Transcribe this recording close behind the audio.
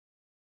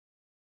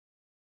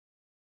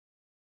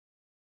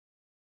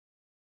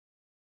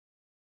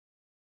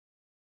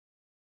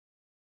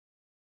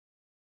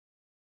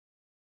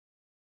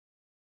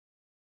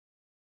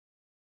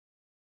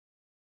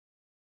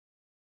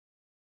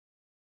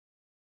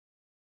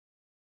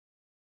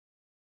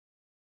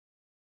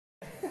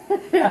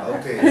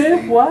Okay,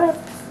 Steve. What?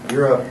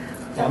 You're up.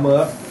 I'm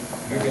up.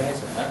 You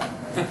guys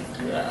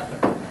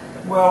are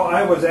Well,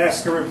 I was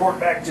asked to report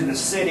back to the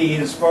city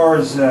as far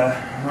as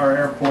our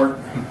airport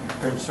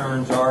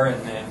concerns are,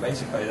 and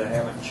basically they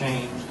haven't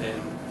changed,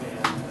 and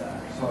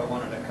so I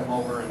wanted to come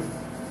over and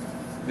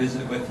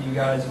visit with you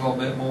guys a little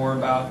bit more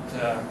about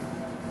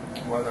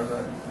whether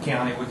the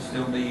county would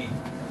still be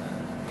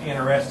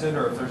interested,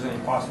 or if there's any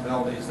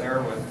possibilities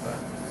there with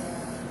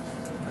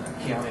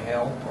county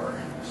help or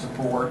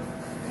support,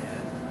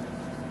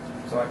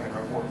 and so I can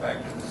report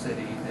back to the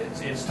city.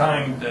 It's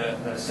time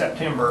the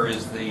September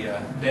is the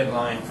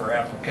deadline for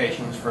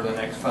applications for the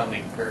next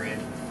funding period,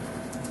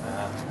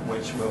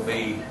 which will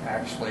be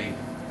actually,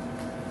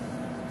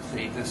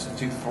 see, this is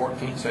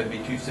 214, so it'd be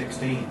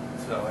 216.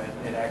 So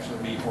it'd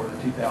actually be for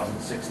the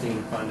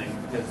 2016 funding,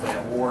 because they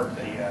award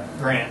the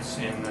grants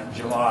in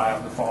July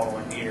of the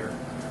following year.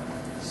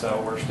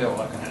 So we're still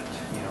looking at,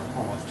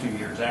 almost 2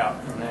 years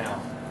out from now.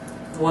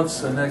 What's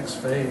the next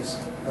phase?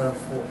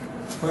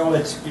 Well,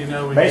 it's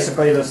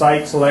basically the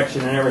site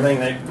selection and everything.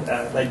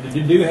 They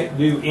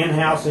do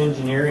in-house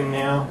engineering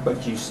now,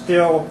 but you're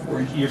still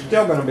going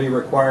to be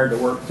required to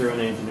work through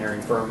an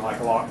engineering firm like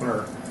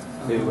Lochner,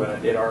 who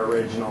did our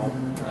original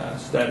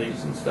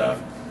studies and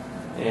stuff.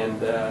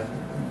 And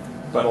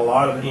but a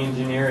lot of the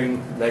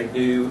engineering they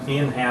do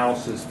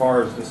in-house as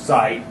far as the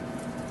site,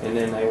 and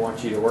then they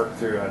want you to work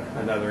through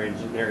another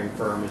engineering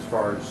firm as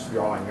far as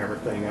drawing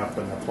everything up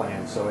in the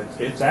plan. So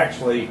it's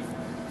actually,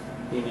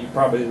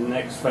 probably the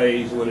next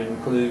phase would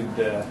include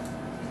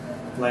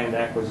land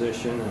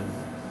acquisition,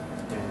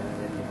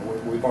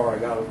 and we've already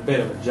got a bit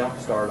of a jump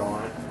start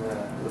on it.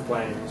 The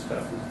planning and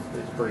stuff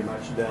is pretty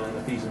much done.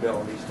 The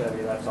feasibility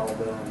study, that's all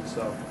done.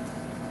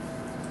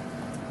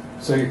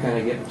 So you're kind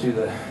of getting to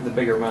the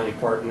bigger money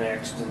part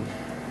next, and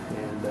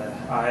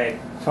I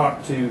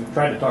tried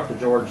to talk to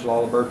George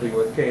Laliberti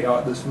with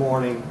KDOT this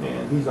morning,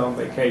 and he's on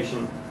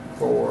vacation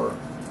for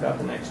about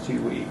the next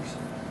 2 weeks.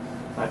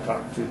 I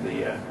talked to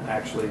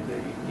actually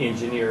the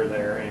engineer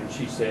there, and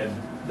she said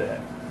that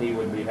he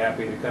would be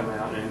happy to come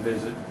out and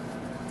visit,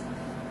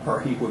 or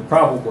he would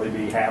probably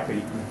be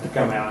happy to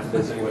come out and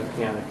visit with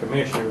the county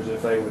commissioners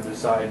if they would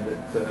decide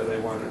that they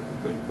wanted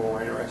to be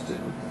more interested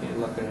in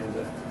looking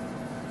into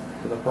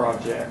the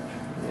project.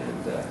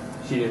 And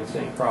she didn't see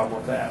any problem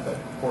with that, but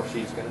of course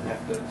she's going to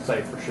have to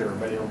say for sure,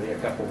 but it'll be a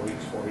couple of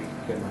weeks before he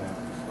can come out.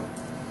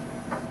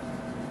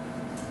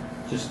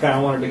 So just kind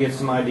of wanted to get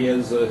some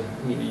ideas.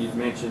 You'd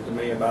mentioned to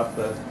me about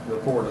the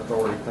Port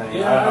Authority thing.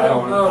 Yeah, I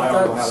don't know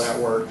how that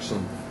works.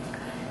 And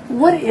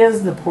What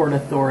is the Port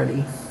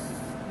Authority?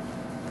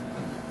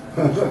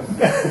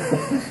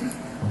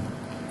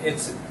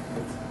 It's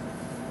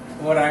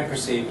what I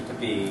perceive it to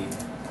be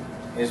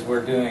is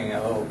we're being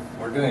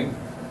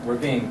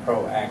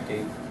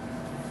proactive.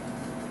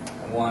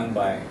 One,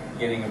 by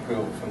getting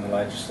approval from the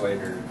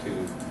legislator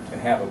to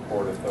have a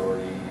port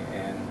authority,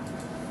 and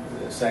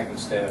the second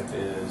step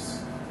is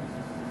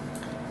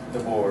the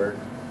board.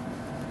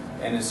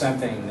 And it's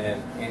something that,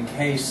 in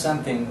case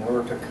something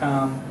were to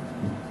come,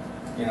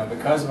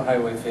 because of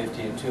Highway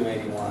 50 and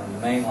 281, the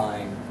main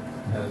line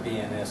of the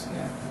BNS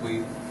net,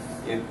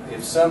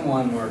 if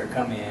someone were to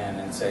come in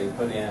and say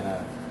put in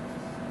a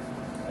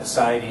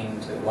siding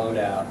to load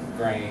out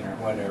grain or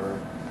whatever,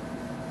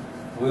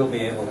 we'll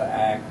be able to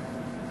act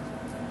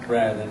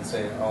rather than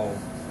say, oh,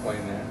 wait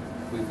a minute,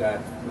 we've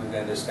got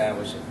to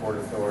establish a port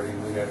authority,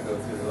 we've got to go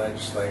through the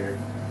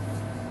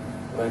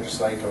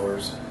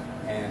legislators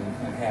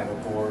and have a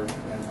board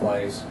in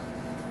place.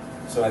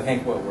 So I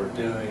think what we're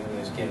doing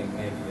is getting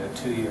maybe a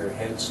 2-year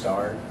head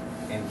start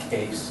in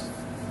case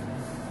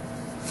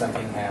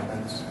something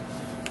happens.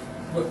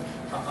 But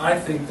I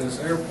think this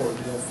airport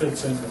deal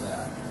fits into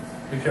that,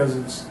 because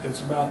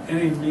it's about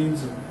any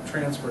means of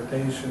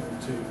transportation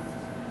to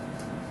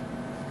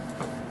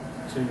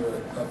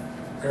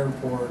a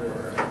airport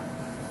or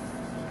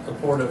a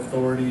port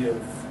authority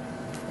of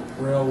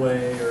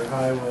railway or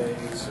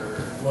highways or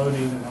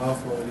loading and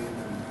offloading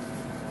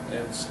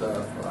and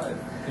stuff, right?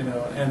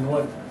 And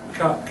what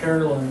caught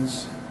Carolyn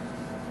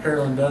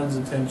Dunn's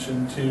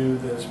attention to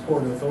this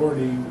port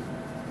authority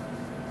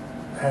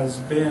has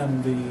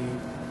been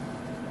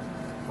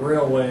the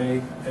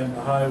railway and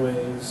the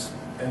highways,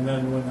 and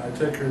then when I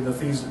took her the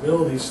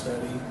feasibility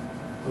study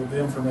with the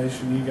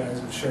information you guys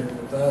have shared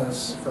with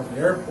us from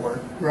the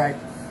airport, Right.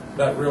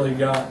 that really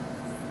got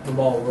the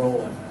ball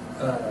rolling.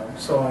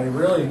 So I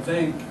really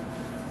think,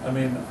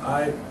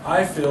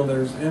 I feel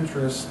there's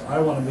interest. I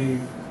want to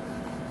be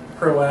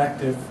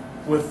proactive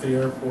with the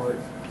airport,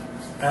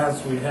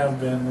 as we have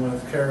been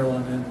with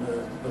Carolyn and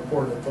the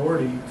Port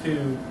Authority,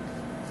 to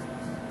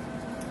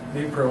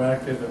be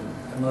proactive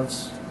and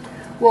let's.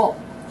 Well,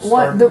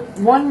 the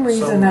one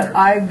reason that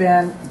I've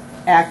been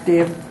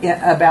active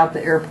about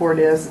the airport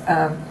is,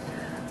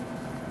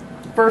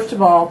 first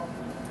of all,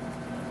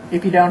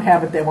 if you don't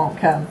have it, they won't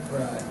come.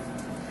 Right.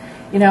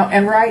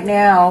 And right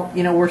now,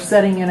 we're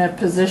sitting in a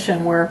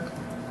position where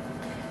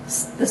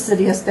the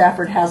city of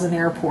Stafford has an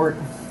airport,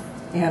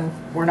 and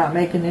we're not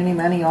making any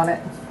money on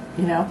it,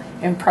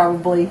 and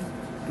probably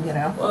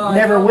Well,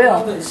 never I don't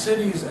will. know that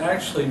cities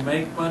actually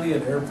make money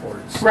at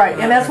airports. Right,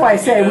 and that's why I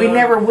say we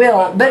never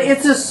will. But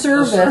it's a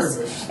service,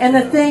 service. And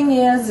the thing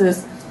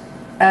is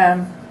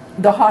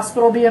the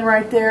hospital being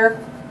right there,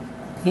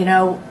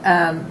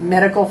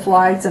 medical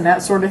flights and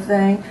that sort of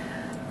thing.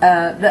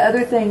 The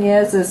other thing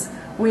is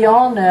we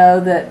all know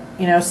that,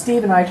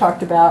 Steve and I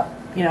talked about,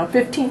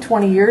 15,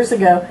 20 years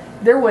ago,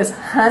 there was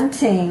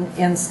hunting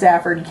in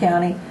Stafford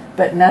County,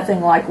 but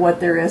nothing like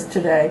what there is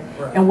today.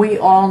 Right. And we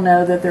all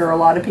know that there are a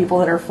lot of people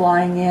that are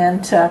flying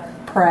in to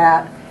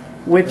Pratt,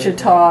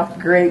 Wichita,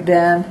 Great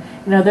Bend.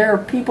 There are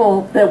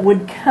people that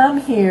would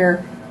come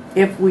here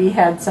if we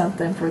had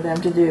something for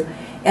them to do.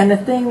 And the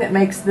thing that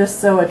makes this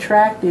so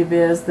attractive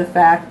is the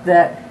fact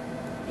that,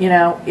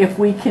 if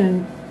we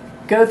can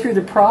go through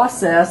the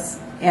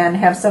process and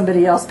have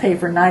somebody else pay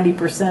for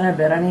 90% of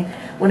it. I mean,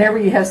 whenever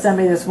you have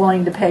somebody that's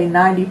willing to pay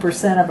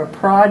 90% of a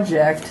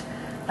project,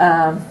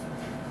 how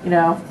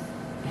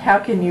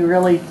can you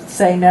really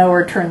say no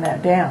or turn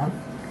that down,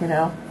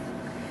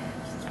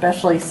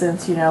 Especially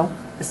since,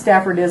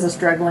 Stafford is a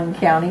struggling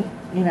county.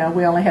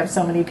 We only have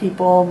so many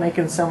people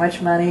making so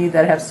much money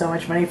that have so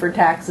much money for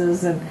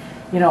taxes and,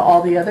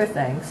 all the other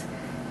things,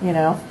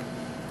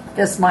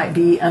 This might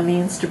be a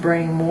means to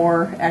bring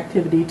more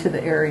activity to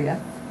the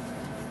area.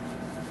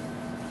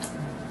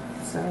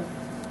 So.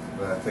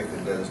 But I think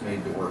it does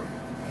need to work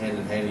hand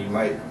in hand. You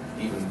might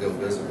even go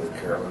visit with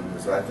Carolyn,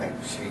 because I think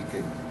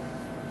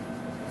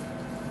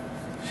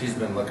she's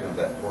been looking at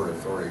that Port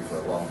Authority for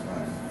a long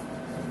time.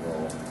 And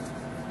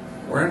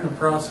We're in the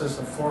process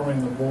of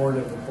forming the board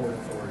of the Port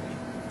Authority.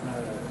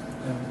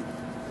 And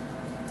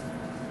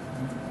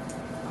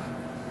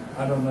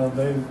I don't know,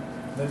 they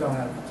don't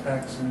have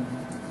taxing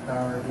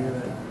power, do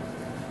they?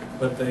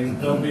 But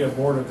they'll be a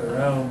board of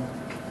their own,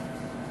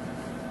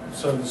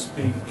 so to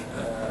speak.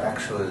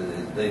 actually,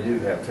 they do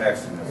have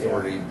taxing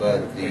authority,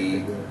 but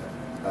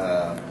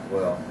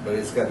but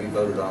it's got to be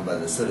voted on by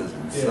the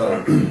citizens. Yeah.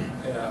 So,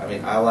 Yeah. I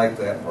mean, I like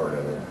that part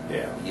of it.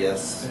 Yeah.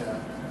 Yes. Yeah.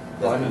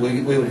 But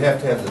we would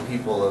have to have the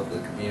people of the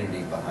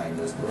community behind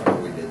us before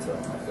we did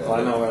something like that. Well,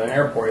 I know at an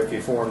airport, if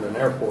you formed an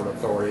airport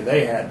authority,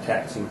 they had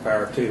taxing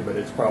power too, but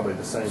it's probably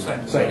the same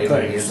Same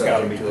thing. It's got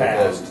to be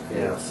passed.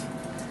 Yes.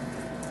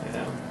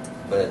 Yeah.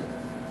 But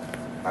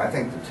I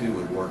think the two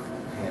would work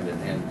hand in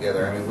hand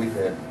together. I mean, we've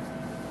had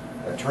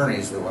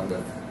attorneys that wanted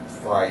to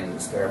fly into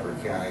Stafford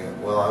County.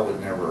 Well, I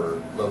would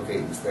never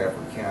locate in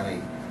Stafford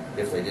County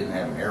if they didn't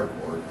have an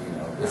airport,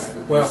 this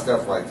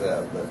stuff like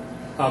that. But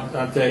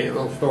I'll tell you a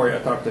little story. I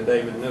talked to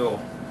David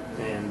Newell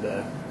and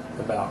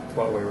about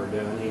what we were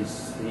doing.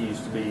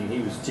 He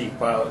was chief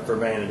pilot for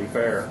Vanity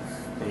Fair,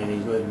 and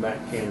he's living back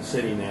in Kansas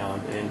City now.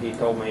 And he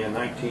told me in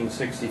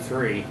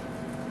 1963,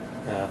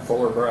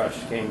 Fuller Brush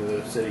came to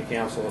the city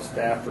council of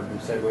Stafford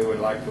and said we would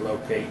like to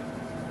locate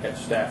at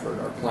Stafford,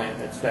 our plant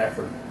at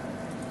Stafford.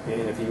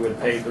 And if you would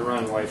pave the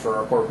runway for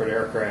our corporate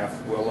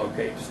aircraft, we'll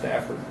locate to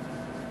Stafford.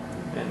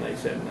 And they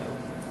said no.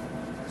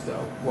 So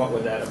what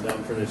would that have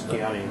done for this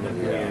county and the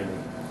community?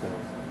 So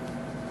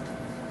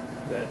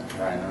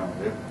I know.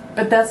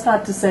 But that's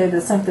not to say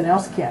that something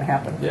else can't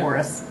happen for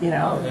us, Oh,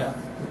 yeah.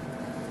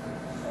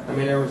 I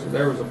mean,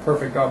 there was a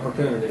perfect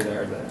opportunity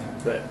there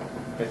that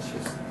it's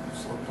just,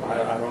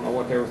 I don't know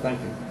what they were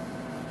thinking.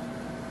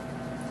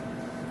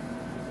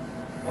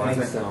 Well,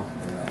 So.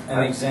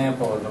 An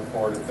example of the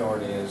Port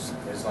Authority is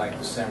like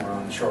the simmer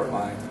on the short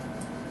line.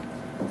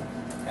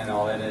 And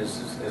all it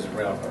is a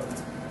railroad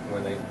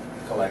where they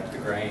collect the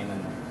grain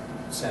and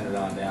send it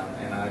on down.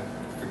 And I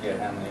forget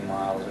how many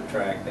miles of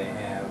track they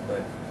have,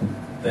 but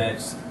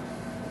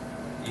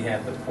you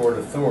have the Port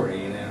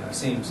Authority, and then it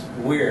seems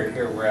weird,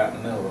 here we're out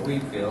in the middle of the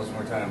wheat fields and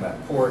we're talking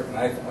about port, and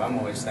I'm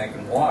always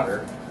thinking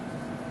water,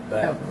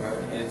 but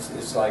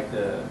it's like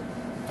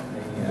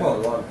Well,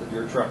 a lot of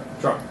your truck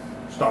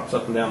stops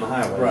up and down the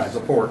highway. Right. It's a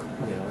port.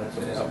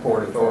 That's a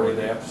port authority.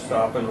 They have to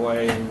stop and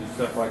weigh and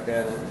stuff like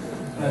that.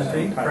 I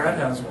think Pratt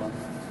has one.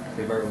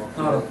 They very well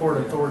Not a could. port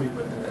authority,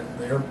 but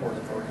the airport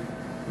authority.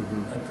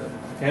 Mhm.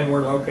 And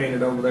we're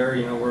located over there.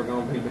 We're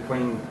going to be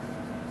between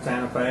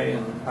Santa Fe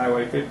and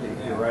Highway 50.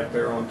 Yeah. You're right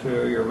there on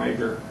two of your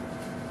major.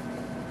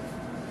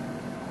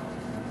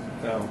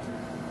 So.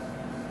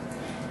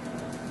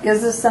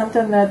 Is this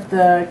something that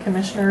the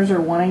commissioners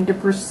are wanting to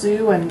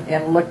pursue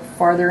and look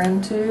farther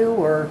into,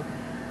 or?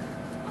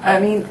 I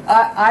mean,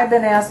 I've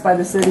been asked by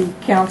the city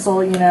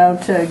council,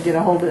 to get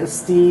a hold of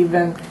Steve,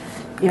 and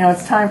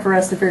it's time for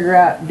us to figure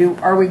out,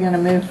 are we going to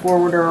move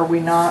forward or are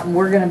we not? And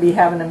we're going to be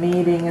having a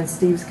meeting, and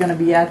Steve's going to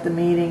be at the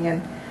meeting,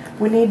 and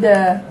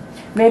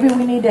maybe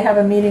we need to have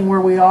a meeting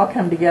where we all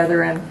come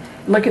together and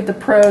look at the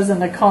pros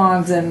and the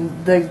cons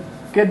and the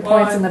good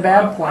points and the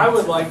bad points. I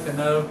would like to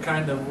know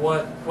kind of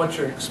what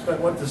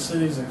the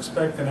city's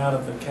expecting out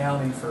of the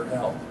county for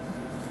help,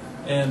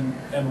 and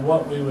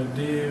what we would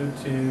do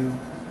to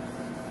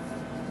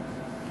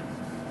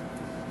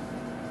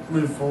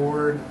move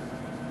forward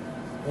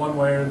one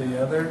way or the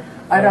other.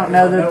 I don't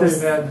know that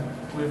this.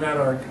 We've had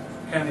our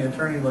county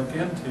attorney look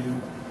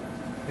into,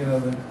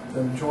 the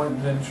joint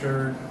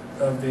venture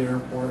of the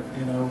airport.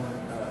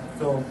 When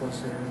Philip was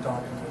here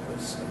talking with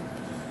authorities.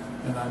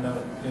 And I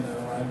know,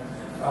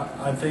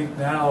 I think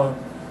now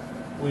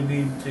we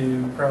need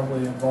to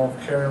probably involve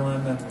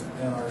Carolyn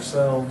and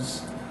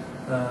ourselves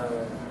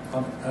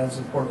as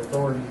a port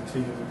authority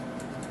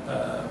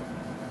to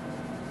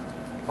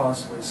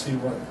possibly see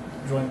what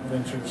joint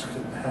ventures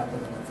could happen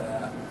with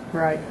that.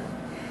 Right.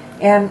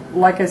 And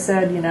like I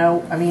said,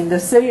 I mean, the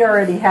city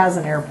already has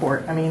an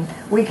airport. I mean,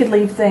 we could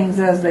leave things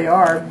as they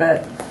are,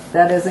 but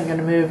that isn't going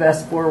to move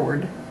us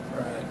forward.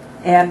 Right.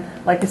 And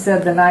like I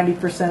said, the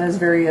 90% is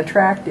very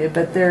attractive,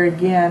 but there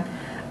again,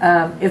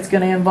 it's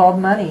going to involve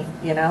money,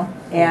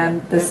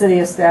 and the city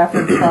of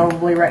Stafford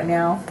probably right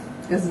now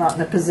is not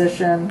in a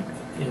position.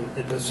 And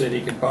the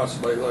city could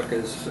possibly look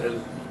as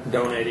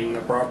donating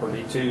the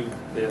property to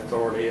the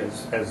authority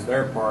as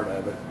their part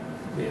of it.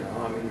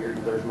 I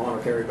mean, there's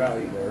monetary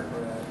value there.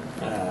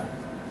 And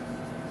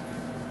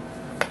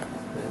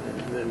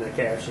then the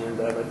cash end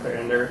of it,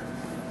 and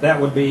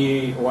that would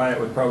be why it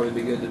would probably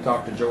be good to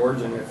talk to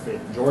George, and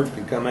if George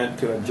could come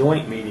into a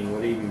joint meeting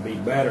would even be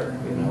better,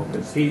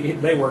 because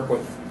they work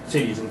with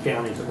cities and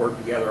counties that work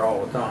together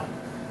all the time.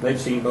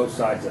 They've seen both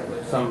sides of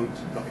it. Some,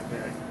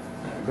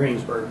 like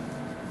Greensburg,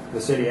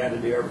 the city had to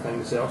do everything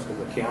themselves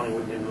because the county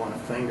didn't want a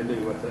thing to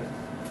do with it.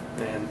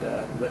 And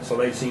so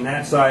they've seen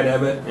that side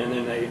of it, and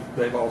then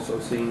they've also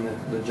seen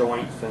the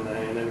joints and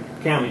then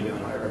the county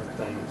doing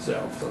everything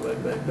itself. So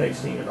they've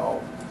seen it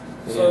all.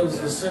 So is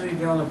the city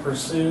going to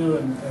pursue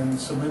and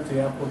submit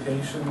the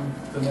application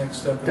the next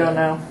step? Don't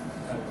know.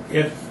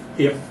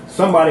 If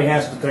somebody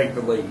has to take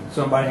the lead,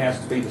 somebody has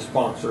to be the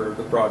sponsor of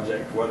the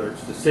project, whether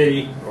it's the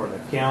city or the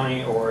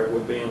county, or it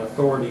would be an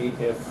authority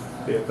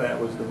if that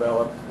was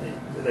developed.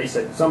 They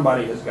said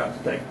somebody has got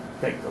to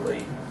take the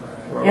lead.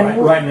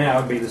 Right now,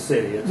 it'd be the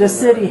city. The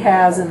city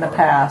has in the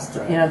past,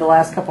 the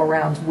last couple of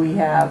rounds, we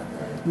have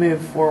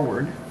moved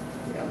forward.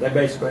 Yeah, they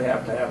basically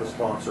have to have a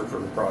sponsor for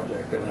the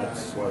project, and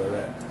that's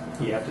whether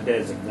you have to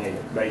designate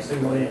it.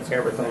 Basically,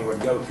 everything would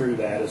go through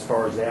that as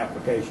far as the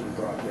application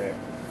project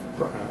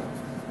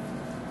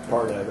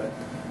part of it.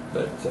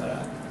 But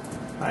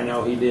I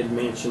know he did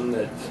mention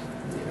that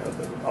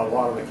a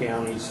lot of the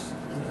counties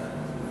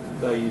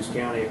they'll use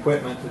county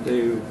equipment to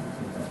do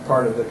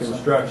part of the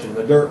construction,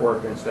 the dirt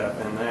work and stuff,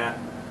 and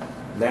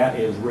that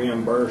is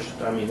reimbursed.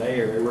 I mean,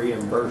 they are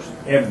reimbursed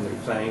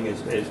everything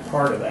as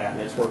part of that, and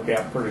it's worked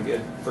out pretty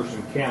good for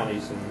some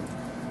counties,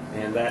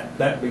 and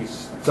that'd be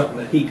something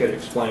that he could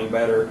explain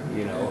better,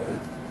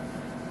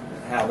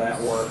 how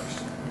that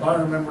works. I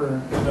remember,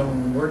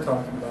 when we were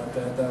talking about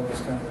that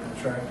was kind of an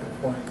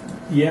attractive point.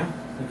 Yeah,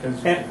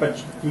 because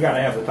but you got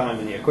to have the time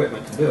and the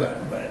equipment to do it.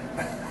 But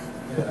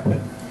yeah.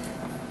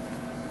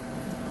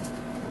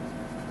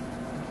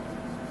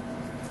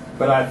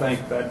 But I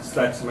think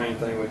that's the main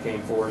thing we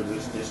came for,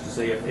 is just to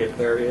see if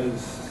there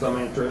is some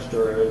interest,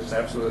 or is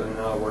absolutely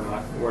no, we're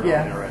not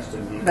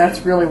interested.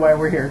 That's really why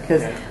we're here,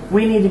 because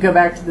we need to go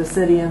back to the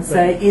city and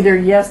say either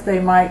yes, they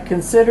might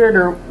consider it,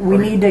 or we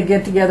need to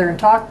get together and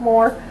talk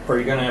more. Or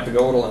you're going to have to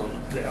go it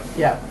alone.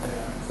 Yeah.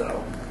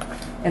 So.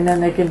 And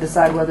then they can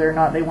decide whether or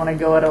not they want to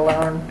go it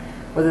alone,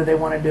 whether they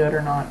want to do it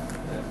or not.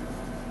 Yeah.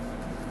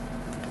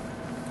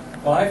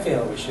 Well, I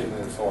feel we should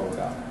move forward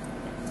on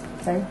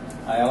it. Okay.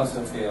 I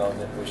also feel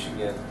that we should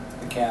get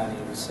the county,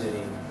 the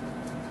city,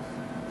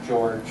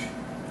 George,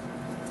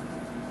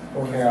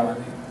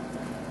 Carolyn,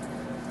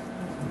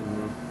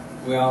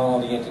 we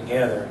all get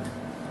together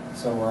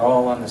so we're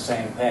all on the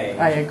same page.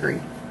 I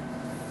agree.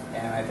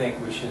 And I think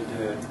we should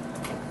do it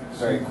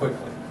very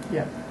quickly.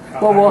 Yeah.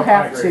 Well, we'll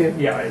have to.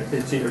 Yeah,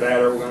 it's either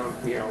that or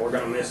we're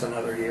going to miss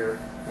another year.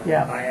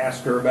 Yeah. I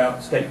asked her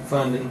about state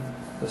funding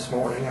this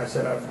morning. I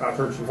said I've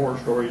heard some horror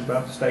stories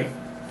about the state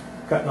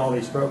cutting all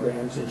these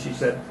programs, and she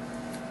said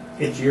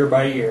it's year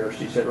by year.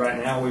 She said right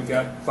now we've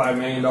got $5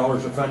 million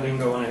of funding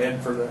going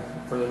ahead for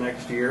the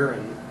next year,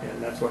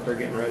 and that's what they're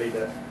getting ready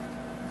to.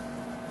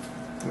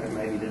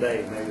 Maybe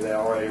today, maybe they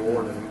already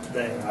awarded them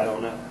today. I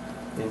don't know.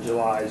 In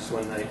July is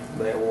when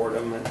they award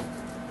them,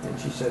 and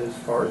she said as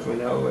far as we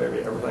know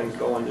everything's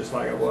going just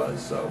like it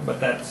was. So, but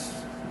that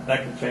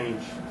could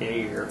change in a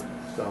year.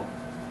 So,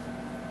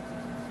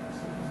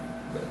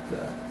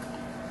 but.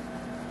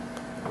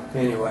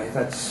 Anyway,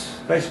 that's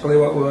basically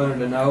what we wanted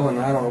to know, and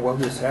I don't know, we'll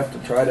just have to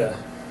try to...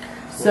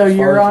 So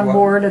you're on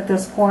board at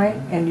this point,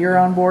 and you're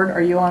on board?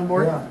 Are you on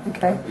board? Yeah.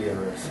 Okay. I'd be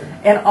interested.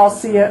 And I'll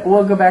see it.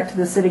 We'll go back to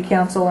the city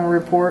council and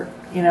report,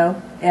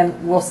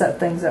 and we'll set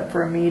things up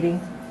for a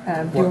meeting.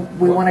 Do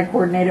we want to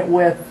coordinate it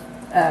with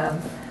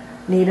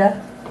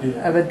Nita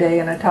of a day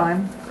and a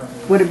time?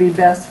 Would it be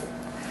best?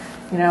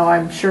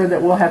 I'm sure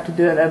that we'll have to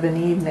do it of an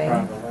evening.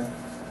 Probably.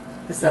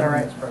 Is that all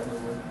right? That's probably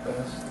the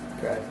best.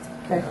 Okay.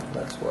 Okay. Yeah,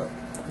 that's what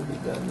will be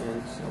done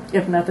then. So.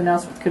 If nothing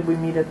else, could we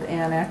meet at the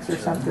annex or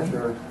something?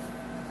 Sure.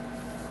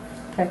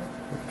 Okay.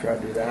 We'll try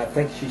to do that. I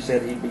think she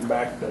said he'd be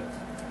back the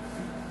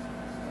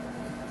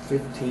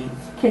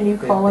 15th. Can you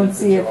call and 15th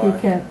see if of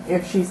he can,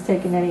 if she's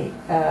taken any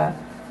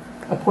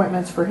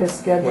appointments for his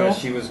schedule? Well,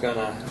 she was going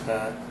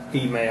to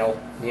email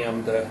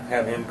him to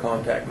have him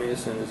contact me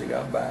as soon as he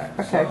got back.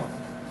 Okay.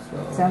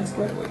 So Sounds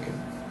anyway, good.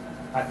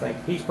 I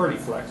think he's pretty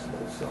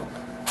flexible, so.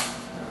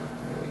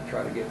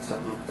 try to get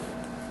something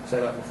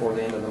set up before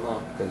the end of the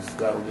month, because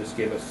that'll just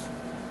give us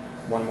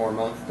one more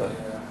month to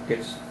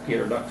get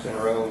our ducks in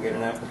a row and get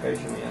an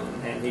application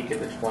in, and he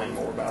could explain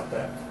more about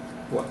that,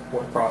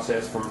 what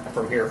process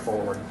from here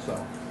forward, so.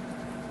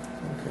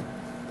 Okay.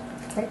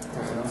 Okay.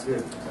 Sounds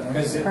good.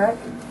 Because All right.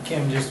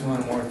 Kim, just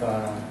one more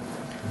thought on,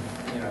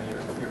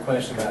 your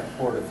question about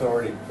Port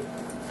Authority.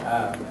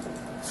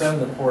 Some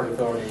of the Port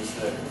Authorities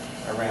that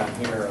are around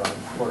here are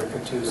Port of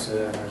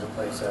Catoosa, and there's a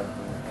place up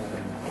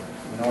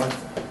in North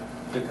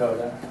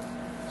Dakota,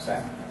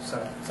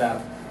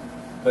 south.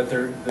 But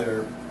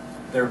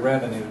their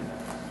revenue,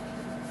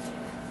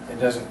 it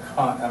doesn't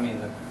cost,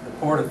 the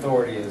Port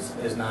Authority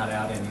is not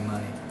out any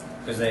money,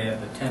 because they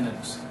have the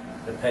tenants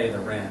that pay the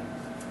rent,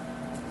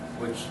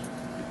 which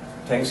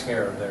takes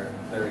care of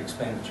their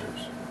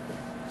expenditures.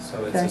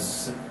 So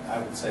it's, I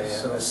would say,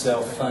 a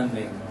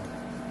self-funding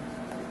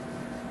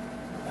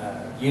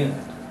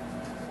unit.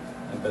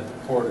 But the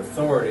Port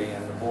Authority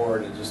and the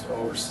board, it just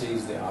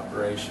oversees the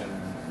operation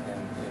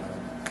and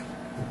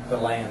the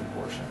land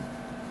portion.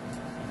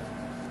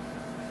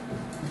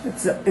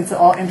 It's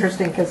all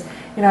interesting because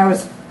I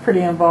was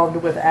pretty involved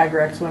with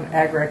Agrex when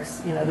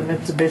Agrex, the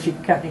Mitsubishi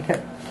company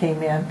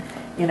came in.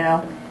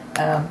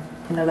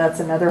 That's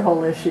another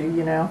whole issue.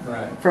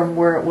 Right. From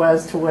where it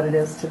was to what it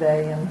is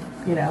today, and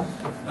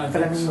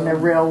the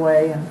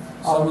railway and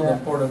all Some of of that.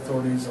 the port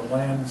authorities, the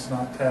land's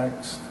not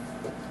taxed,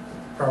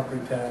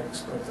 property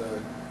taxed, but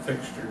the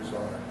fixtures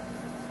are.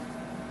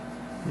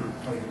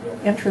 Like a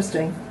building.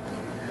 Interesting.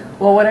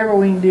 Well, whatever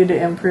we can do to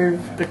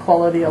improve the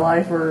quality of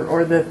life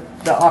or the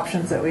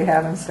options that we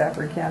have in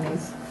Stafford County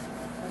is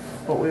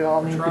what we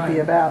all need to be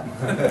about.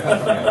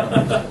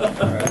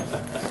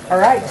 All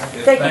right.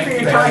 Thank you for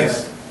your time.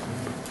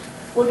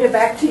 We'll get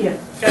back to you.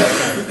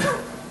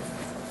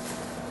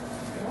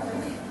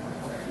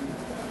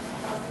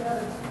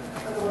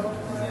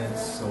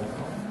 It's so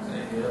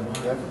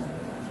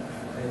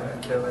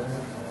Kevin.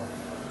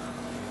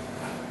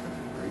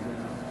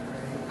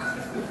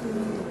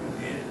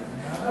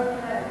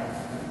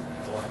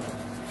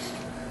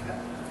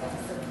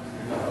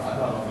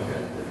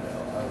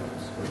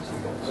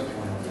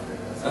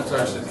 That's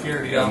our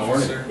security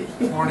officer.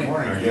 Morning.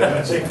 Morning.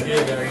 Yeah.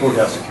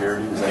 Courthouse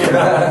security. Is that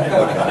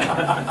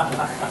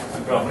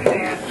Probably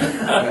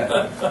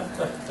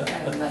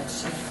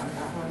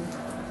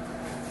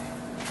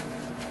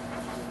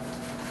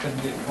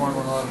Couldn't get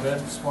Cornwall out of bed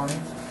this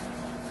morning.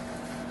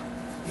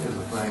 Here's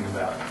the thing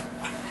about,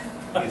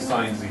 he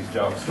assigns these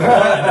jobs.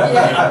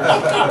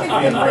 Yeah.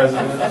 Being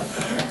president,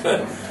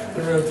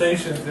 The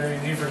rotation theory,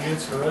 he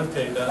forgets to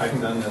rotate that. I've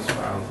done this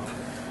for, I don't know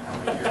how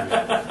many years,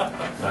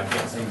 and I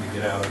can't seem to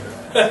get out of it.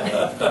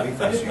 He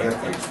thinks you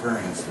got the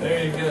experience.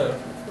 There you go.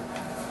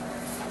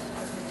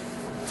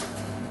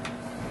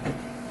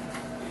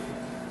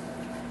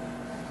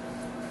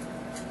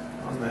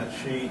 On that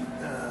sheet, you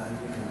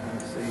can kind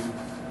of see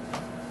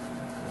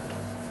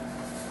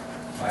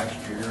last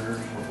year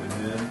what we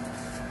did.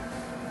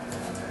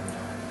 And then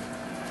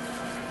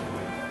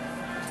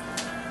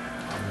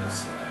on this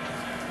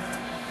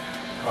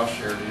cost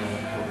share deal,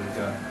 what we've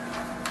got,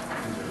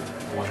 these are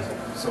the ones that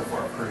so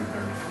far approved.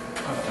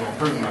 We'll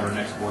approve them at our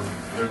next board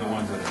meeting. They're the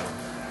ones that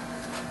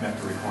have met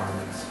the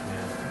requirements.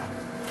 And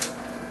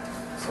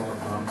solar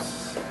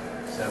pumps,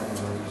 7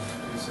 of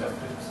those, 2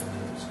 septics, and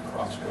then it's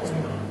cross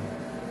going on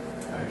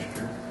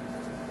pasture.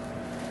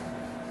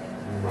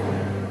 And then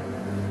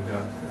we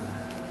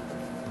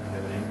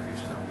have an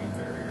increase in our weed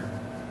barrier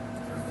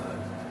for the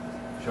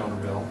shoulder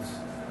belts.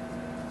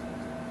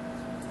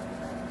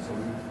 So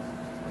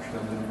we're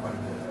still doing quite a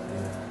bit.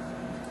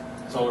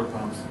 Yeah. Solar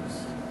pumps is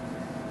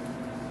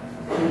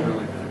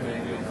really been a big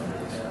deal for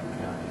this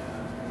county.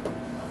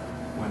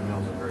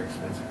 Windmills are very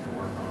expensive to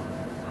work on.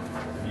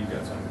 You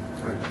got some.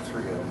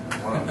 Three of them.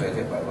 One of them got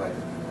hit by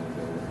lightning.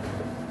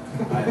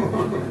 I had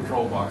one with a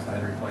control box I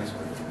had to replace,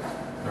 but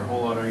they're a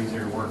whole lot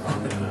easier to work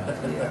on than a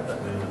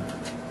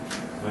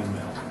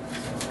windmill.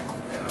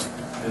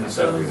 And the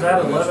So is septic- that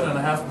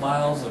 11.5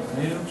 miles of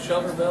new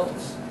shoulder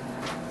belts?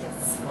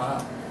 Yes. Wow.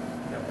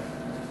 Yep.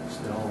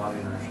 Still a lot of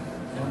inertia.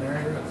 In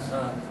there it is,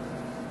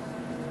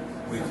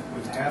 We've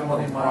had a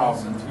 20 little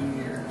miles problem. in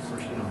 2 years. Of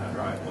course, you know how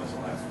dry it was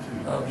the last 2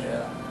 years. Oh,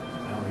 yeah.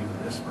 Now even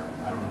this spring,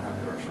 I don't know how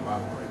good our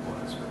survival rate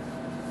was, but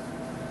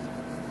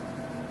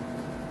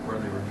where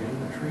they were getting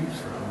the trees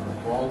from, the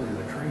quality of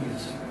the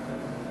trees,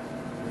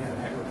 we had a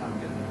heck of a time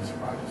getting into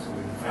survival, so we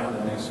found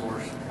a new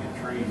source to get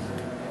trees, and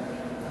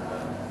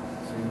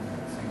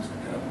seems to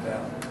be a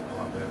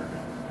lot better.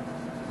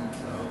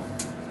 So,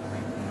 I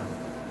think,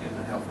 getting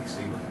a healthy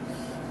seedling is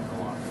a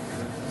lot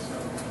good, so.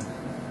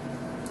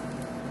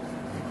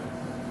 Anyway.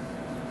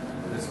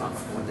 But it's not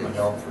Would they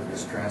help for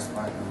just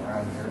transplanting them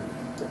around here?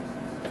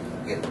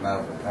 Getting them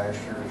out of the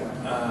pasture?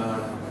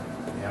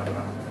 Yeah, but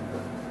I don't think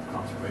the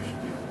conservation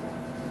deal will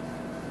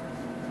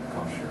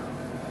cost share.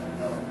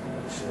 No,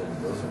 it should.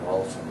 Those are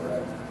awesome,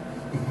 right?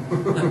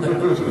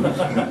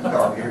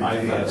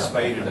 I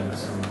spaded them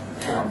some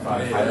 4 and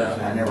 5 Yeah.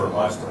 hydrants. I never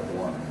lost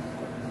one.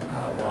 I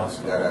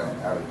lost Got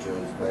out of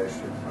Joe's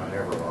pasture. I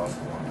never lost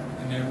one.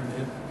 You never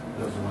did?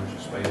 Those are the ones you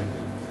spaded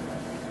in.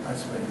 I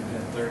spaded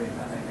in 30,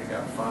 and I think I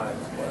got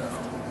 5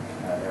 left.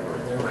 I never,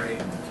 They were 8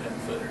 and 10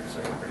 footers,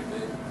 they were pretty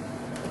big. I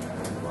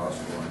never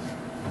lost one.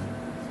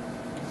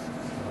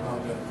 I'm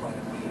gonna plan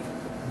B.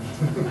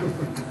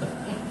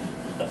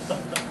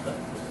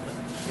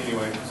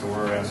 Anyway, so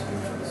we're asking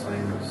for the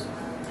same as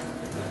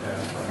the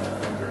past on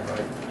that under,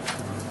 right?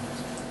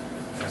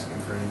 Asking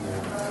for any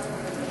more.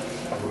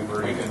 We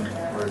can,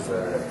 where's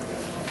that at?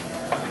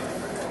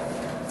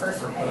 First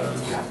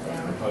Proposed. page, drop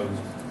down.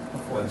 Proposed.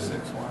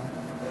 46-1.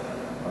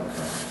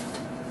 Okay.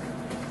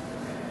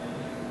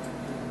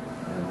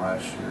 And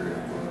last year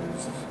it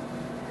was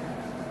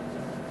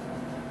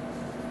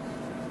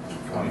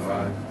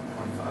 25.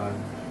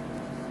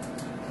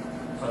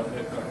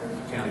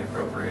 County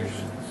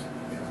appropriations.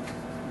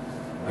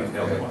 We've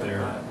held it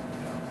there.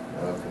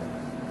 Okay.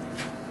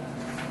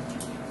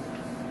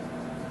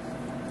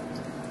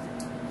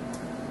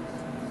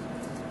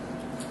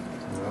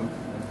 Well,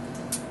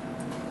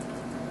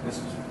 This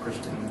is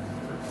Christine,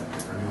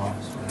 her new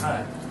office.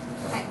 Hi.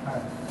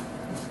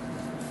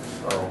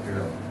 Carl Here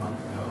here. a month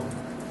ago.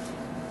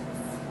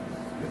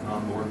 Getting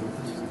on board with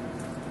us.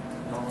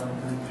 Don't let them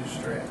lead you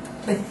straight.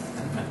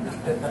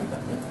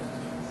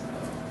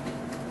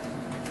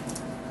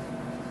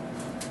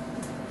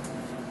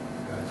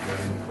 Guys, got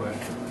any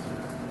questions?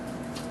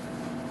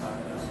 Not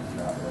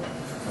really.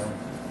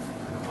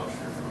 I'm not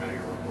sure if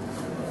familiar with what we're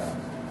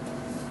doing.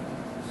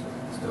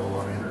 Still a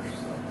lot of interest,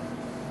 so.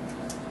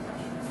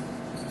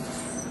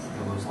 You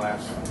know, those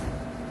last 2 or 3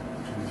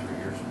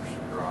 years were so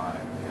dry,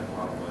 we had a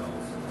lot of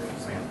wells, and they had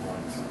sand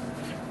points,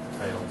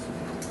 failed, so we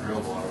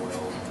drilled a lot of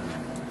wells. And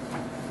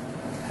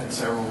had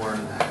several where,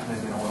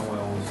 maybe an oil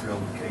well was drilled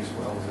with case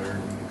wells there,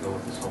 and we could go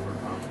with the solar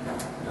pump.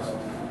 So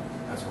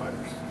that's why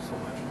there's so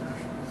much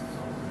interest in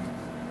solar.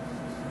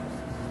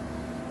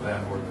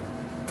 That or the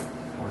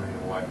tornado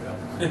wiped out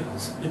the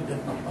hills.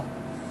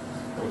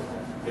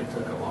 It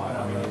took a lot, I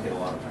mean, it hit a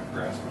lot of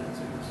grasslands,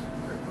 it was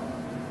very fun.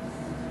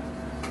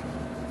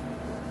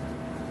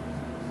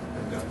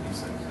 They've got these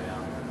things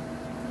down,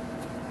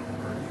 they're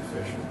very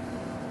efficient,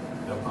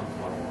 they'll pump a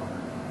lot of water.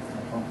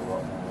 I pump a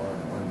lot more water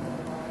than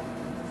windmill.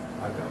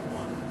 I've got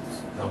one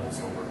that's double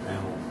solar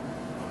panel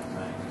on a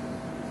tank.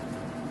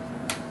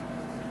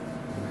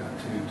 We've got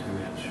 2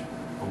 2-inch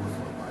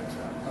overflow pipes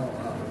out. Oh,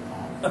 wow. To the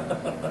pond. So, to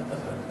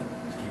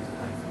keep the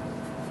tank from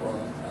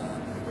overflowing.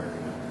 We bury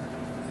it.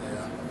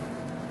 Yeah.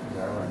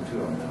 Yeah, I run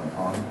 2 of them in a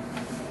pond.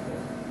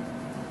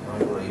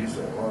 Don't really use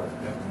that water.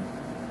 Yep.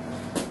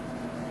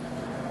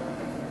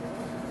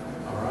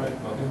 All right,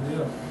 well, Good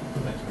deal.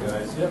 thank you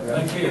guys. Yep,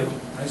 thank you.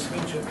 Nice to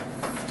meet you.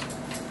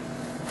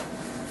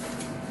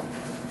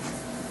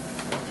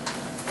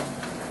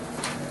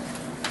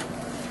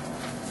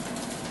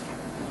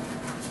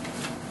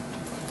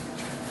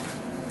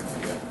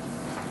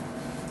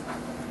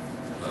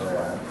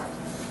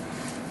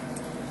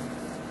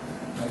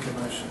 Make a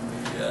motion, we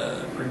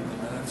approve the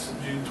minutes of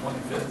June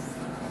 25th.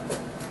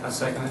 I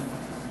second it.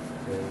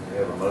 Okay, we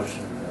have a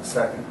motion and a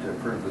second to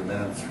approve the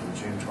minutes from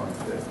June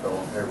 25th.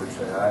 All in favor,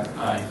 say aye.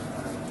 Aye.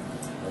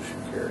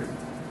 Motion carried.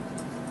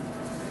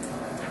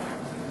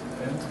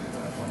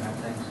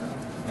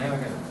 Now I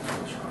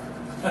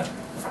got a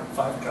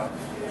 5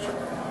 copies.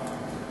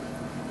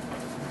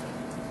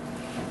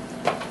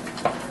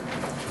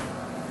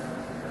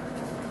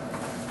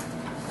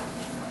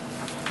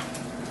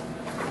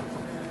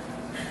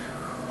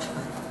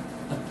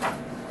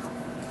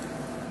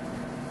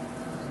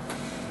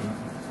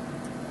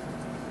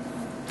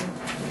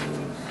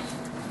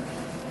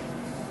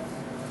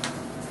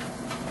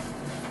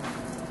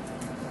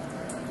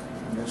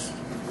 Missed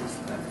this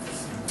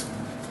next.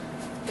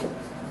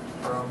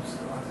 Rome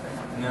still, I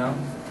think. No?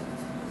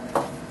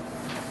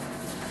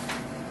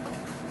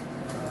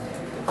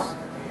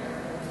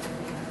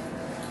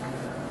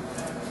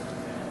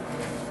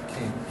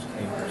 Capers.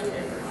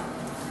 Treasure.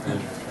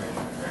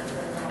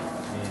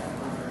 Yeah.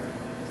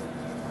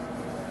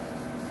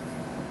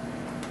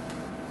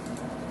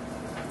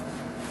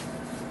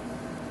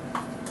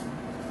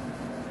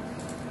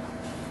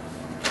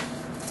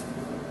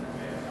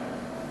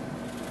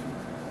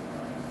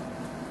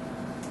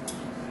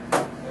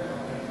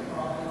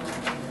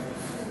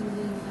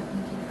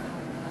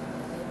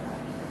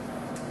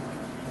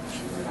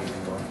 Should we give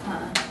you one?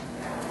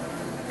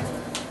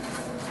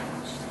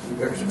 You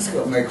better just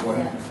go make one.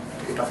 Yeah.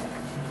 Yeah.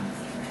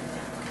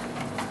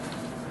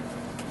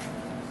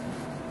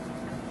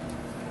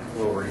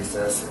 We'll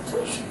recess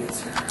until she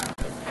gets here.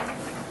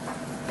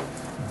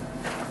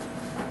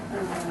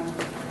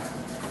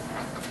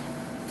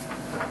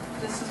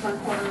 This is my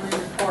quarterly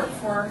report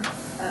for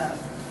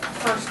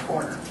first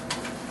quarter.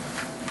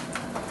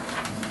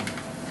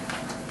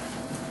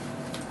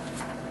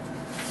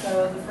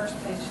 So the first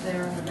page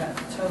there, we've got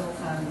total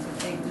funds of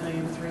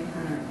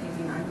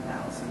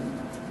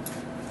 $8,389,000.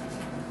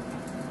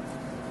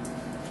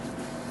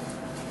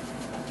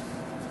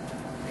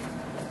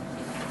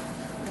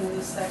 And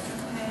the second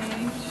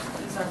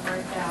page is our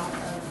breakout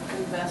of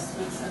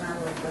investments in our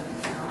liquid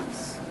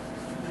accounts,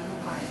 and a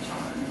pie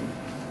chart.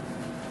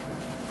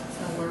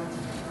 So we're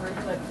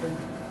pretty liquid.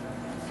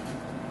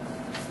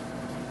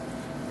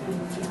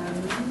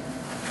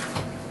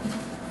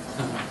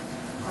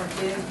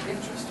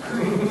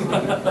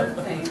 Third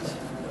page.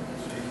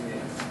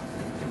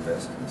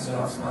 Invest in the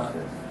stock That's not-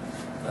 market.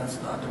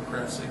 That's not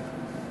depressing.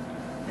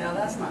 Yeah,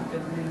 that's not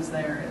good news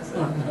there, is it?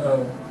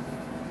 No.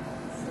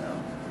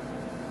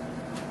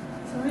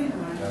 So anyway,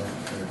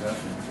 There's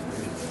nothing to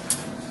read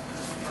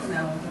about.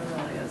 no, there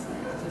really isn't.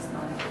 It's just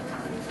not a good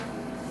time.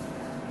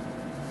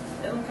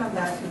 It'll come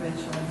back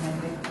eventually,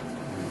 maybe, in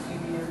a few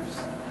years.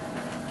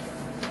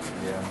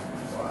 Yeah.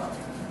 Wow.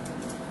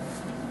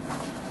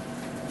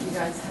 You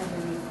guys have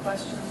any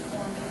questions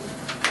for me?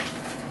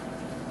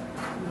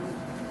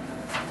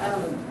 No?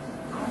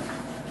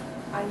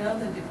 I know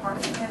the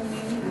department head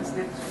meeting is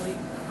next week.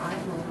 I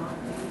will not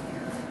be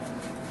here.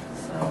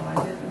 So I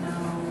didn't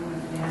know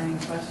if you had any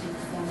questions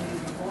for me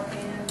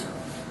beforehand.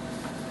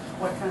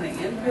 What kind of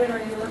input are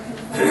you looking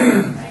for?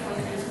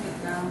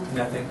 No?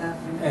 Nothing.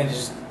 Nothing. And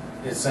just,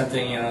 it's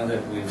something, you know,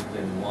 that we've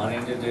been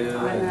wanting to do.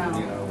 I know. And,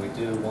 you know, we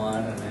do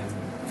one and then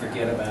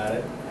forget about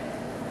it.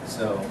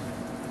 So,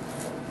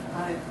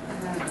 I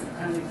had an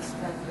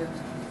unexpected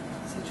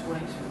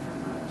situation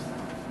come up, so I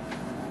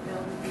won't be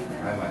able to be I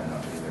there. might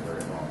not be there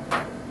very long.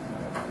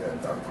 I've got a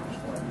doctor's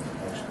appointment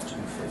at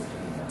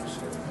 2:15. I'm just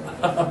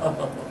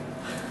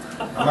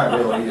I might be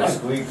able to eat a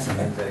squeaks and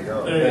then take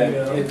off.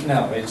 There you go. no,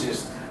 it's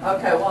just,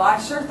 Okay, well, I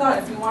sure thought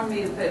if you wanted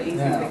me to put anything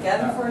No,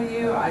 together no. for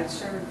you, I'd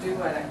sure do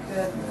what I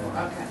could.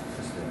 Yeah. Okay.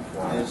 Just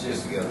inform it's us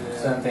just together.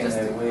 something Just-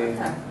 that we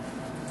okay.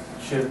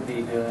 should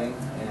be doing,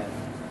 and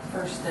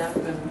First step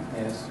and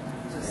yes,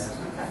 just, yes.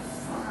 okay,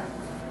 all right.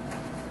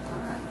 All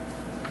right.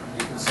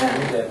 You can send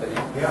me that, but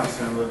Yeah,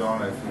 send it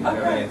on if you have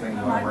Okay, anything you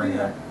I want might to bring do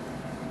up.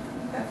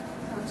 that. Okay,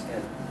 sounds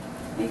good.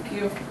 Thank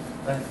you.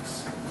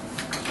 Thanks.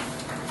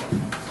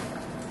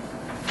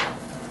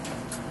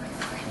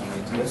 you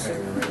want me to take care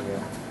of your radio?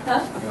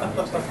 Huh? You want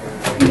me to take care of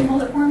your Can radio? you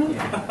hold it for me?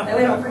 Yeah. That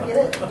way I don't forget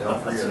it.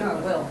 Don't forget You know it. I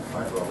will.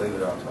 Might as well leave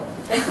it on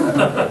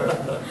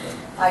top.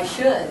 I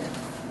should.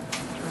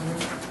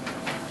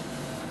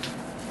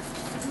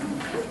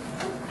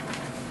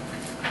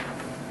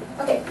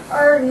 Okay,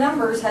 our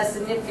numbers has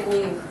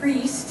significantly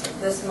increased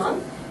this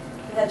month.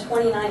 We had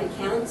 29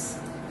 accounts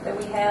that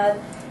we had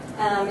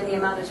in the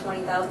amount of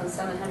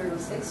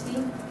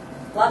 $20,760.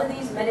 A lot of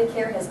these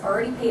Medicare has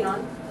already paid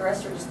on. The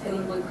rest are just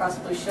pending Blue Cross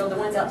Blue Shield. The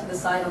ones out to the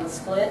side on the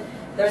split,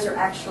 those are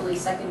actually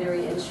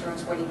secondary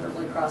insurance waiting for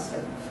Blue Cross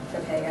to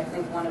pay. I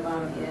think one of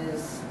them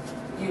is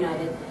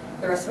United.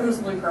 The rest of them is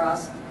Blue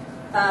Cross.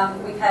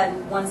 We've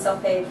had one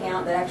self-pay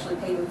account that actually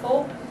paid in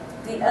full.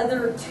 The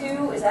other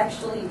two is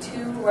actually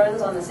two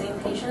runs on the same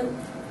patient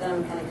that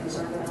I'm kind of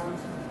concerned about,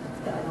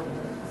 that I don't know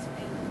what it's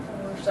paying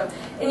for. So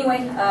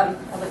anyway, I'll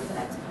look at the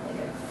next one.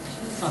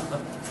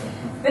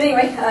 But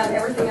anyway,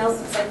 everything else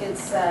looks like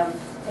it's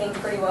paying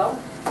pretty well.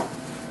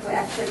 We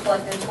actually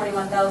collected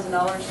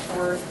 $21,000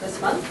 for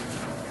this month,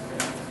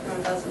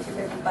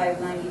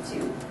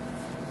 $21,255.92.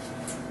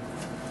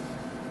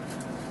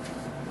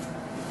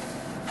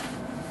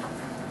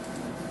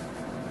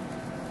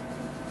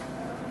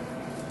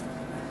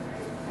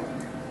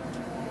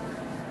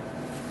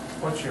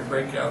 What's your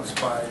breakouts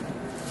by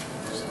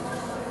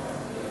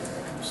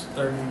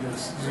 30 to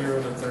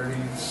 0 to 30,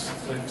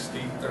 60,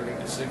 30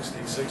 to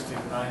 60, 60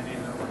 to 90,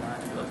 and over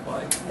 90 look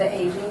like? The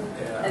aging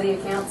Yeah. of the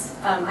accounts,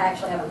 I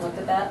actually haven't looked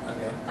at that,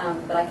 Okay.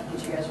 but I can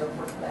get you guys a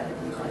report for that if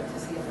you'd like to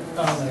see it.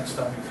 Next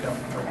time you come,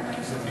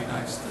 it'd be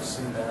nice to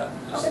see that,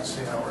 just to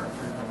see how we're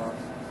improving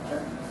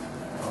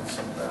on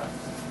some of that.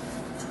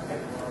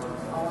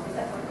 I'll get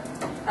that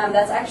one.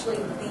 That's actually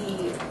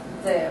the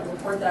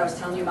report that I was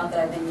telling you about that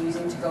I've been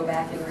using to go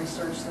back and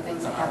research the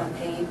things that haven't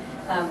paid.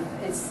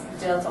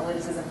 That's all it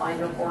is a find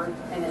report,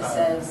 and it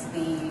says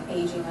the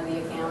aging of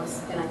the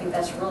accounts, and I think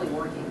that's really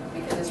working,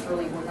 because it's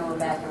really, we're going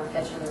back and we're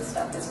catching this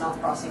stuff that's not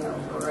crossing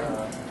over,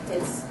 and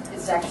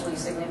it's actually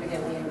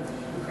significantly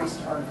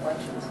increased our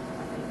collections,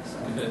 I think, so.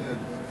 Good.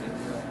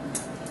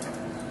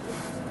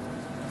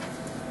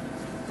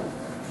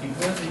 Keep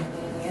busy.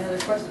 Any other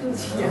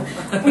questions?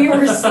 Yeah. We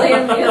were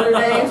slammed the other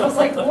day, and I was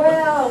like,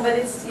 wow, but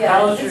it's, yeah,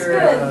 How's it's your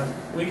good.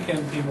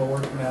 weekend people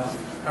working out?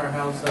 Or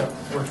how's that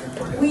working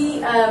for you?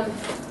 We,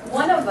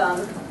 one of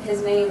them,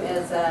 his name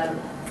is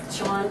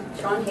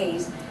Sean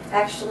Hayes,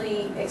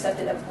 actually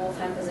accepted a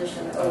full-time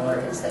position over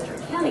in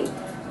Sedgwick County,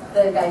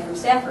 the guy from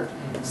Stafford.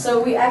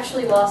 So we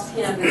actually lost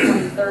him the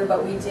 23rd,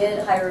 but we did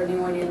hire a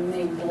new one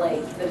named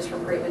Blake that is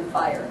from Great Wind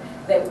Fire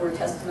that we're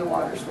testing the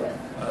waters with.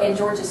 And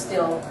George is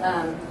still,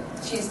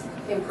 she's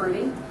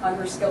improving on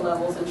her skill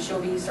levels, and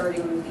she'll be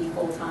starting the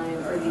full-time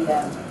or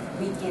the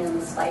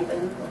weekend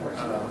stipend before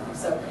she goes.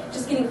 So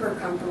just getting her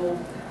comfortable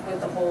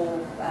with the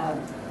whole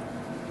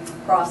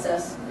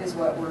process is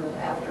what we're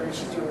after, and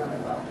she's doing really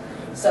well.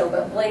 So,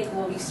 but Blake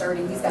will be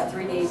starting, he's got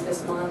 3 days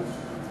this month,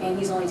 and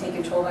he's only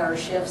taking 12-hour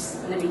shifts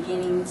in the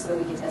beginning so that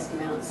we can test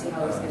him out and see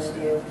how he's going to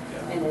do.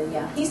 And then,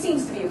 yeah, he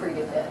seems to be a pretty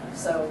good fit,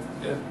 so,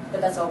 Good. but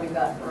that's all we've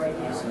got for right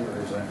Is he now.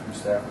 originally from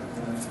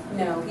Stafford?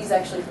 No, he's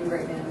actually from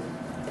Great Bend.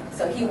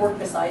 So he worked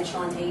beside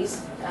Sean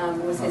Hayes,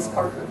 was his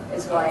partner,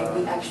 is why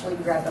we actually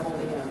grabbed a hold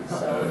of him.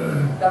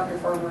 So Dr.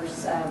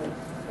 Farmer's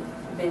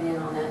been in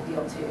on that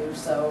deal too,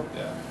 so,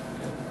 Yeah.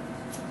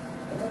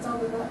 but that's all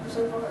we've got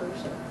so far,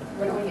 so.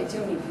 we don't want to get too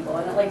many people.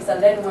 And like I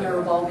said, I didn't want a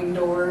revolving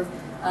door,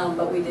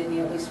 but we did need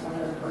at least one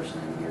other person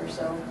in here,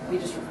 so we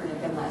just recruited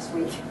him last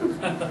week.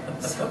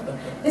 So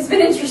it's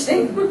been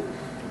interesting.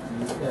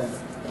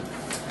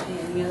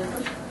 Any other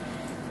questions?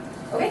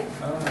 Okay.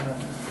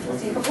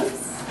 Let's see if it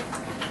works.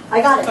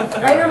 I got it.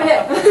 Right over my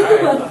hip.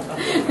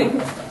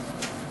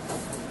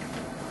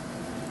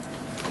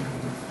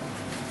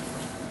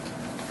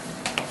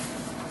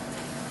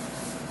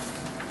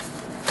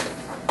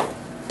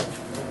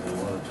 Do you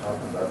want to talk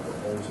about the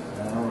budget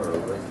now, or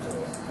wait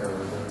till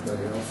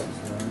everybody else is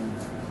done?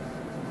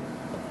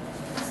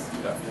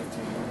 Got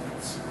 15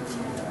 minutes.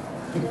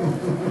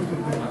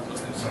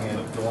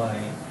 And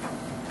Dwayne.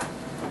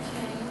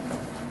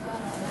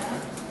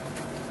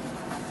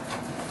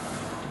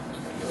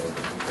 Go with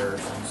the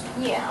comparisons.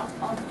 Yeah,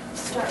 I'll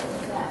start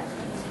with that.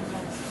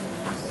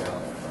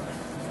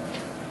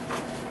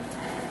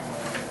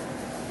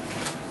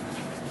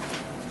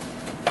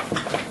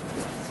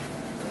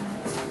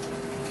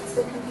 It's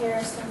the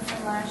comparison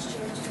from last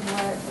year to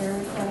what they're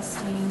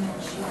requesting,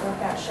 and she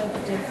worked out, showed the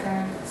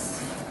difference.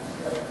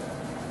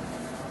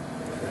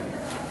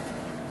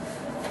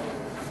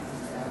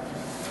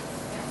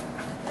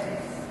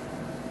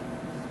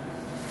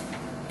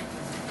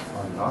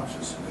 On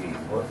noxious weed,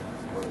 what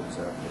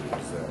exactly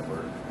is that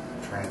word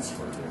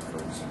transfer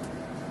difference? I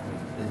mean,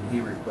 didn't he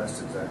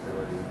request exactly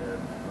what he did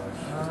last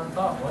year? I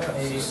thought last.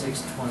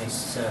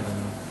 8627,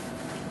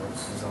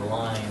 which is a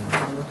line.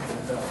 Look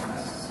at that one.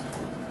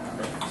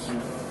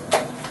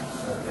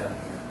 Yeah.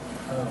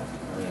 Oh, I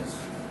mean, it's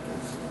the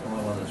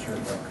only one that's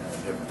written up kind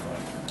of different,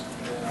 like,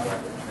 yeah.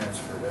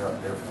 transferred out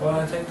different. Well,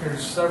 I think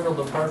there's several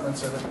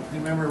departments that, you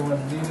remember when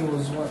Nita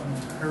was wanting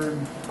her,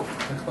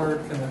 the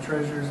clerk and the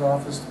treasurer's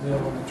office to be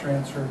able to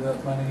transfer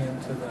that money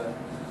into the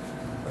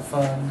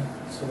fund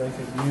so they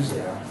could use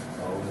it?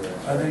 Oh,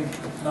 yeah. I think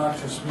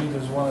noxious weed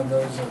is one of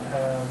those that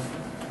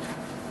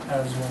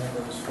has one of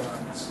those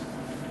funds.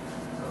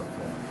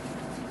 Okay.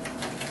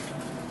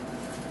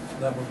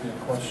 That would be a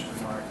question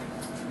mark.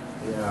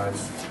 Yeah, I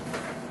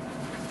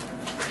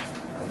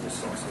just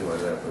don't see why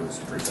that was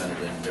presented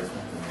any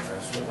different than the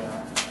rest of it.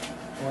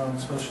 Well,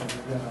 especially if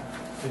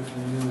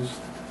you use,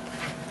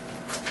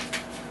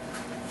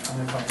 I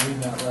mean, if I'm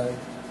reading that right.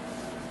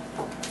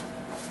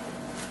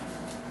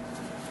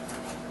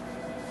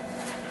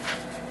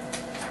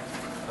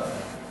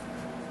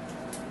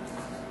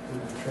 We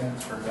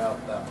transferred out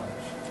that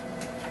much.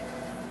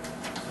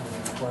 So we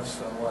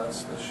requested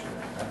less this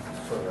year.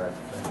 That's sort of, I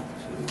think,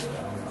 too, but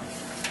I'm not.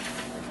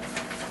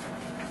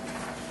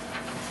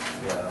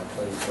 Yeah,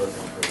 please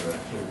looking for his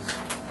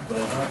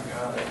budget. I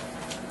got it.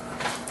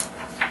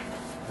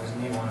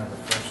 Wasn't he one of the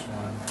first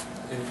one?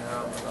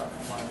 Yeah, but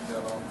mine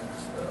got all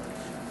mixed up.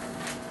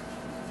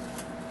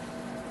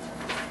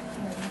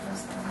 Here, you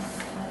just go ahead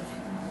and add if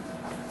you want.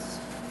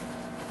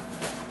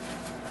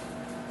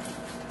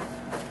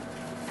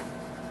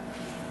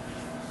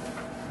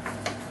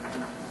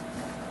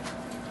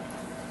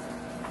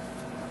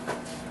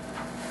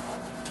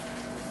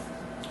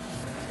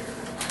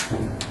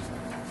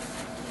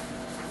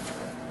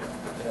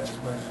 Yeah, he's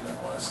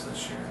budgeting less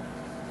this year.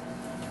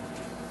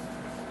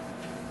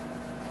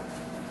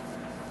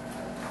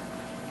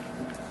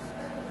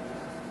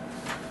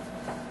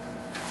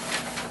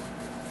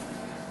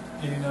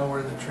 Do you know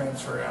where the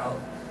transfer out,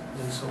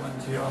 Lisa,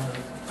 went to on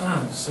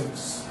the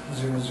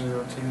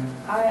 6002?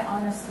 I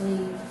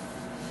honestly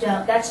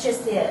don't, that's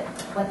just it,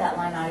 what that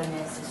line item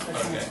is for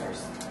Okay.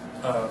 transfers.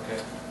 Oh,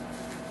 okay.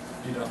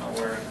 You don't know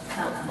where, what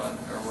Uh-uh. fund,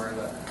 or where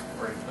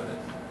you put it?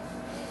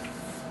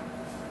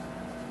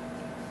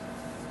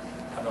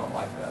 I don't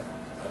like that.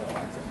 I don't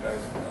like them guys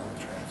that don't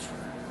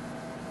transfer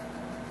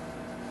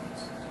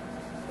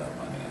that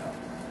money out.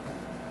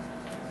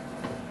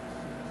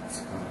 It's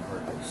kind of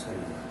hard to see.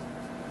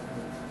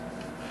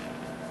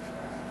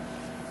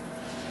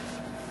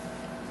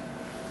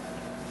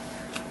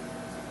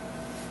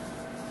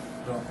 I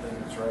don't think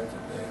it's right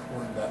that they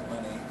hoard that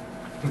money,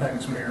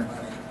 taxpayer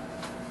money,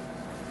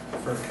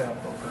 for a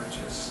capital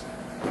purchase.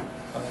 I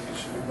think it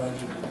should be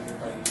budgeted year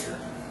by year.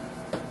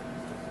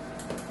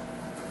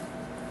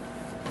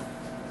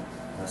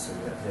 Unless they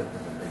got hit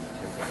with a big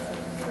ticket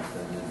item, if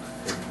they didn't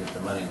get the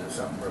money to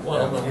something.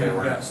 Well, they we've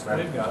weren't got,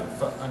 expecting. I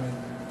mean,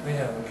 we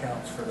have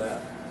accounts for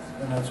that,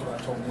 and that's what I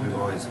told them. We've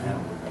always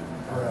handled it in the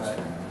past. Right.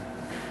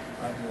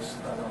 I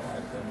don't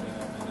like them being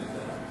able to do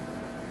that.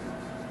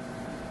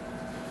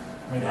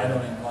 I mean, I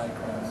don't even like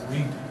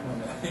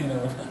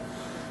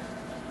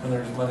when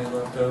there's money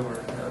left over.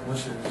 I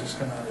wish it would just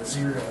come out of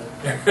zero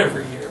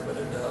every year, but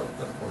it does,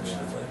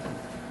 unfortunately.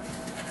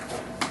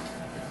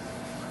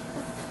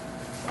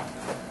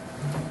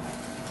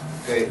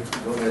 Okay,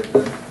 go ahead,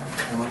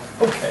 come on.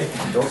 Okay.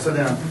 Don't sit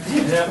down.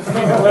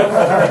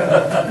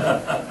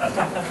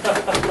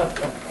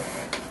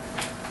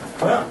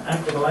 Well,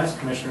 after the last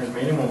commissioners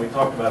meeting, when we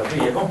talked about a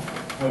vehicle,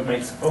 we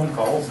made some phone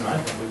calls, and I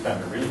think we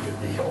found a really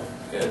good deal.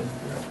 Good.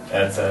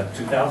 That's a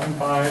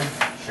 2005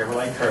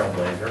 Chevrolet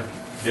Trailblazer.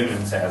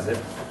 Dunans has it.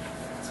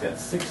 It's got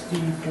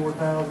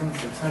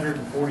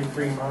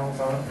 64,643 miles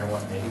on it, and they're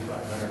wanting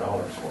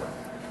 $8,500 for it.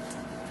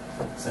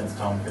 since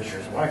Tom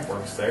Fisher's wife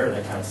works there,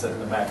 they kind of sit in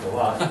the back of the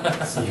lot,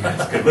 so you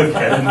guys could look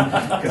at it,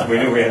 because we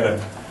knew we had a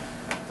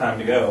time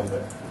to go,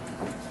 but,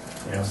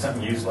 you know,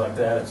 something used like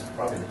that, it's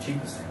probably the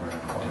cheapest thing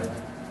around for it.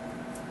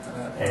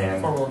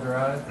 And- 4-wheel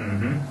drive.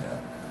 Mm-hmm. Yeah.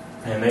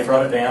 And they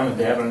brought it down, and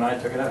Davin and I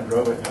took it out and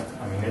drove it.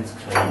 I mean, it's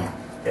clean.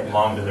 It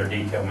belonged to their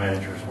detail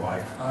manager's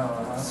wife.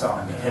 So,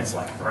 I mean, it's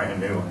like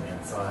brand new on the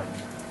inside.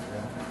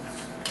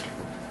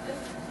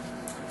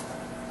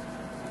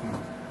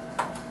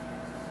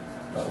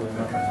 But we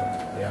remember,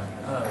 yeah.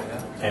 Oh,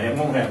 yeah. And it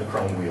won't have the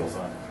chrome wheels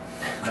on it.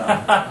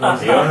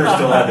 The owner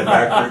still had the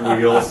factory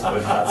wheels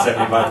with about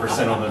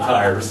 75% on the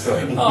tires, so.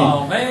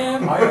 Oh,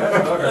 man. I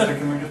said,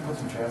 can we just put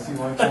some chassis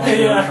lights on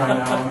there, try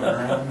now on the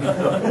ground?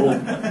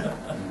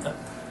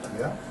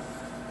 Yeah.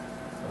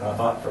 But I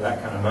thought for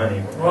that kind of money,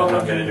 we're What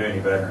not would gonna you- do any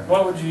better.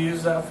 What would you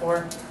use that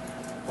for?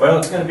 Well,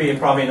 it's gonna be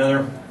probably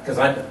another, because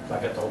like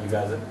I told you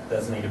guys, it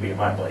doesn't need to be at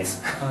my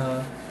place.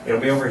 It'll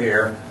be over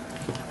here,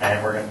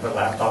 and we're gonna put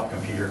laptop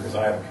computer, because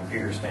I have a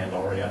computer stand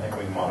already, I think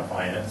we can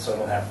modify it, so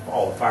it'll have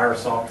all the fire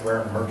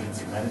software and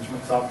emergency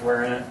management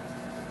software in it.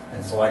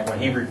 And so like when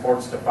he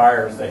reports to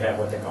fires, they have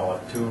what they call a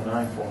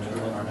 209 form,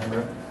 I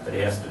remember, that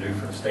he has to do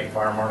for the state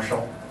fire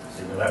marshal.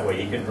 So, you know, that way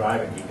he can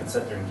drive it, he can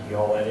sit there and key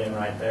all that in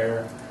right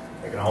there.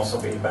 It can also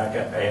be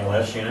backup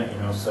ALS unit, you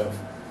know, so,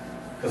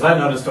 because I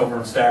noticed over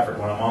in Stafford,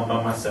 when I'm on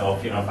by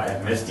myself, you know, if I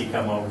have Misty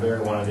come over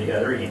there, one of the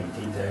other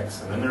EMT techs,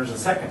 and then there's a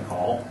second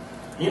call,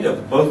 you end up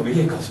with both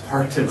vehicles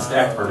parked in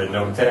Stafford and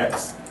no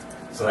techs.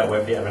 So that way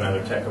if you have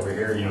another tech over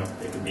here, you know,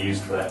 it can be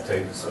used for that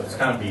too. So it's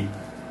kind of be,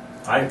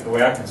 the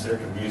way I consider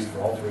it can be used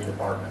for all three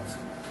departments.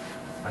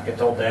 Like I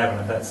told Davin,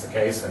 if that's the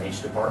case, then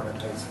each department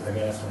pays for the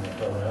gas when they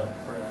fill it up.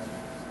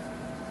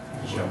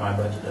 Because, you know, my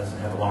budget doesn't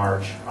have a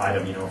large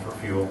item, you know, for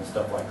fuel and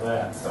stuff like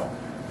that. So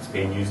it's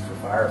being used for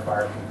fire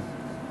can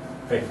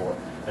pay for it.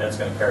 And it's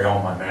going to carry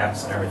all my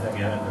maps and everything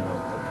in it, and the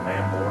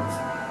command boards.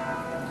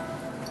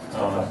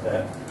 Stuff like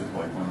that. Just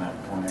like when that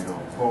tornado,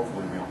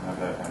 hopefully we don't have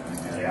that happening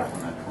again. Yeah. But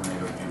when that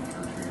tornado came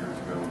through 2 years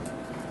ago,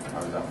 I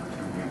was out for 2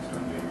 weeks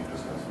doing Jamie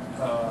just as,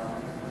 you know,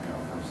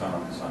 from sun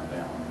up to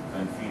sundown.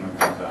 Then FEMA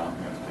comes out,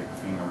 you have to take a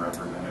FEMA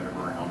representative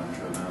around and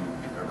show them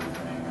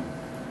everything, and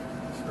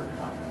it's very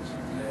time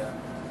consuming. Yeah.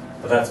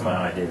 But that's my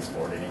ideas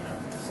for it anyway.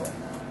 So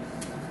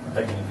I'm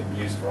thinking it can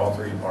be used for all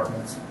three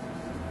departments.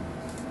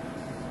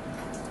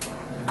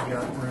 And you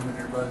got room in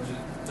your budget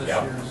this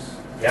Yep. year's,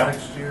 Yep.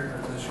 next year,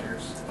 or this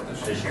year's?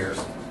 This year's.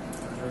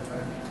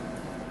 Okay.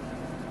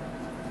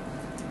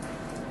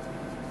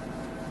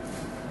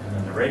 And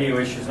then the radio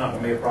issue is not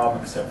going to be a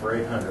problem except for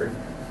 800.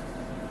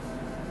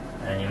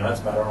 And, you know,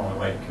 that's about our only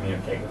way to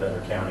communicate with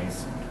other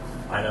counties.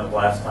 I know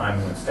last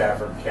time when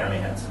Stafford County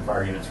had some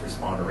fire units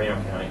respond to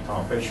Reno County,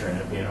 Tom Fisher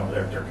ended up being over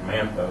there at their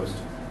command post,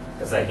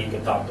 because he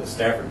could talk to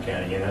Stafford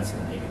County units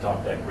and he could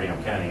talk to Reno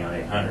County on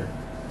 800.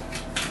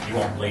 You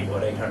won't believe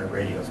what 800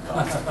 radios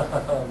cost.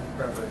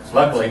 Perfect.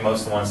 Luckily,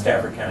 most of the ones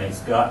Stafford County's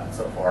gotten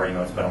so far, you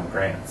know, it's been on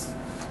grants.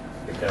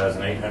 Because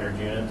an 800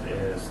 unit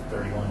is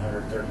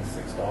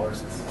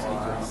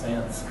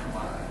 $3,136.63.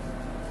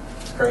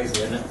 It's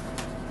crazy, isn't it?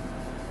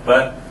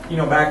 But, you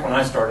know, back when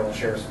I started in the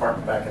Sheriff's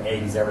Department back in the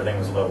 80s, everything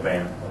was low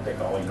band, what they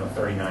call, you know,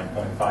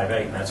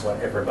 39.58, and that's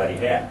what everybody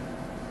had.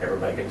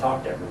 Everybody could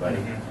talk to everybody.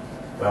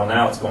 Well,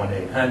 now it's going to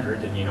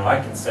 800, and, you know, I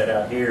can sit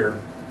out here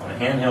on a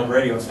handheld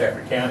radio in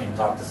Stafford County and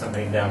talk to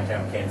somebody in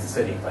downtown Kansas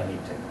City if I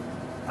need to.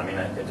 I mean,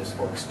 it just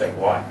works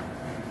statewide.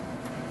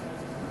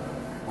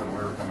 When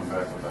we were coming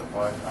back with that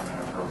fight, I mean,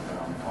 I broke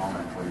down, Tom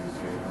actually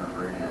used the 800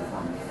 radio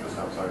from just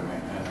outside of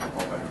maintenance, I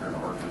called back here to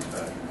our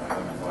dispatch, and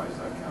had them advise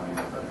that county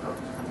that that truck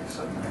was going to be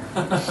sitting there.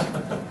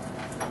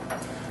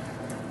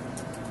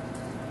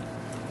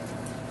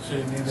 So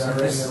you need So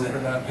that this is radio a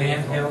for that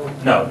vehicle? handheld?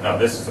 No,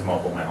 this is a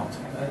mobile mount.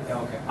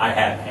 Okay. I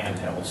have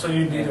handhelds. So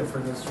you need it for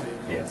this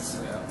vehicle?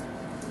 Yes. Yeah.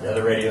 The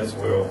other radios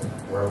we're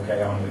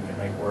okay on, we can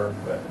make work,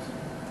 but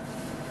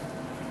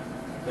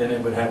then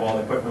it would have all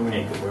the equipment we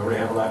need, because we already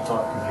have a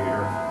laptop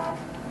computer.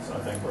 So I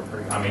think we're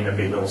pretty, I mean, there'd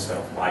be little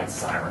stuff, lights,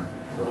 siren,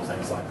 little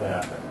things like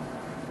that, but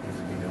these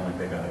would be the only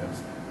big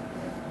items.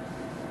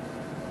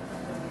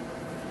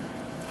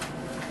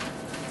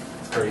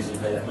 It's crazy to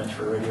pay that much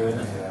for a radio, isn't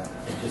it? Yeah.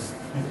 It just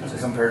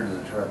Compared to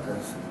the truck,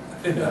 that's.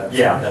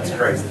 yeah, that's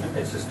crazy.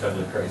 It's just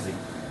totally crazy.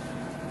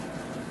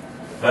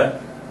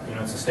 But, you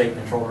know, it's a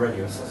state-controlled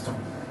radio system.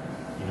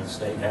 You know, the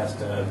state has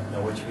to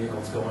know which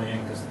vehicle's going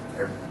in, because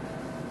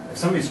if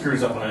somebody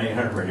screws up on an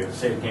 800 radio, the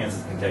state of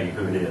Kansas can tell you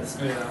who it is.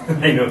 Yeah.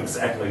 They know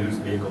exactly whose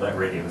vehicle that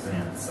radio is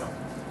in, so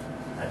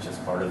that's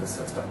just part of the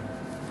system.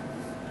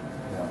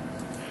 Yeah.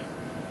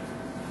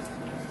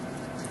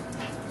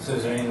 So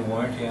is there any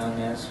warranty on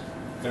this?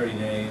 30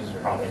 days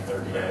or? Probably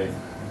 30 days.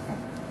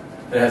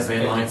 It has the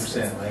inline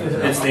 50%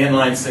 later. It's the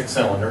inline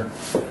 6-cylinder.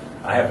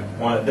 I have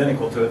one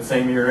identical to it,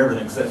 same year,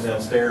 everything, sitting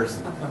downstairs,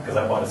 because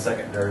I bought a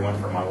secondary one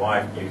for my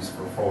wife, used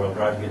for 4-wheel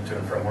drive to get to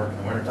and from work in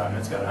the wintertime.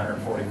 It's got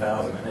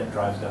 140,000, and it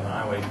drives down the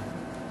highway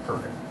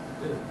perfect.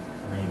 I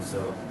mean,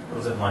 so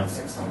those inline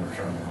 6-cylinders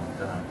run a long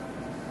time.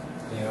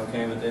 You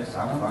okay with this?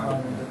 I'm fine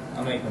with it.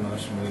 I'll make the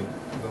motion, we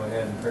go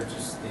ahead and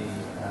purchase the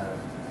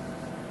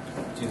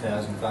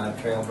 2005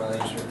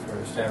 Trailblazer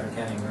for Stafford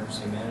County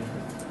Emergency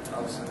Management.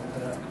 I'll second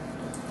that.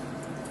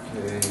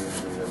 Okay,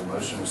 we have a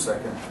motion and a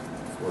second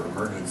for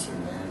emergency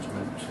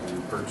management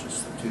to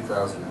purchase the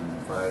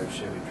 2005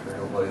 Chevy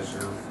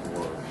Trailblazer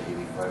for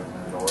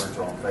 $8,500.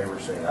 All in favor,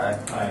 say aye.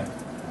 Aye.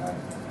 Aye.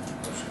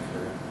 Motion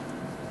carried.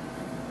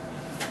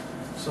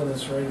 So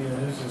this radio,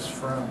 who's this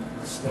from?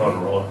 The state?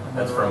 Motorola,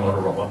 that's from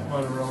Motorola.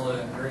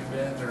 Motorola and Green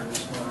Bend, or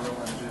just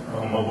Motorola in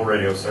general? Mobile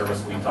radio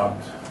service, we called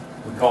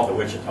the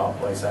Wichita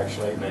place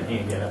actually, and then he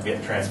ended up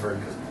getting transferred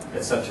because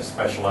it's such a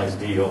specialized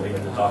deal. He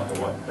had to talk to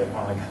they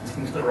finally got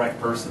into the right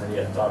person that he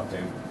had to talk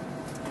to.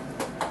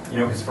 You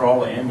know, because for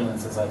all the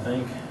ambulances, I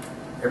think,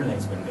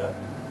 everything's been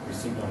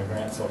received on a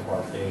grant so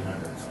far for the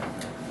 800s.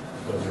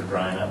 Those are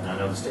drying up, and I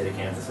know the state of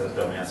Kansas says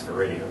don't ask for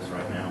radios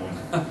right now.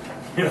 And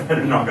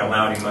they're not going to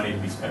allow any money to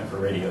be spent for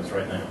radios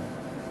right now.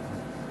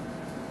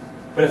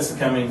 But it's the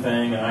coming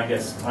thing, and I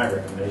guess my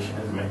recommendation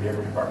is maybe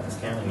every department in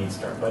this county needs to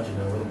start budgeting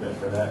a little bit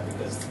for that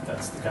because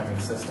that's the coming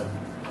system,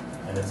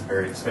 and it's a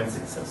very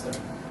expensive system.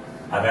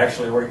 I've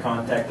actually already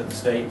contacted the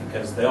state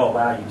because they'll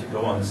allow you to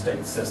go on the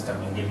state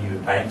system and give you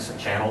banks of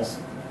channels.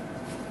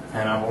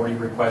 And I've already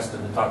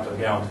requested to talk to the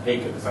gal in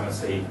Topeka because I'm going to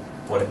see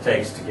what it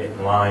takes to get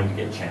in line to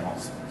get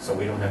channels. So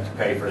we don't have to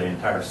pay for the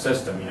entire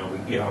system, you know, we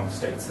get on the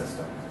state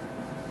system.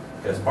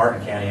 Because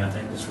Barton County, I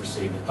think, just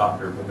received the top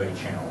group of 8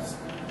 channels.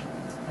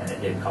 And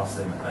it didn't cost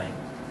them a thing.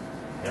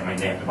 I mean,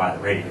 they have to buy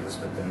the radios,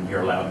 but then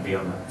you're allowed to be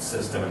on the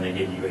system and they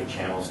give you 8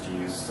 channels to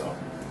use, so.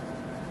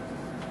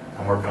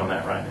 I'm working on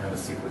that right now to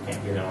see if we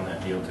can't get in on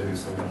that deal too,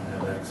 so we don't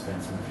have that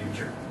expense in the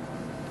future.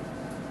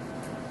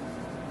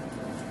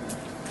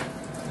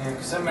 Yeah,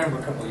 because I remember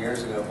a couple of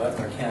years ago,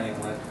 Butler County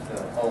went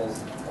the whole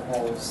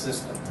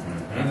system,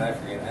 and I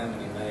forget how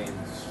many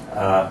millions.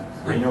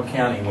 Reno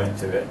County went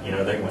to it, you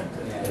know, they went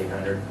to Yeah.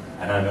 800.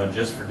 And I know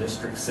just for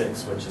District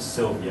 6, which is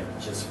Sylvia,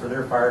 just for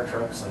their fire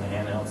trucks and the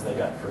handhelds they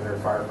got for their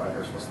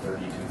firefighters was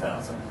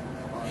 $32,000.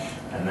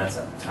 And that's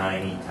a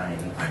tiny, tiny,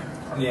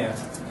 Yeah,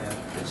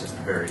 it's just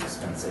very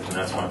expensive. And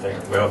that's one thing,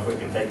 well, if we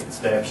can take it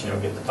steps, you know,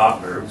 get the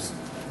top groups,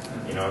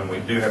 you know, and we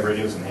do have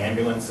radios in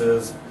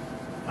ambulances.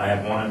 I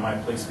have one in my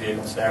police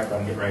vehicle in Stafford.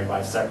 I'm getting ready to buy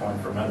a second one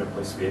for another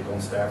police vehicle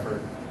in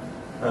Stafford.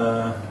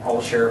 All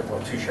the sheriff,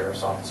 well, 2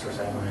 sheriff's officers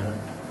have them in it.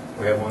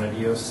 We have one at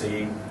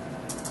EOC,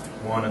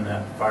 one in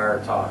that fire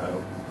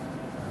Tahoe. I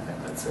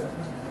think that's it.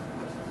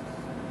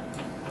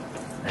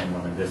 And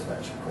one in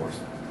dispatch, of course.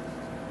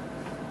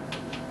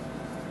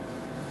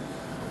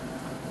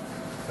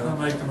 I'll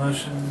make the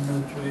motion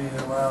that we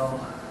allow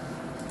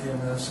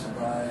EMS to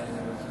buy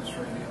this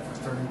radio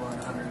for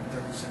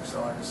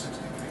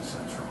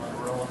 $3,136.63 from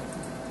Motorola.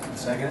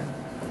 second?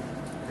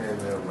 Okay, we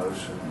have a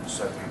motion and a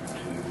second to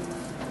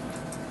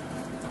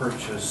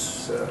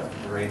purchase the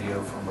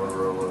radio from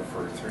Motorola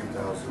for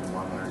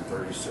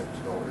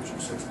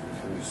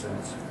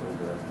 $3,136.63 for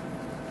the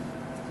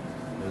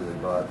newly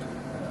bought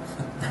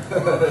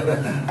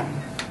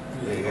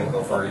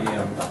vehicle for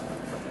EM.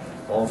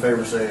 All in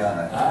favor, say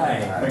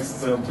aye. Aye. Makes it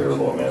sound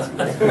terrible, man.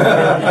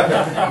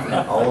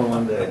 All in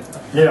one day.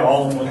 Yeah,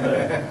 all in one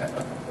day.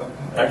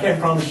 I can't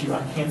promise you,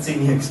 I can't see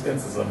any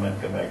expenses I'm going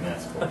to come back and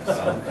ask for.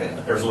 So Okay.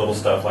 there's a little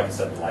stuff, like I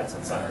said, the lights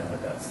and siren,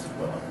 but that's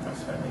well under my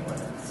spending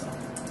limit. So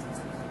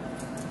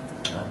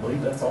and I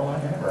believe that's all I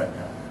have right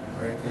now.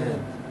 Very good.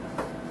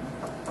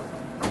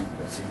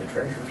 Let's see the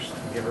treasures.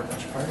 Give her a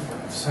bunch of fire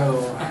departments.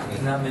 So,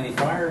 not many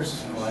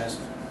fires in the last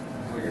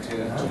week or 2.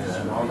 That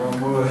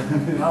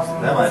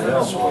might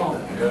help a little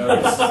bit.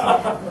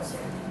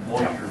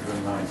 Moisture's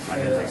been nice. I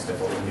can take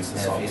stuff over and use the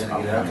Yeah, if you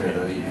didn't get out there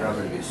though, you'd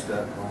probably be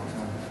stuck all the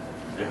time.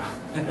 Yeah,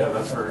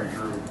 that's very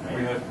true.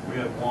 We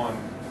had one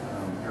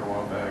here a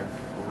while back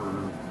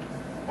over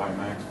by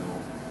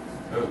Maxville.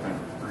 That was kind of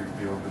a freak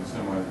deal because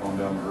somebody had gone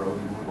down the road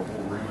and blew the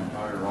whole rim and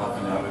tire off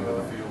and out into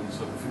the field and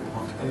set the field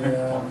on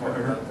Yeah, on I heard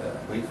fire. about that.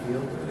 Wheat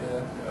field?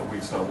 Yeah, Wheat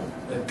stubble.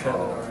 they've cut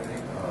it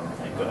already.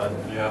 Thank God.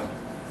 Yeah.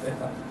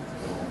 Yeah.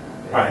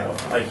 All right,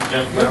 thank you,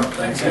 gentlemen.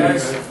 Thanks,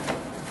 guys.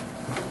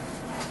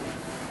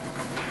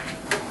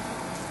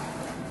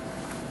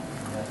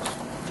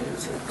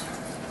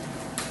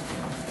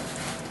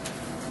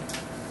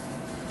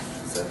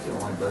 Is that the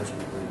only budget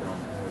we don't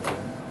have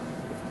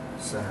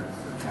in Center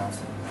for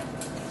Counseling? I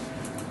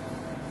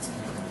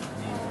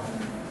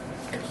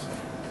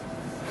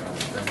don't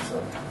think so.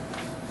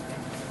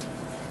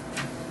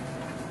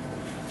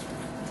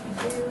 You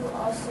do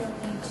also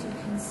need to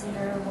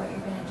consider what you're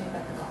gonna do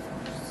about the golf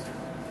course.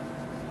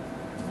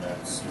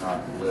 That's not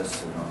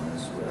listed on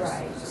this list.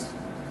 Right. is it?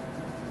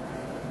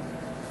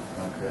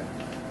 Okay.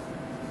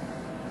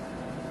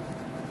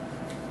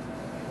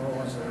 What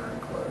was their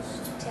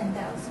request?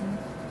 10,000.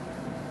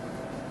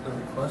 The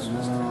request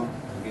was No.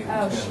 10.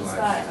 Oh, she's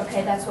got,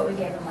 okay, that's what we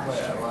gave them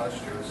last Yeah, year.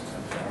 last year was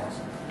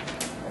 10,000.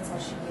 That's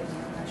what she gave me,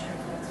 I'm not sure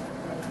if that's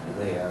what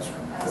They asked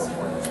for Asked for 12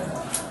 more than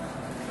more.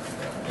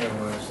 that. It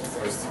was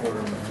like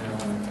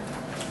 $250,000.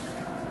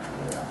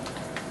 Yeah.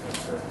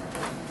 That's it.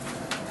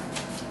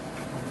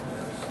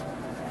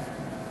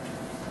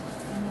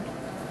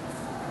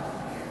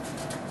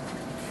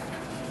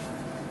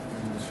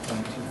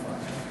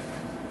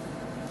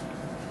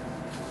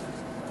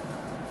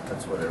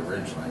 That's what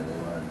originally they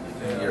wanted to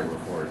do, the year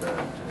before that,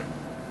 too.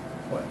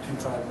 What,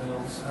 2.5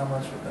 mils, how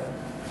much would that?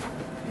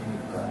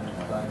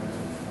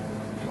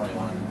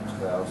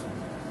 21,000.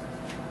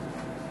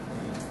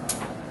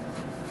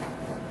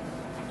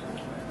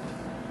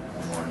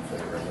 I'm more in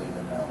favor of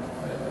leaving that one the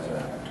way it was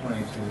at.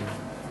 22.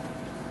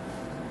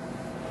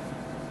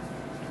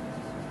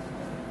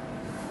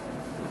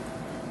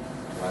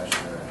 Last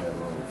year I had a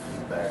little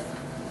feedback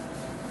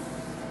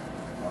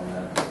on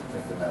that,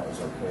 thinking that was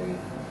okay,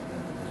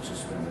 and it's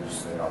just been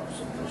just the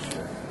opposite this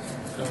year.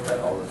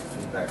 All the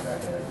feedback I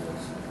had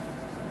was,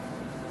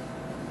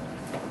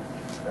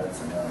 that's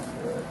enough,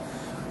 but.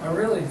 I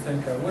really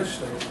think, I wish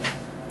they would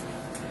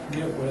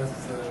get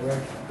with the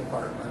rec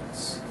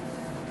departments,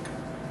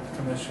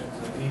 commissions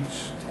of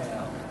each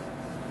town.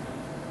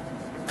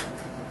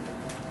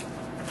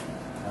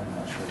 I'm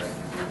not sure they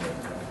can do that.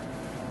 I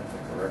don't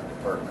think the rec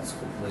departments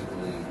could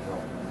legally help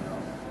them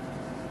out.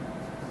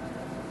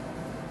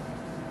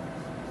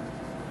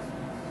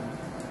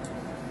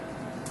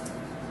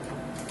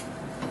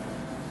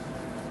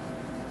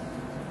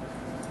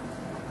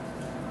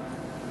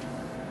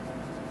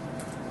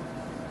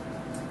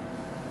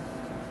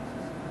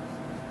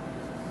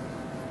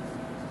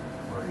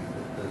 Or he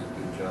does a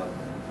good job,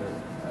 but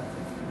I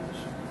think he was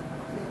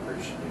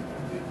appreciative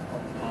of being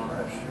helped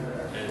last year,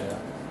 actually.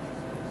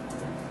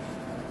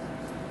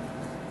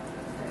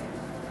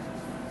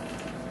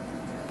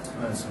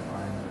 That's in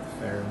line with the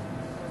fair.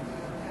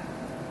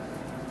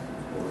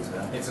 What was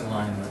that? It's in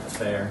line with the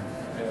fair.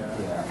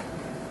 Yeah.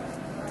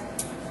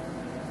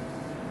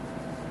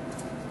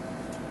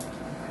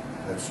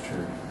 That's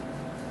true.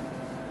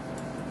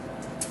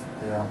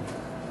 Yeah.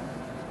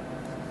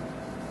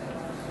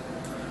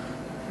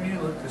 Can you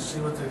look to see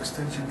what the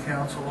extension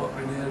council, what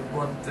we did,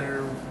 what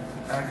their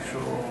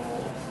actual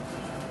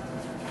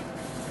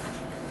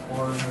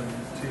was in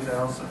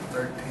 2013?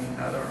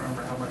 I don't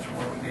remember how much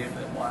more we gave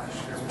them last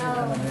year. We gave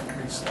them an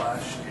increase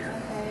last year.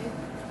 Okay.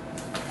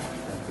 I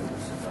think it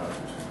was about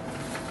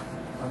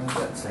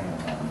that same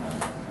amount of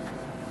money.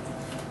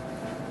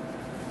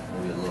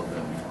 Maybe a little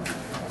bit more.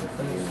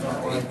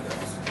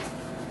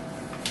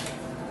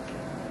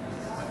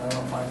 I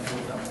don't mind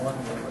giving them one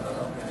more, but I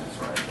don't think it's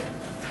right there.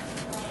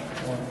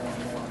 One.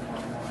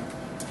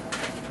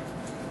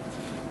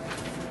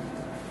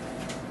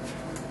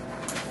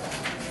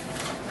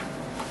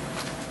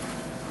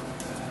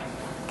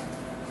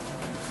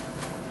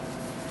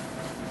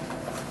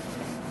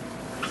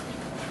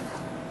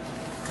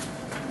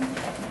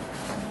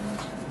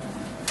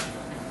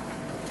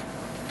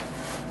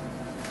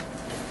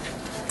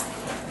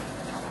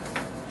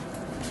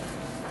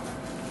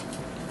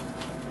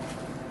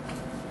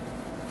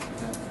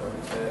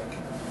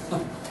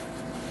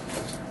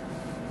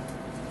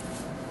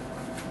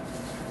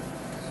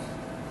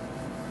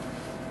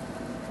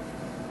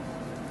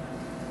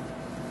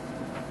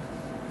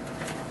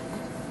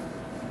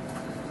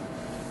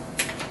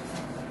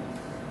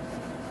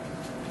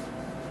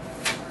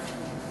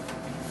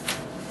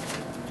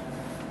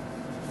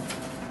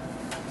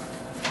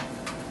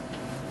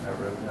 I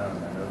wrote down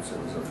in my notes it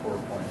was a 4.35%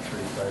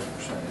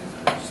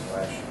 increase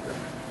last year.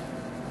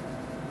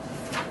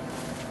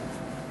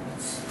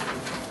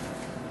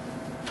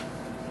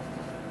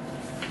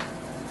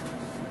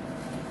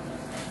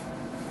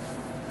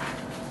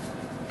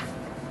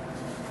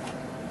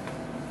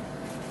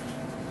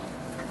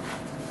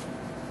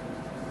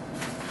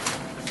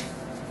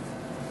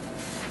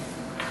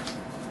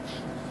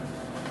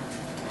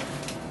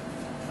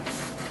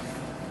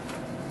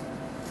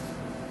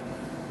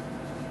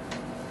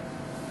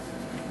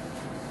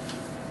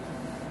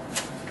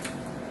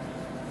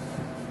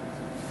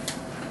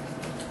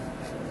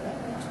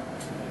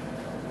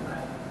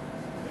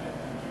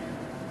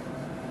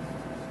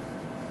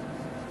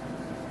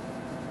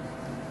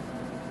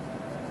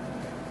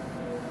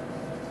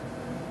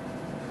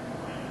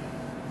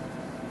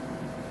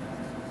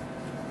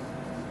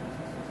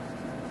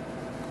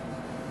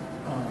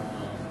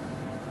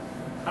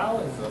 How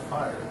is the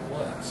fire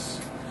less?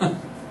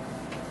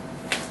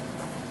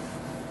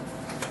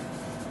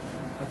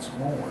 That's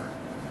more.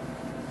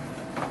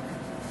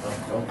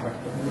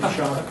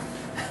 Shot.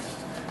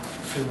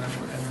 See, that's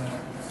in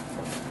there.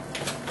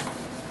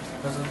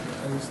 I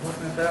was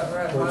looking at that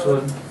right. Which Highway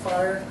one?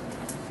 Fire.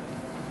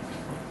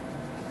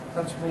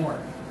 That's more,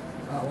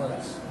 not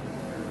less.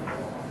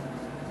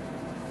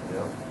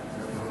 Yep.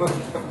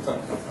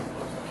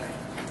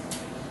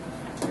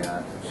 Yeah,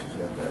 I think she's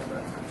got that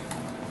backwards.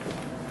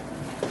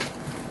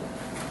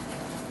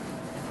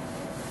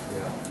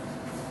 Yeah.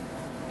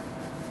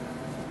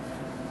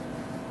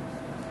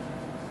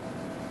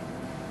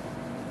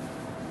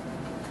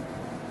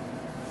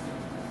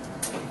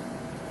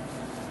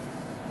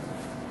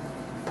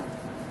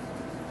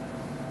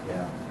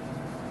 Yeah.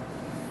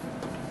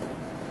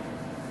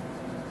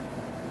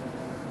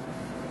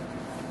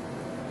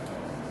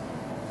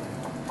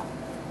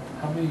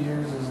 How many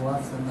years is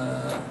left in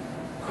the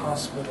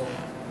hospital?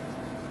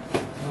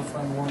 No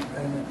fund warrant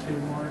payment, 2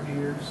 more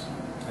years?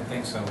 I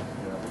think so.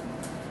 Yeah.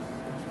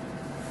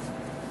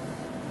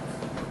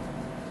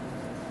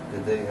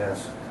 Did they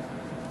ask,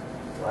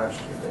 last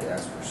year they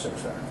asked for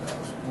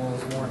 600,000. Well,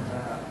 it's more than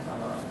that.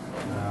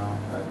 No,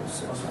 that was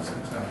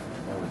 600.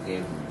 Well, we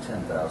gave them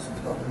 10,000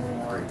 to cover the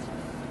increase.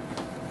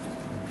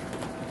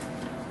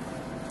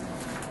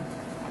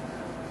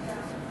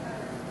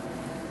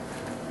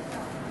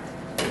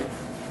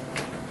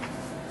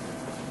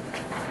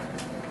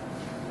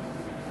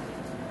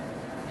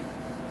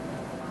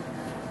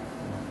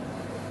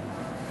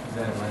 Is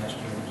that last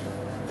year's?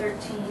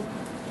 13.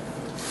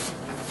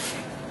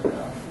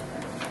 Yeah.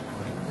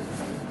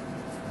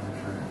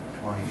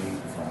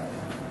 28.5.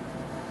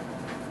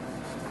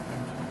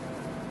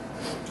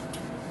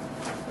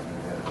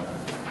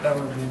 That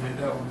would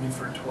be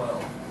for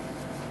 12,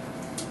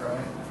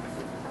 right?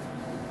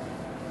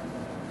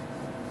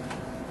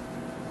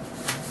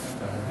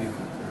 That would be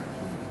for 13.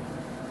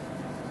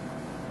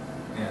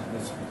 Yeah,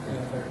 that's.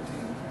 Yeah,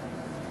 13.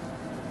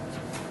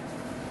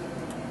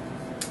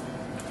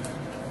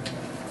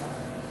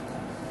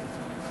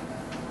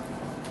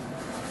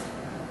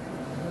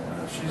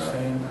 She's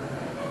saying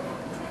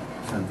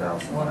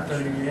 10,000.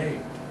 138.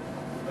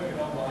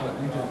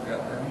 What you just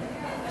got there?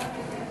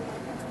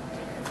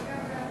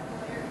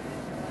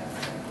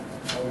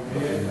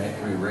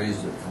 We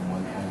raised it from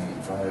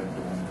 128.5 to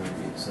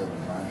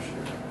 138.7 last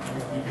year.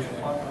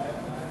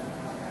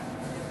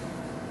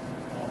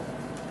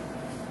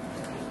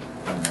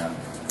 And that,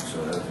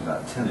 so that was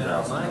about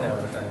Yeah, $10,000. mine out,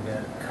 I got a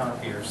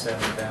copier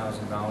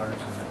 $7,000 and the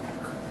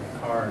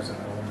car's an 09.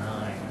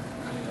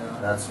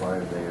 Yeah. That's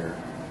why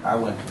I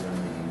went to the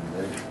meeting,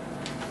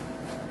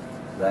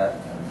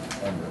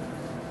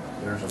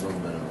 there's a little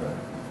bit of a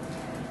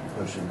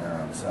push in there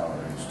on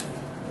salaries too,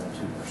 a 2%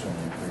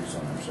 increase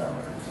on their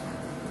salaries.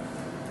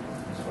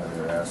 That's why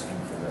they're asking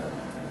for that.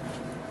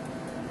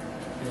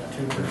 Yeah,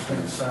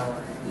 2%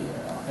 salary.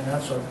 Yeah. And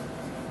that's what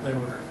they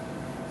were,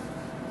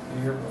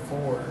 the year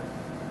before,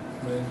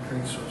 the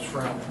increase was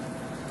from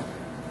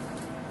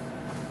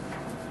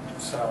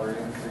salary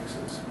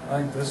increases.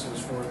 I think this is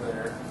for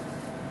their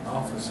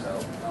office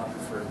help, not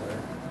for the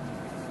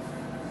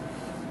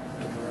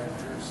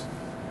directors.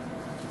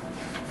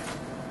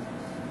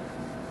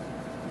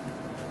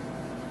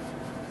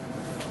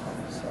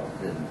 So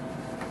didn't,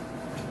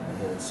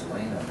 they had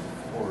Selena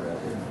before that,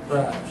 didn't they?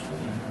 Right.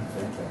 Actually, if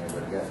anything, they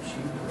would have got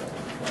cheaper. I would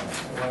have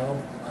thought. Well,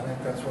 I think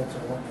that's what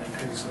they're wanting to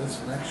increase this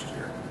next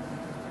year.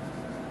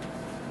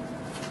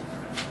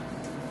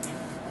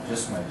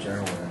 Just my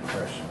general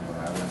impression when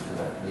I went to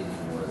that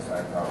meeting was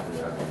I thought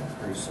we ought to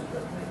increase it,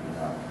 but maybe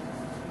not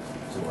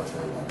to what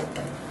they wanted,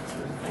 like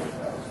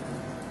 34,000.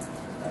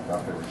 I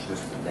thought there was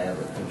just a dab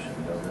of cushion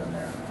built in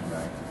there,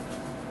 right?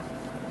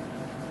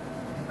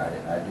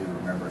 I do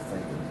remember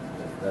thinking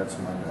that that's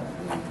one that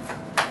we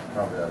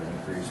probably ought to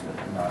increase, but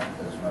not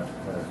as much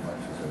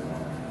as they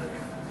wanted. But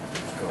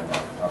we're still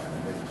not talking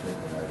a big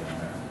ticket item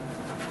there.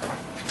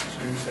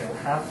 So you're saying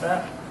half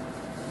that?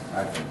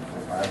 I think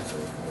I'd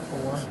say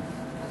 4,000.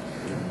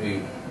 It would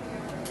be,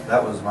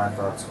 that was my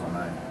thoughts when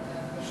I,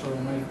 So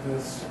make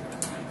this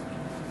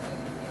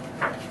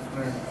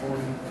 140,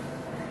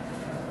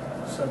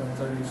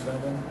 737.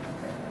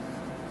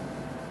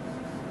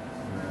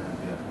 it'd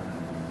be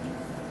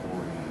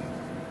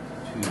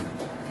 142,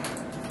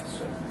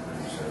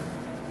 737.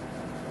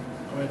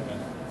 Wait a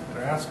minute,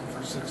 they're asking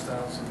for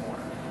 6,000 more.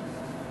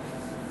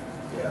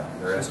 Yeah,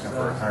 they're asking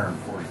for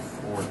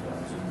 144,000. If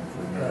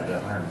we made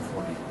it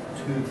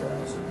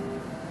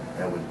 142,000,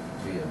 that would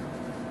be a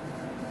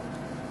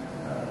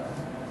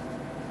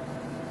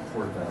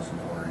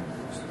 $4,000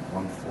 increase.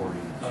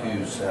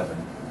 142.7.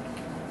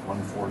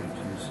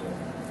 142.7.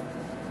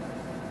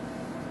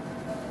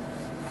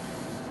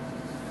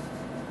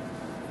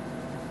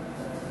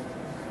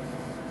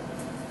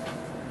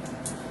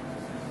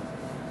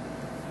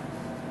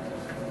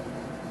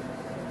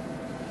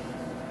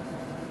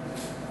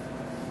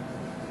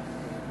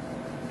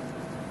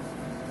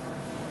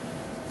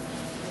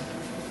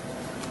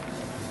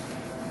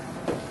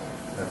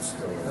 That's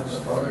still That's the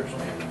still- others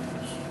maybe.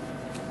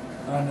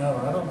 I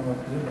know, I don't know what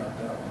to do about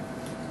that one.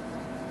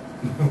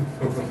 I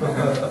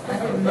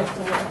didn't have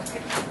to look.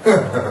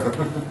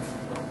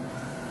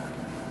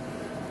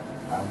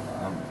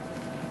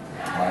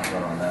 My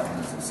thought on that one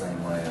is the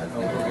same way. I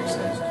think it makes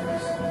sense to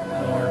us.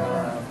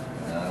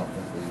 And I don't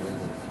think we will.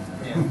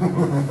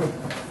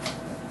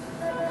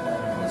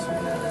 Unless we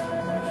have a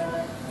motion.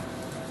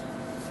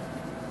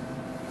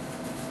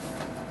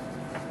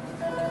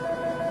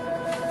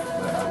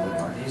 But I would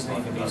like These to need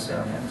talk to be about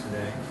sent that in one.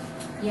 today.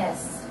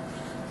 Yes.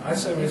 I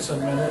say we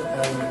submit it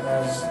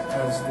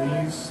as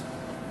these.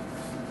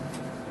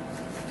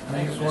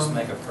 Maybe Next just one.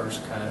 make a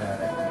first cut at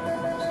it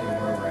and see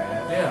where we're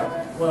at.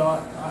 Yeah,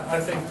 well, I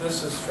think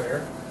this is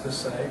fair to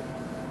say,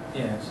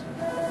 Yes.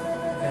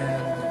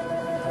 and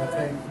I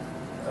think,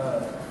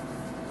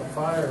 the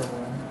fire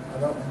one, I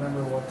don't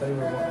remember what they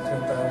were wanting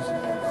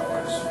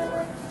 $10,000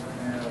 for.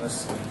 Yeah, let's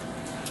see.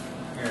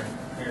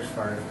 Here's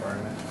fire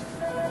department.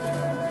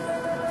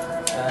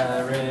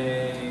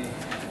 Ray,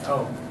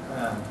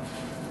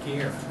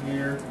 gear.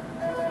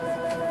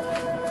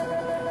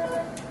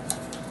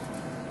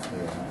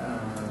 Yeah.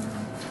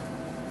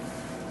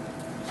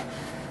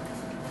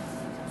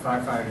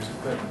 firefighters'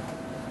 equipment.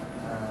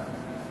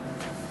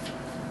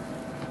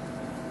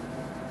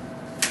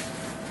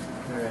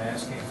 They're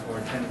asking for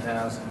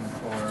 10,000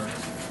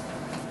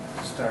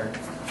 to start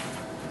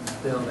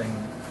building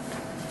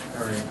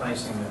or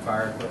replacing the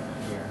fire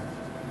equipment gear.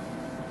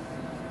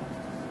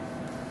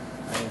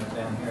 I have it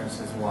down here, it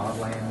says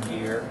wildland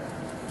gear.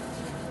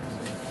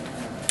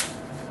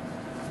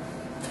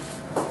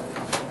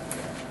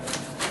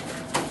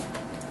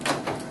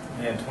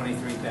 We had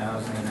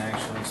 23,000 in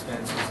actual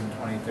expenses in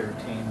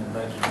 2013. The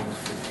budget was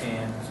for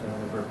 10, so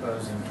we're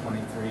proposing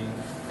 23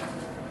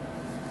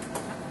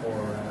 for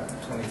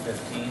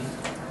 2015.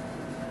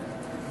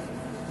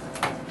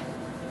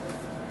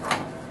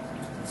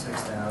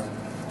 6,000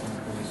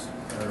 increase,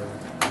 or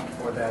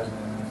 4,000,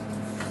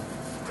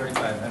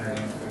 3,500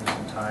 increase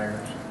in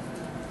tires.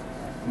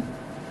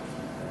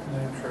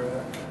 New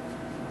truck.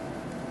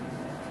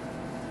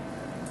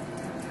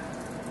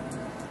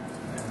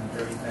 And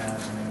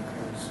 30,000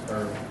 increase,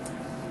 or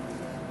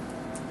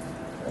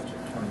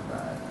budget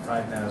 25,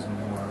 5,000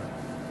 more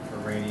for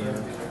radios.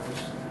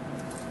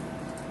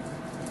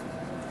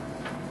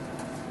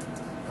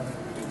 I think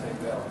we could take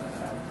that one in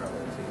half,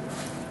 probably too.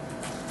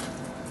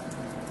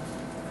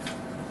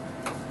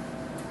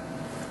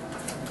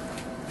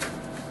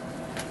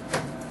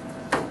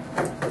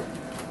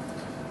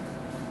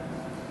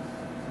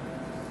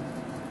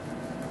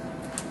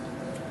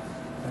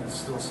 And it's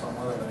still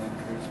somewhat of an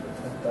increase, but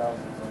 10,000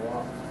 is a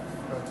lot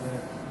right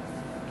there.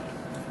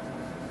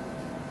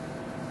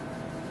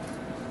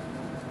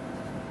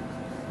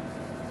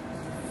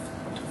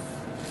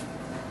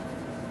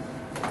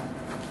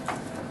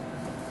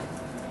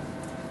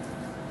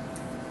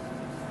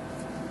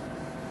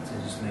 To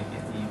just make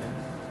it even.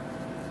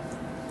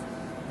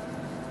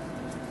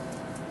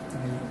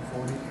 And even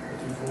 40 or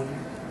 240.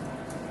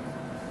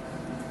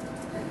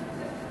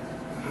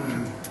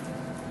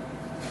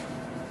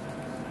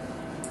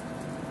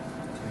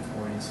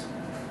 $240s,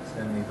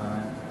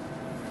 75.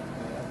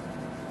 Yeah.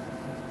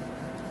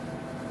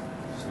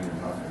 So you're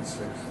knocking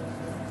 6,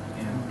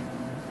 And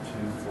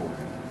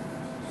 240.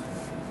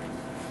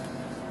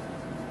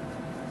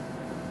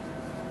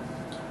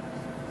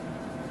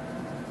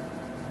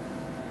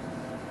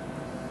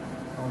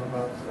 What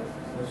about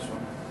this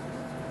one?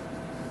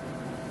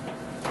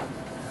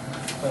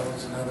 That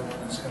was another one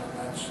that's gonna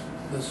match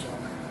this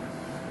one.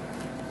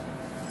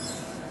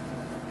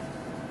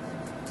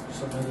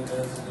 Submitted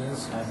as it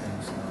is. I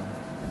think so.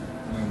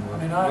 I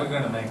mean, We're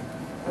gonna make,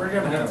 We're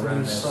gonna have to run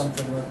do this.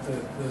 something with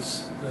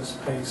this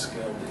pay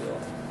scale deal.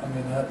 I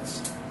mean,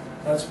 that's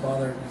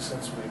bothered me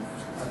since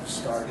I've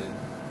started.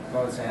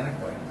 well, it's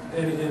antiquated.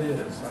 It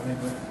is. I mean,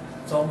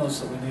 it's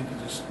almost that we need to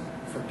just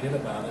forget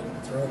about it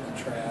and throw it in the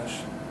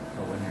trash.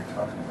 But when you're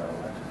talking about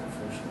elected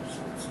officials,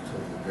 it's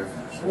totally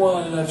different. So- Well,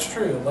 and that's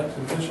true,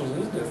 elected officials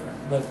is different,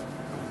 but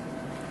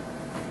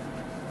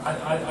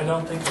I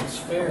don't think it's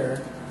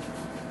fair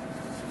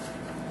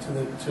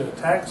to a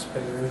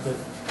taxpayer that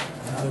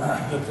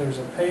there's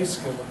a pay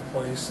scale in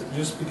place, that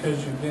just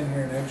because you've been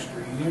here an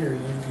extra year,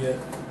 you get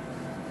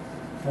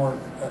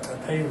a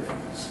pay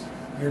raise.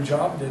 Your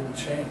job didn't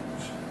change.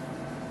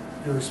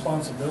 Your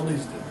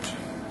responsibilities didn't change.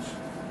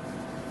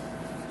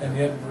 And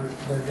yet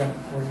you're gonna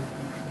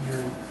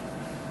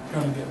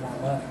get more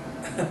money.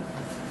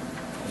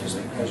 Just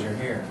because you're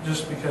here.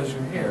 Just because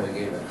you're Yeah, here. we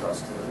gave a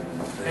cost of living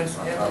increase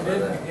on And top we of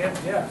did,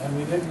 that. yeah, and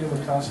we did give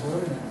a cost of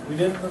living. We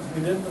didn't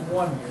the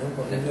 1 year,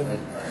 but we did. All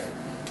right,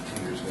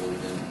 2 years ago we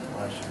didn't,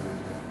 last year we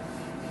did.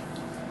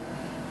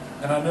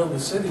 And I know the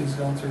city's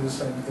gone through the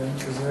same thing,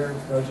 because their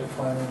budget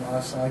planning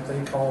last night,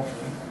 they called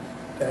me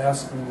to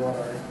ask me what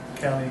our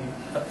county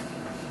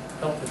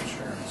health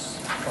insurance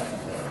plan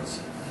was.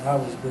 And I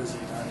was busy,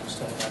 and I just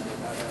told them I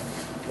didn't, I'd have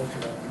to look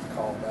it up and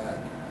call back.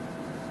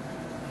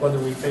 Whether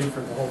we pay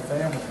for the whole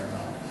family or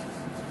not.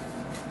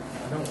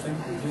 I don't think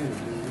we do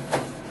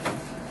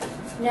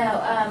we? No,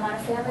 on a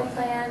family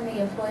plan, the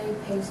employee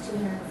pays $250 of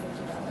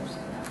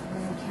that, and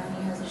then the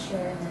county has a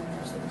share, and then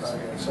there's the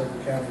Okay, recipient. so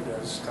the county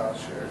does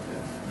cost share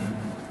too.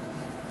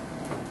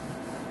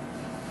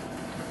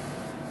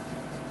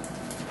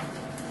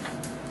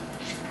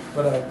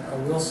 But I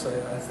will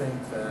say, I think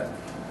that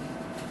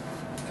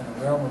in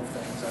the realm of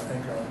things, I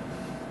think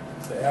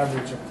the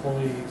average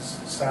employee's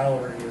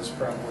salary is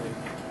probably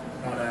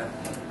not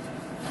accurate.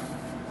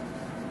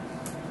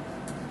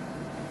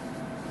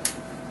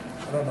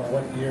 I don't know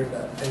what year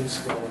that pay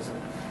scale was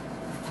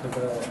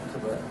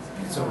developed, but.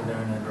 It's over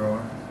there in the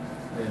drawer.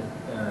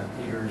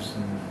 Peters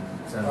and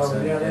Sons.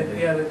 Oh, yeah, they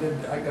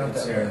did, I got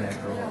It's that. there in that It's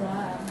been a drawer.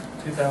 while.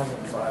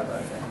 2005,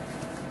 I think.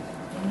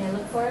 Can you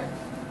look for it?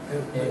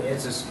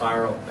 It's a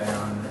spiral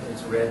bound,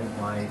 it's red and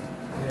white.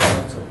 Yeah,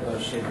 that's So what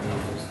it should be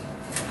just.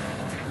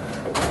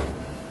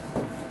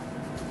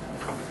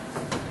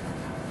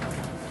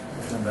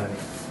 Somebody.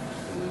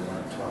 Do we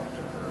want to talk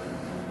to her?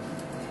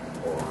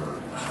 Or,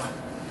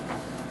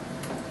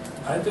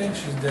 I think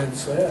she's dead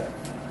set.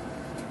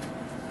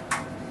 I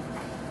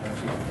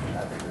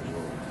think there's a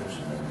little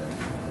cushion in there.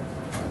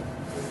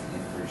 The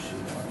increase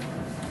sheet on it.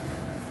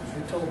 She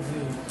told me,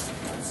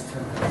 It's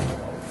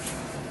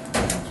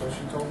 $10,000. so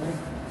she told me,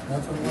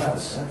 nothing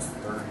less. That's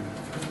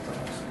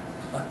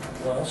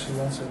 33,000. Well, she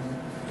wants an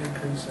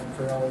increase in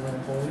for all of her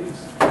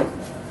employees. I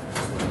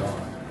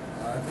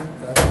think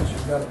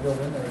she's got it built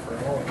in there for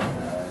all of them.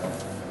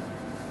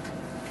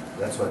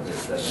 That's what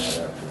this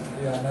doesn't add up to.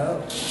 Yeah, I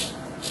know.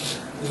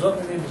 Is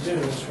what we need to do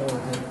is show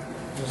her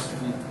just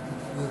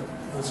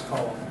this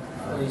column.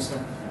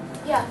 Lisa,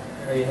 Yeah,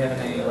 are you having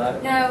any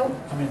luck? no,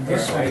 I mean, Here,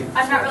 this way.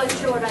 I'm not really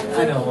sure what I'm I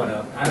know looking. what I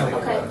know what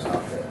Okay. I'm talking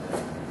about.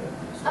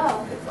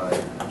 Oh. If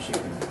she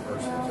can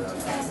first Well, it out.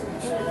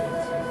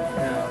 2008.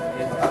 No,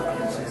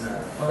 it's in a.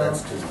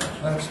 That's too much.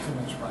 That's too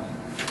much money.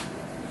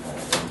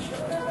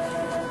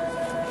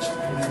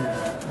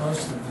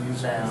 Most of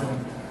these are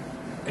Down.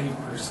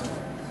 8%.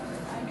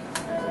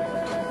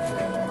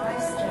 My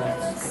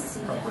stuff and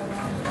see how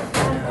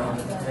long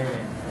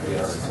We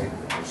ought to take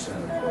the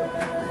percent of what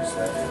increase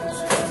that is.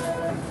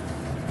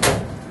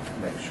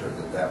 Make sure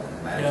that that one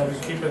Yeah, matches.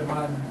 but keep in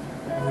mind,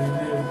 we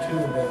did 2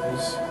 of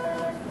those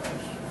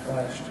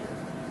last year.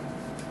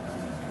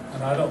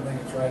 And I don't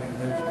think it's right to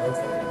move both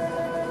of them.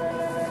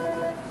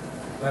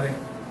 I think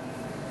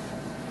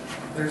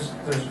there's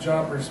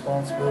job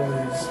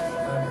responsibilities, I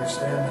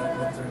understand that,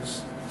 but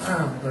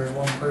there's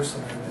one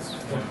person in this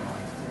that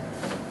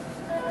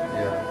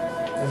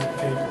Yeah. isn't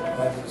capable,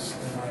 that is, in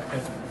my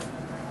opinion.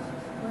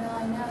 Well, I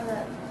know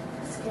that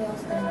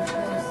scale's been closed for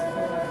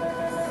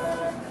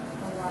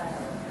a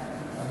while.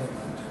 I don't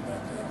know too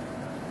about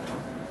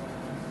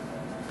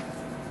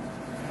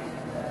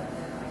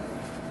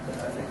But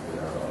I think we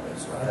are all,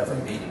 so I have a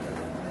meeting of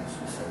the minds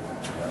to say what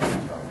you got to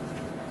talk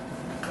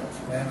that.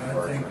 Man, I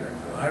think,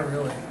 I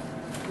really, I'm,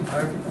 I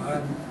think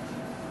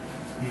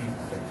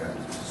I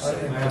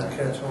think we'll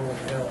catch hold of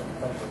hell in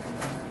public. I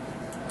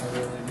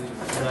really do.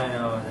 But I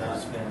know it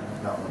has been.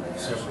 Not when they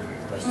Several actually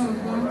years.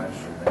 requested more last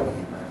year,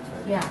 maybe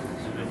Yeah.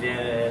 We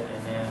did it,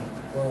 and then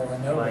Well, I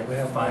know Like that we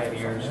haven't 5 had the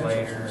years financials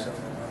later. for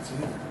several months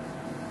either.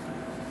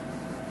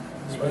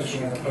 The Especially issue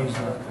when I came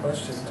posted up, that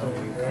question so to we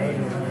you, paid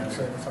you're them.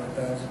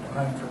 75,000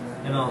 behind from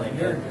And all they a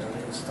year did ago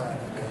was this time.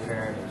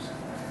 comparatives.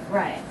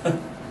 Right. But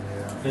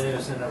it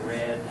was in a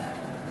red.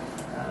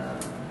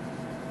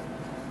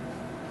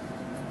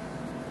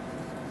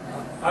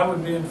 I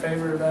would be in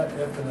favor of that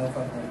if the no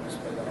fund rate was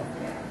paid off.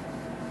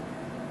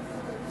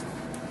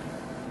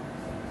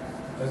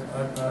 I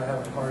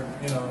have a hard,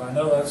 and I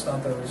know that's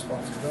not their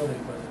responsibility,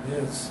 but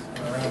it is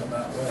in a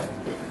roundabout way.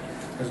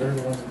 Because they're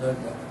the ones that did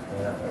that.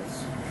 Yeah,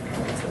 it's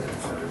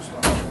a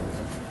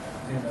responsibility.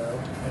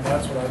 And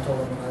that's what I told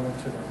them when I went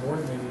to their board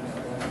meeting,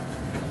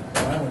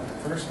 when I went the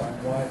first time,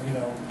 why,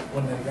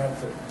 when they got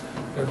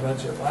their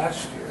budget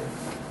last year,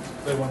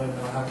 they wanted to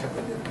know how come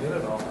they didn't get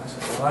it all. I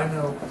said, well, I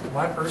know,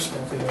 my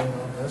personal feeling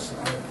on this, and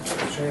I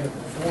shared it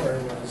before,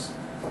 was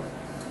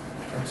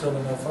until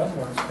the no fund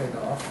warrant's paid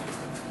off,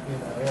 I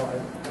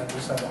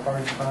just have a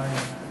hard time.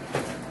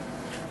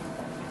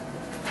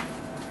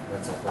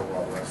 That's a whole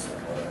lot less than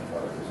what I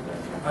thought it was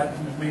going to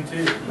be. Me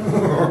too.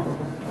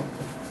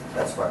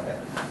 That's why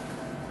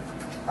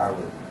I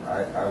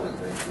would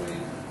think we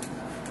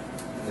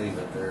leave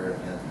it there,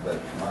 but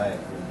my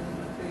opinion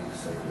would be to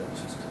say,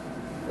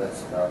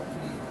 let's about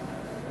be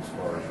as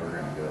far as we're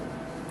gonna go,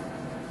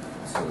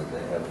 so that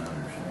they have an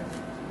understanding.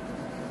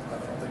 I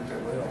don't think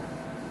they will.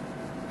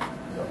 I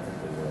don't think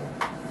they will.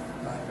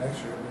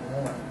 Next year will be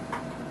more.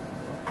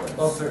 Let's-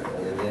 Well, if they're-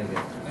 it ain't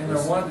gonna- In their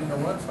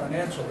one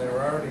financial, they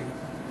were already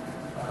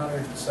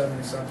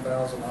 170-some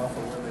thousand off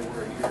of where they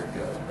were a year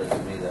ago. But to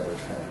me, that would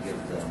kind of give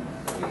them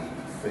a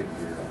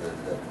figure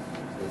that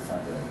it's not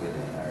gonna get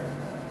any higher than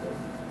that. But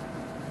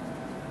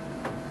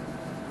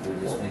we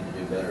just need to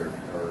do better,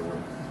 or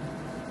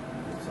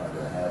it's not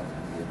gonna happen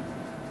again.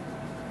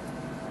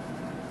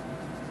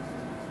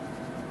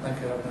 I think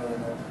you have another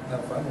no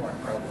fund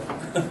warrant problem.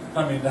 I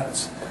mean,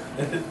 that's,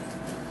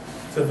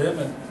 to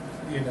them,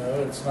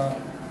 it's not,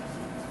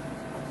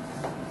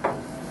 I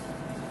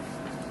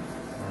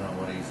don't know,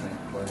 what do you think,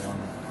 Clay, on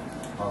the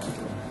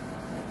hospital?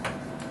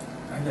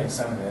 I think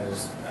some of that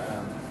is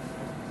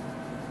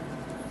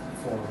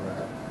for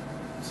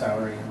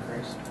salary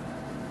increase.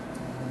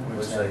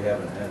 Which they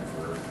haven't had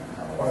for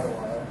how quite a long?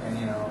 while. And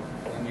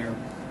you're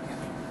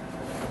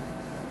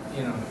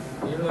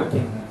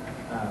looking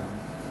at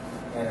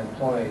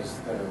employees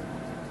that are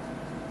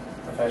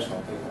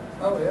professional people.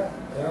 Oh, yeah,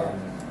 yeah. And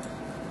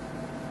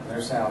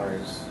their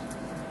salaries,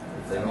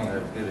 If they don't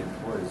have good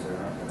employees, they're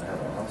not gonna have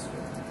a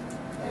hospital.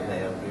 And they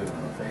have given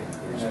them a pay and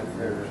increase if every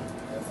they're, year.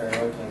 if they're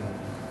looking,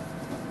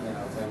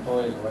 if the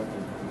employees are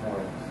looking for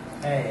more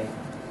pay,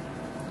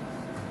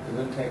 it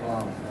wouldn't take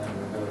long for them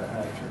to go to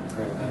Hutch or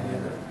Grove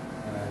Land.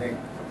 And I think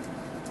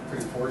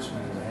pretty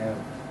fortunate to have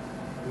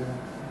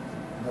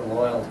the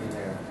loyalty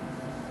there.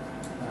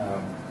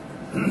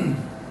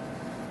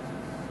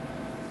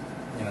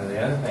 The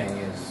other thing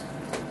is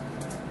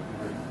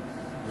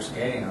we're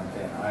skating on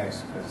thin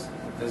ice because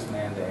if this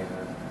mandate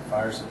of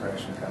fire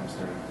suppression comes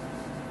through,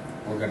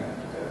 we're going to have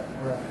to do it.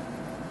 Right.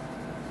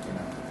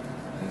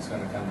 And it's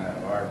going to come out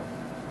of our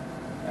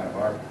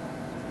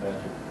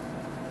budget.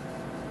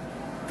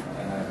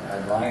 And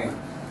I'd like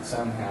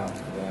somehow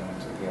for them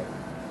to get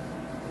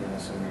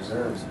some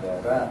reserves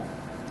built up.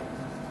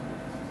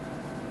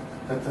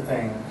 But the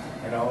thing,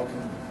 it all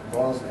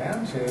boils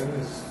down to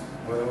is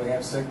whether we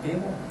have sick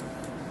people.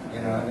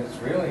 And it's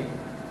really,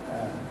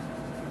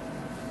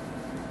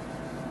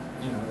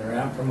 they're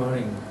out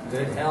promoting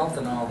good health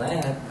and all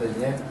that, but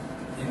yet,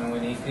 we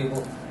need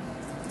people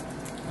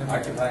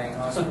occupying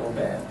hospital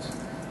beds.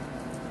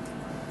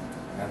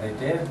 Now they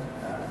did,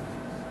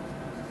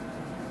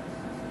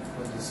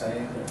 what did it say,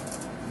 that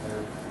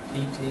their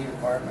PT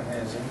department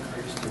has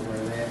increased to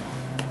where they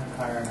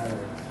hire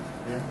another.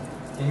 Yeah.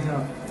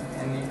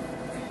 And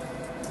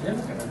you're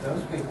looking at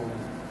those people,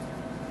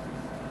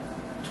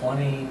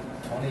 $20,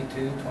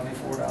 $22,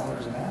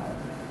 $24 an hour.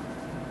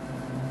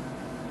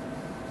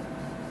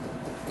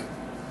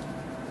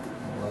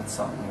 Well, that's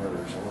something where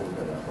there's a little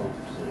bit of hope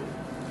that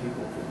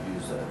people could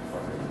use that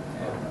fire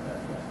department.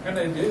 And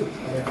they do.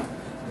 Yeah.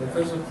 The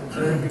physical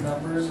therapy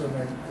numbers and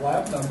their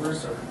lab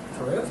numbers are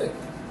terrific.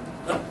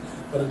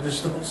 But it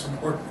just don't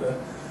support the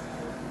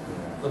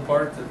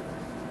part that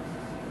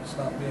it's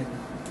not being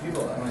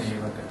utilized. When you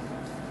look at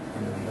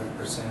the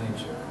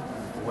percentage of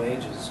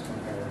wages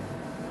compared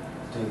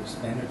to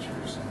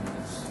expenditures, and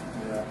it's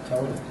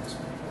totally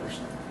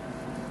disproportionate.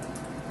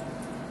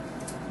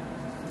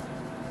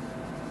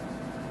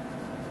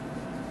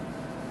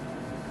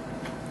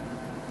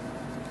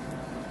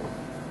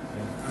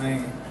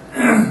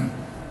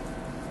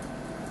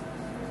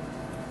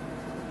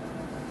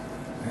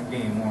 I'm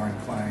being more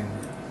inclined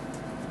to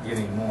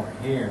getting more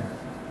here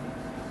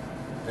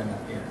than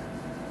up here.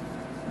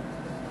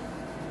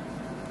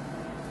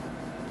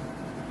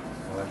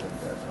 Well, I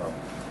think that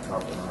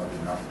top one ought to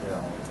be knocked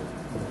down a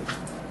little bit.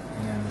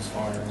 And as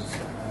far as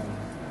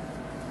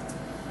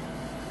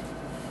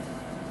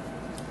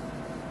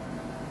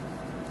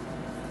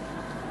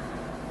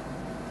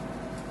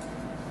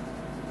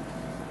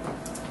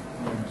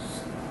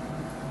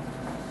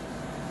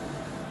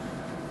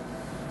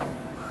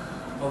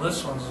Well,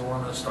 this one's the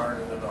one that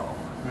started it all.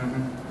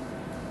 And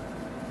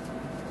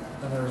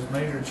there was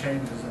major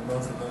changes in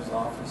both of those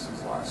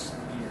offices last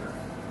year.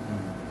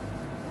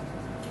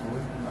 We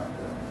can knock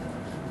down.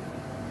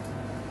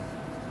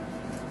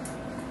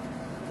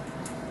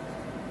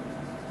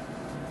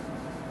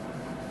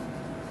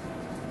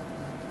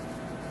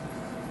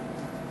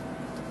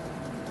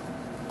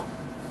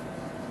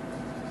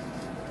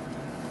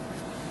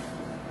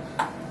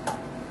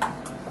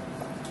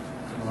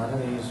 a lot of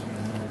these,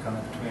 you're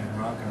caught between a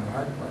rock and a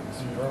hard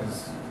place.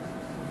 Because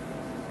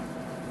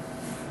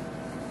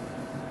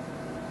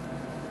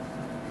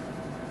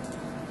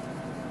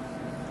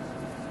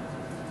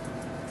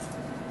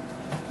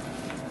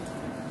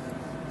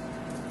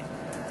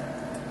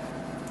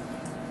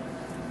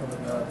What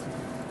about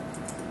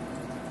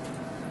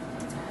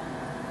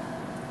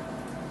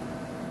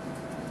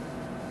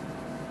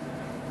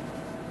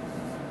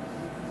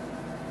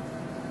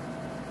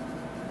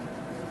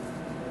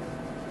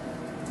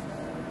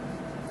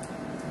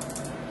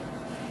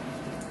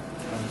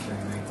I'm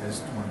saying make this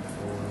 24.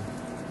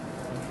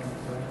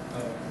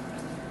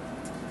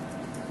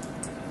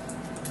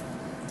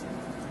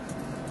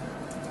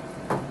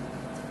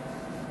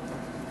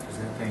 Because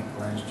I think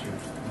last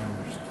year's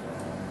numbers 12.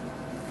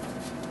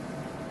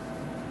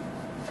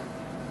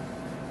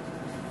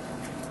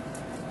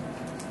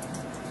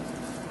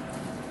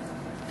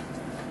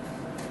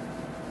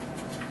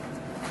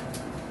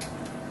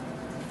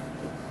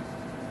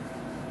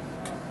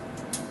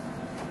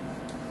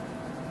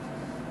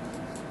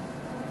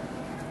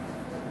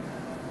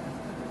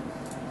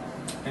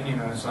 And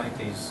it's like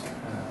these,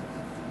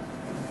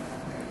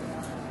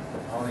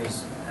 all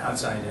these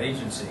outside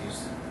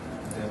agencies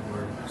that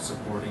we're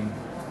supporting.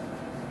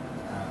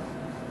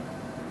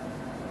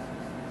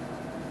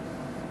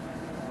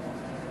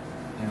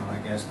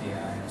 Like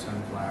SDI and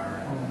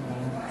Sunflower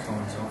and so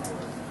on and so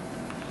forth.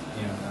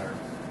 That are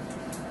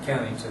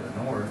county to the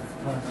north.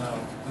 I know,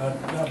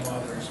 that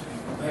bothers me.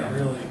 That Yeah.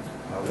 really,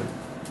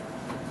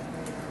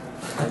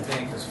 I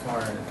think as far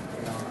as,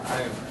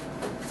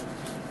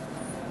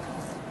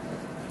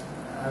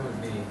 I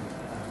would be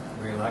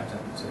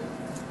reluctant to,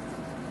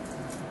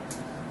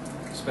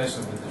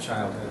 especially with the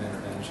childhood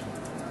intervention.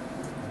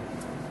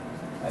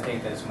 I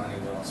think that's money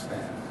well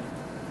spent.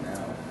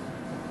 Now,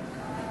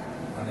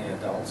 on the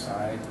adult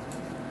side,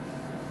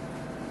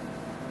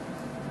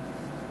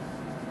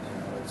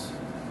 it's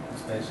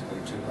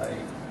basically too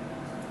late.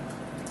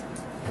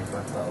 If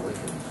I thought we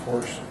could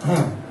force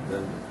them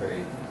to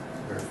pay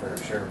their fair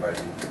share by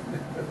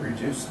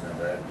reducing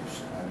it,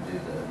 I'd do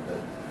that, but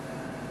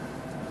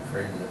I'm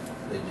afraid that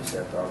they just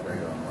have to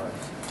operate on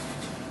rights.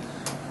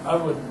 I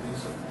wouldn't be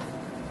to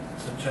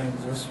change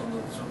this one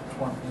to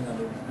 20,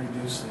 to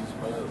reduce these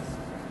both.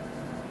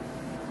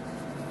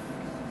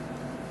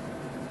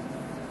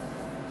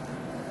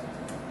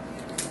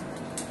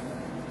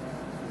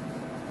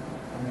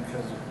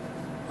 Because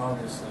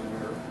obviously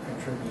we're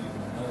contributing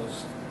the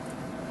most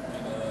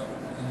in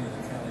any of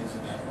the counties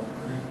in that whole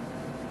group.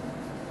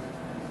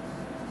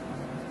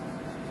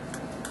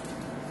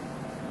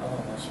 I'll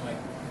almost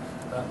make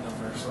that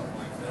number something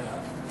like that.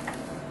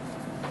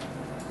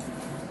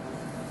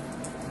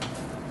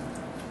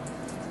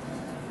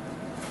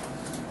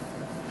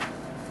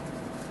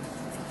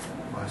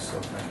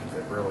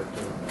 really put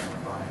them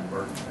in buying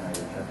Burton County,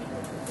 you'd have to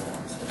look at that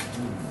and say,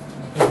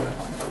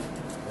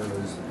 we're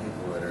losing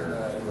people that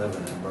are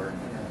living in Burton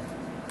County.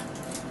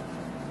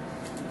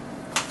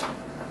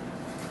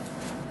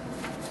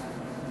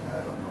 I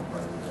don't know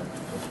whether we have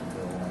to put some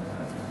bill on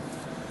that.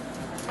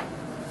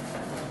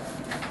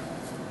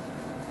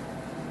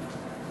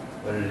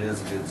 But it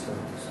is a good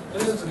service.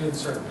 It is a good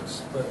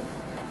service, but,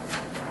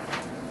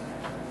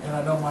 and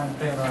I don't mind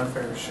paying our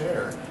fair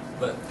share,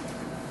 but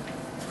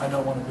I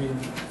don't wanna be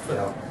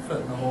Yeah.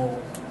 foot in the hole.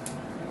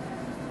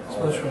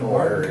 All Especially that whole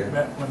area.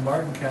 when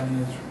Martin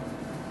County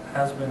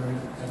has been,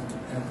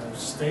 and they've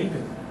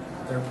stated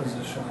their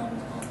position on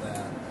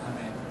that, I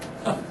mean,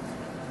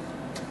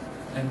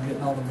 and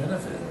getting all the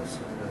benefits.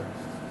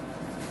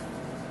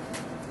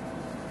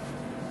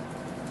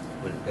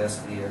 Would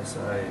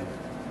SDSI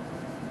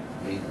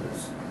be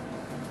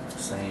the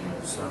same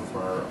as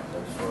Sunflower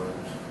as far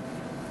as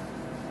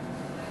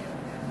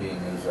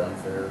being as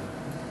unfair,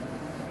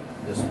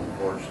 I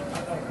disproportionate?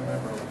 don't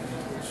remember what it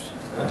was.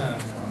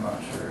 I'm not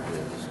sure it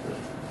is, but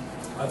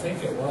I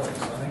think it was, I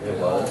think It it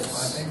was?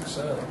 was, I think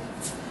so.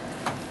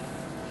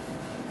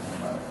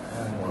 I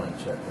want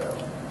to check that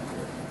one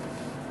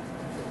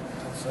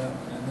That's that,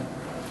 isn't it?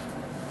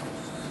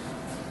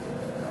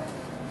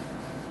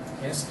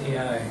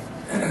 SDI,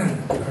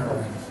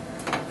 or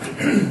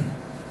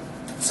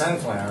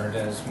Sunflower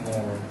does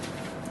more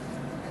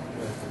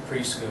with the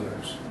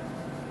preschoolers.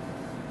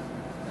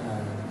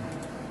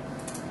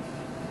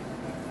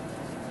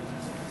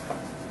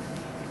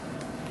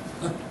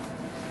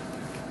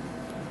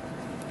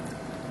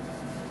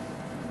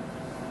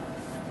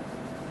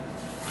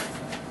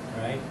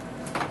 Right?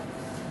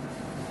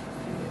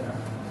 Yeah.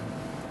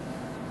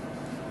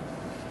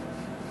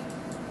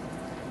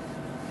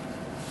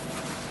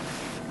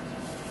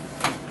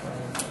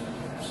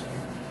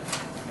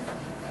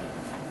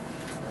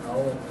 And all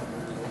of them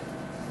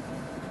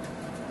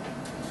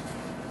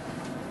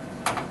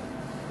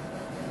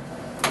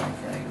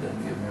County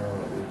doesn't give me all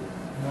that we do.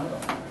 no,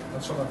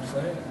 that's what I'm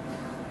saying.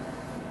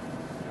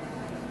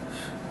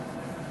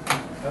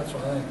 That's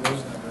what I think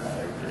those I numbers.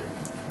 agree.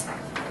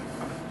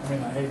 I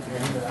mean, I hate to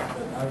do that,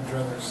 but I would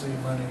rather see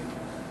money.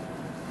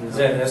 Is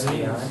that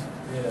SDI?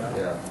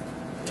 Yeah.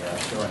 Yeah,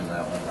 showing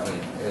that one, I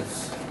mean,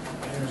 it's,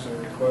 Here's a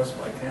request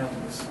by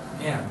counties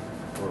Yeah.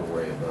 we're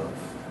way above.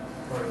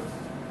 for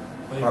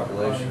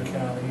Population, Lake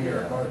County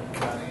or yeah. Martin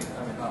County.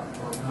 I mean,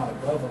 we're not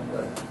above them,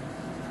 but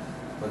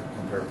But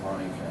compare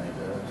Pawnee County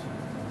does.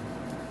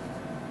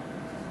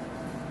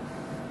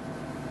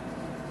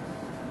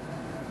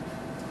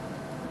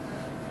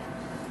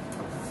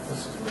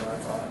 this is what I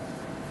thought.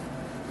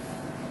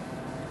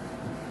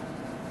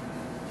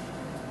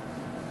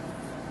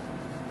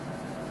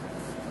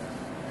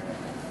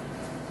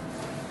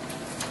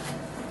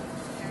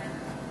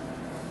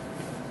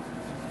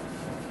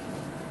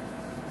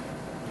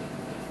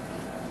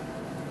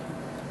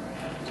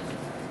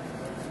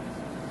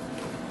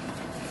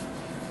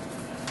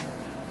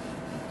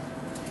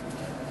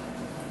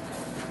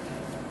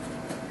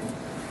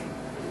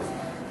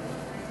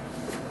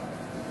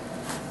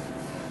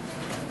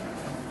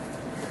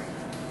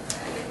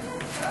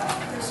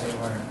 Let's see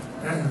where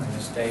the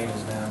state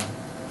is now.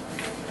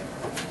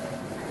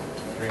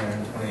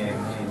 $328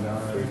 million.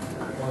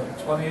 What,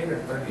 28 or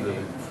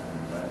 38?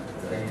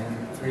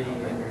 Three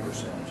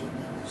Percentage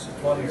increase.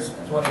 20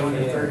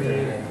 or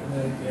 38.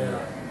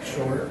 Yeah,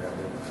 short.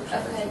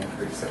 Okay.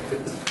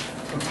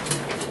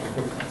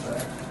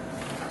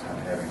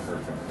 I'm having her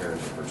compare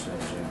the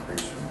percentage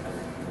increase from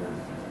here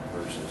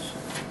versus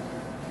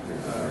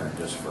here,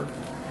 just for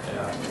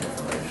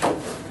information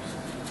purposes.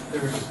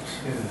 There's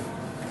two.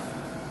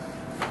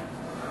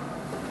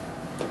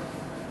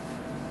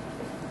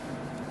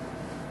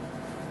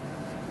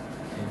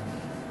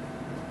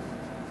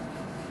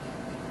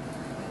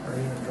 Or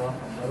even drop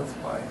them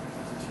both by 10.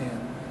 I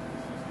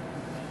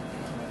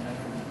mean, make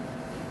them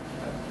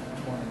at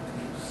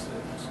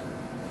 22.6.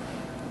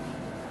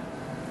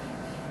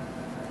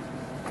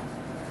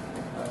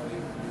 That would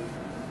even be.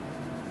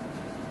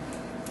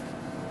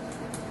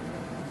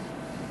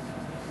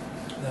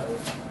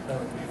 That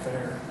would be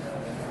fair. I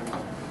mean,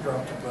 if we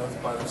dropped them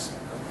both by the Same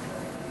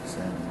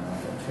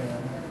amount. 10.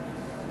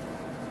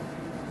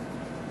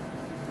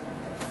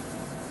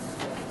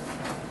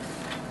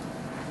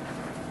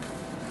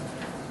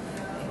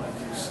 Might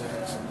do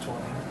 6 and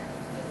 20.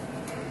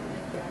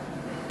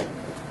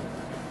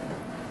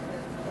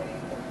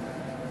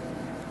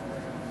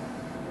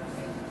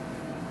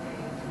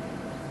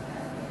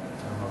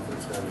 I don't know if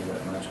it's gonna be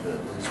that much, but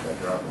at least by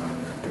dropping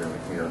them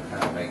here,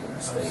 kind of making a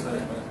I'd say,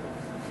 statement. but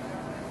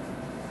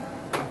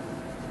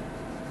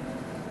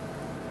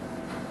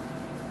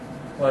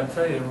well, I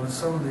tell you, with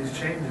some of these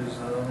changes,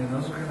 I mean,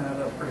 those are gonna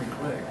add up pretty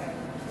quick.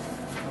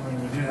 I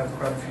mean, we do have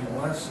quite a few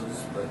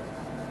lesses, but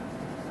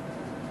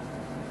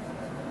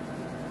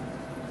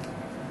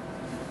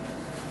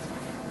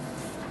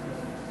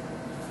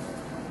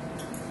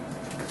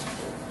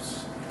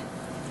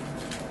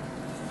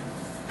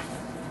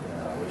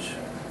Yeah, I wish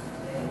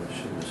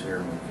she was here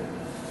and we could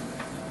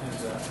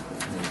is that,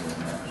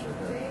 maybe actually,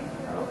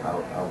 but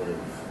I would have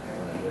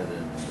went ahead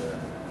and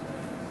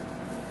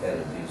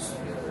added these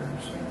together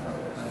and seen how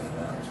it came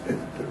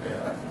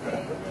out.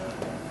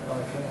 Oh,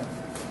 I can.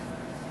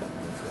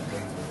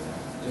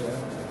 Yeah.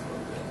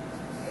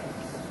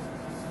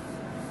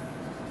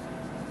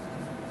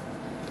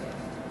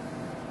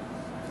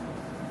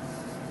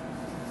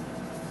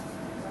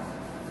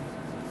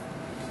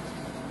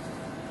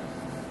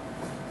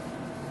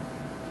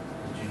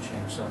 Did you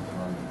change something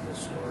on the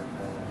historic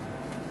building?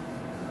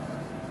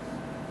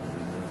 Did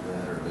we move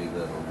that or leave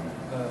that alone?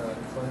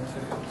 Clint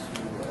took it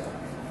to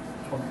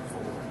 24.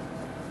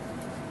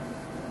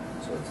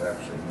 So it's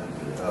actually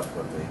moved it up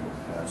what they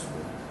asked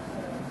for.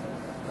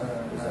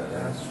 Is that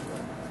That's,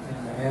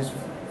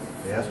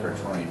 They asked for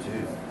 22.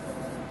 yeah,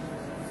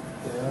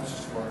 that's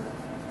for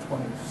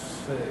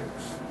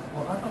 26.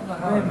 Well, I don't know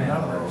how Wait a the minute.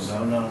 numbers.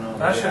 No.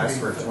 That They should asked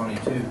be for the-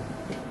 22.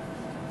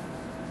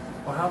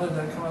 Well, how did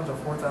that come out to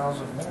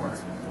 4,000 more?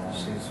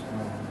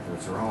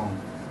 It's wrong.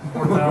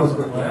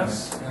 4,000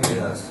 less?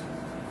 Yes.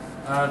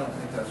 I don't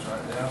think that's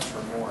right. They asked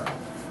for more.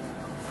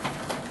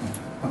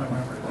 I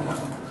remember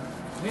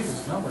that.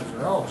 These numbers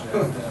are all jacked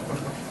up.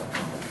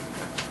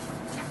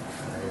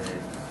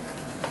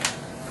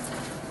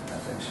 I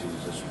think she's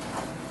just,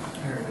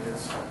 Here it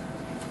is.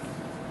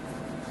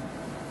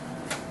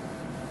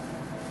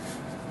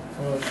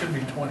 Well, it should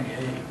be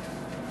 28.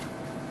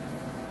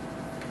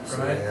 so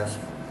Right. they asked,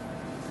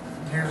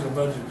 Here's a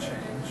budget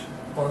change,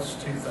 plus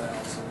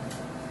 2,000.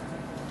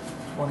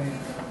 20.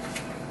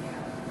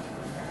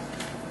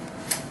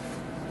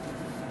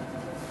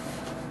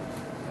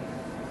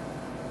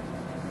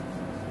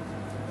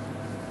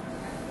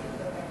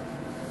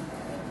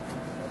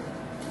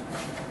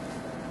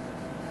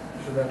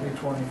 Should that be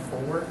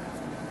 24?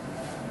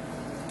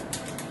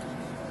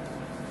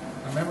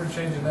 I remember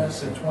changing that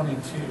to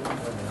 22.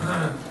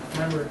 I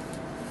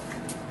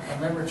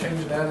remember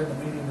changing that in the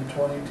meeting to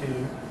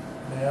 22.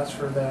 They asked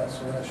for that,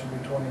 so that should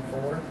be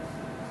 24.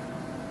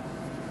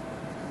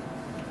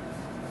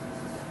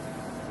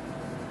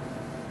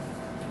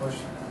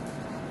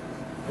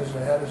 Because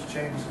they had us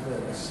change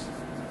this.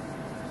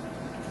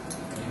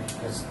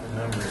 Because the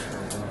numbers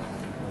are wrong.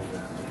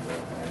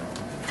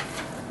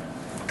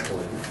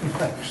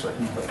 actually,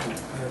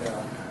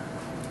 Yeah.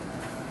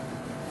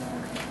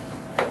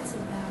 It's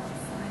about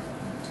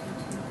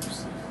 5.22%.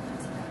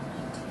 That's about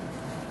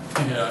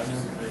 19. Yeah, it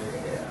needs to be.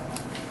 yeah.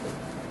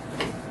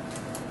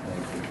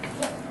 Thank you.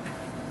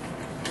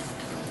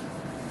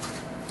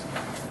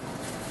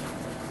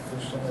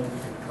 There's somebody we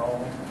could call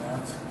and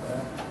ask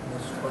that,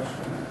 this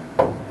question.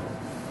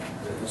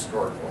 The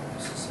historical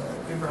society.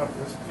 You brought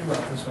this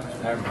one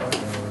in. I remember,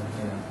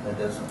 yeah. That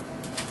doesn't,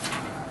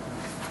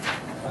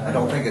 I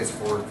don't think it's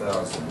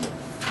 4,000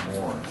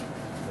 more.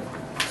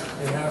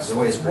 It has. The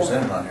way it's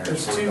presented on here,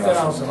 It's it's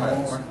 2,000 less.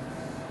 more.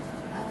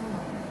 Oh,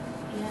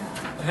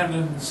 yeah. And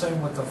then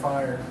same with the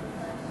fire.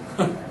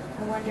 I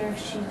wonder if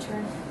she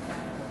turned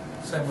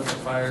Same with the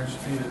fire,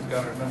 she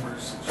got her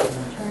numbers, she her was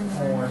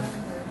more, number.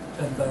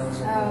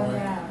 10,000 Oh, more.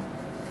 yeah.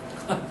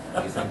 Do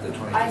you think the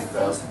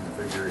 22,000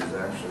 figure is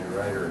actually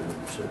right, or it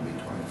should be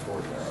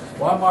 24,000?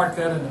 Well, I marked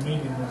that in the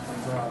meeting when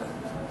we brought it.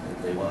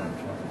 If they wanted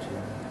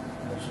 22,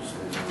 let's just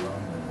leave it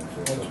alone. then. If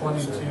Well, that's what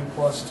they 22 said.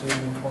 plus 2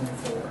 and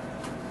 24.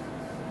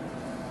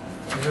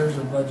 There's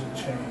a budget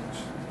change.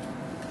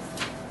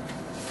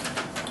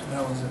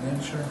 That was an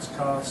insurance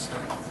cost.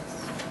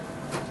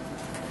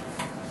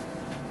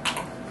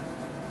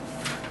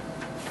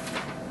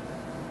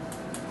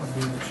 Would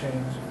be the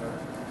change in our.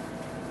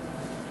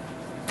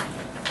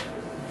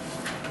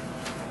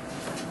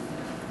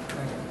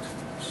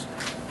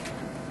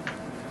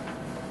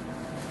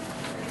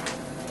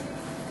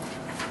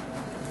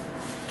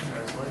 You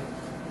guys late?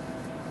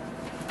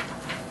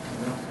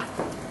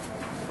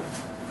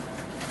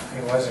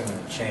 He wasn't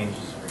going to change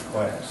his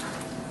request.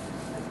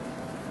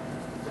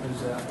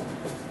 Who's that?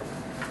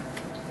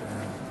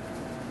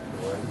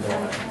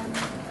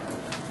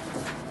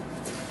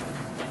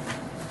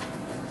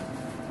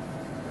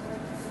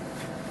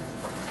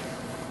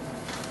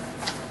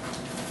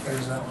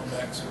 There's that one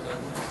back, so that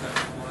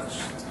flush.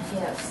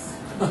 Yes,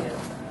 you do.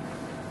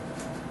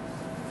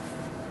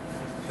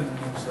 Couldn't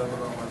even sell it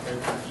on my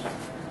papers.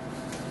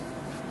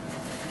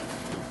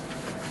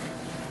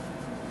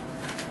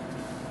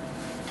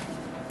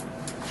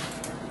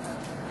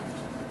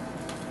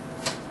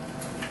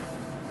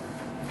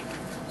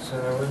 So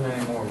there wasn't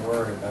any more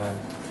word about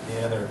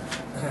the other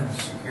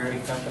security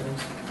companies?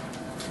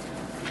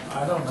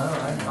 I don't know,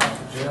 I can talk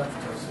to Jeff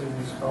to see if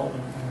he's called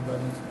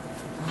anybody.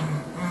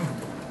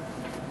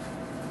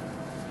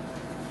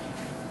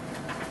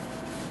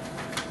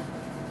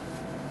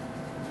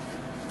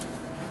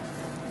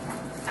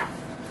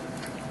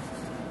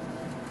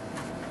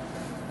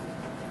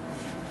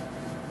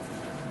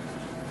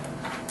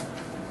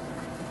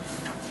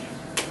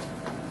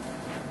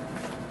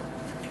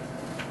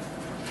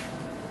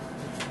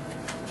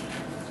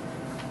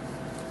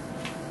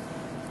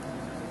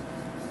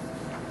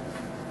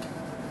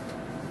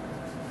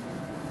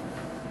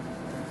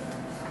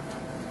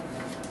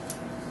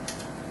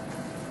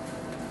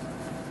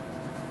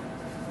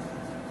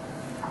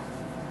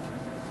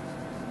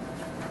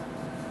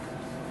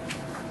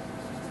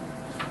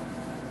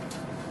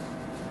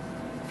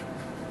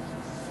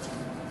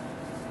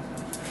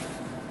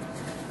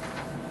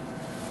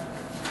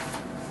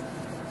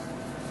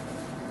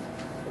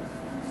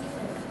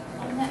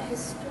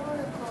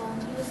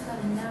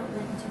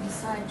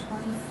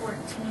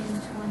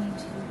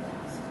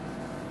 $122,000.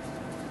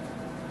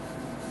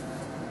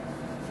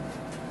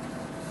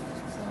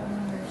 So I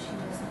wonder if she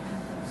doesn't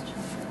have those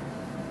charges.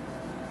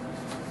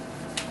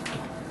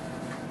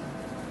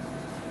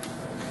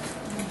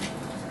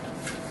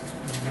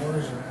 The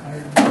mowers are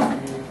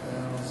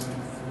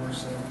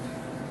 $158,470.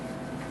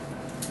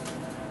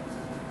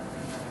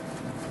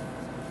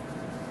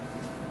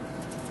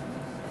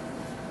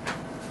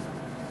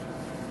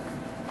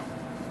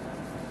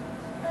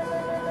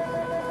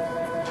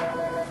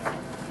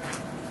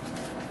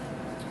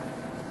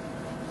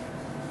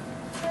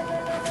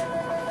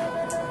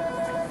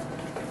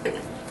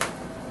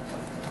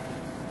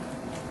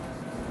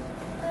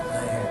 I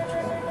had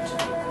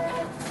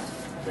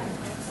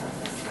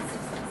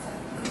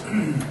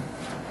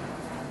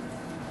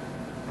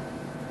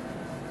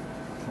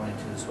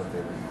 22 is what they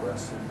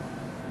requested.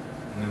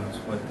 And then it's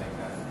what they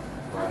got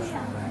last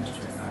year,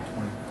 not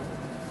 20.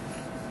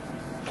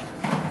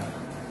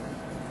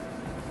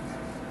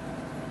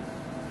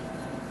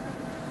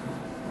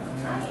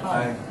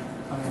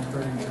 I'm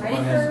pretty You good.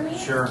 ready for me?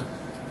 Sure.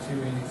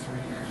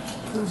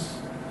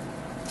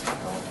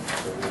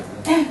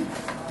 283.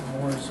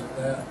 More is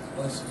that,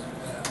 less is that.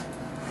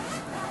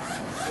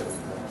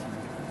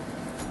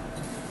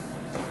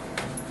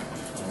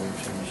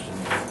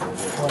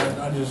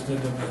 Well, I just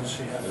did them as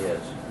she had.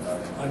 Yes.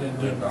 I didn't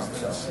do them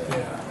as this,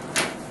 yeah.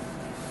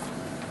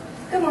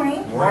 Good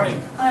morning.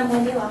 Morning. I'm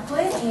Wendy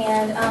Lockwood,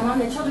 and I'm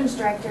the Children's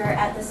Director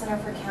at the Center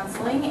for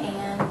Counseling,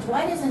 and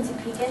Dwight is in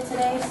Topeka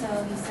today,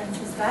 so he sends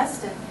his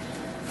best, and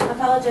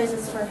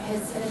apologizes for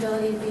his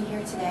inability to be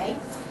here today.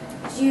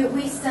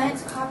 We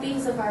sent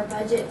copies of our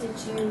budget. Did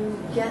you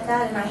get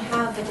that? And I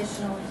have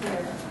additional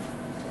here.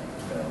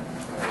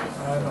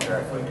 I don't know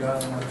if we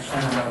got them or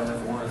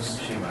something.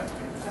 She might be.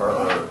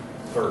 Her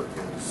clerk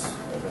is,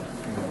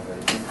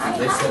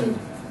 they send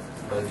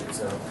budgets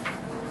out.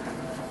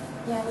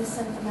 Yeah, we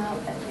sent them out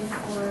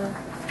before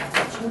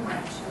June,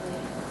 actually.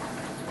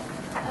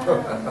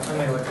 Let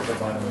me look at the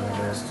bottom of the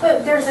list.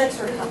 But there's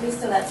extra copies,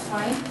 so that's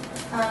fine.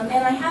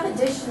 And I have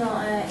additional,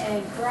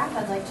 a graph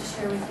I'd like to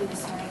share with you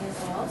this morning as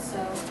well. So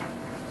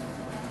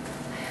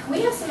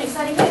we have some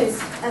exciting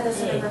news at the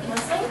Center for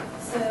Counseling.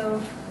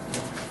 So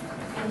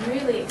I'm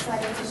really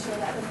excited to share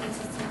that with you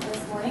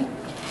this morning.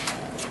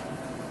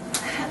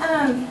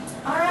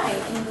 All right,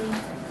 and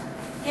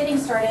getting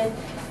started.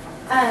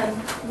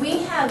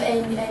 We have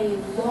a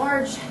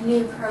large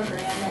new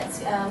program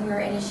that's we're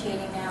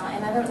initiating now,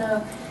 and I don't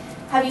know,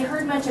 have you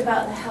heard much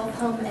about the Health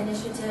Home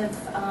Initiative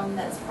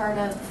that's part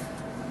of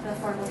the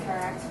Affordable Care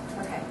Act?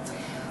 Okay.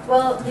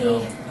 Well,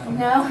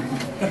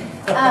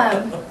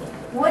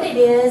 what it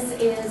is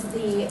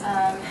the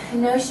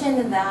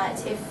notion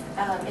that if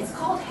it's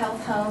called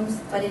health homes,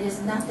 but it is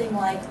nothing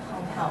like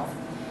home health.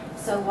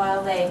 So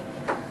while they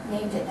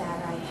named it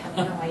that, I have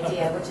no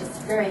idea, which is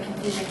very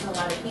confusing to a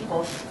lot of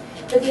people.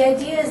 But the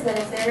idea is that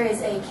if there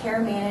is a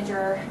care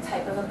manager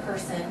type of a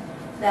person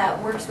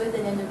that works with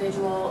an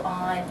individual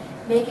on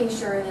making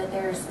sure that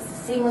there's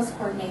seamless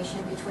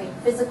coordination between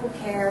physical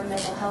care,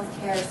 mental health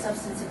care,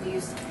 substance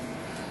abuse,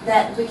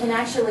 that we can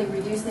actually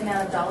reduce the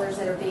amount of dollars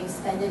that are being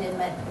spent in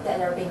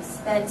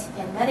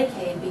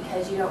Medicaid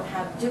because you don't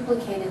have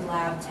duplicated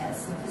lab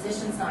tests and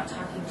physicians not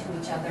talking to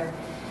each other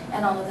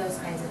and all of those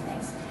kinds of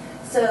things.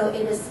 So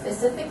it is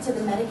specific to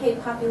the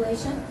Medicaid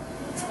population.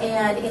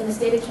 And in the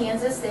state of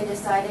Kansas, they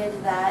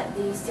decided that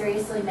the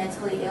seriously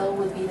mentally ill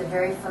would be the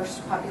very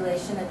first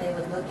population that they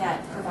would look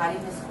at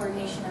providing this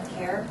coordination of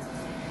care.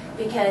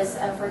 Because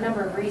for a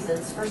number of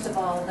reasons. First of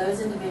all, those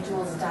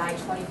individuals die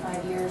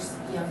 25 years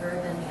younger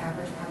than the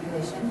average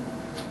population.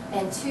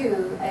 And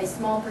two, a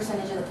small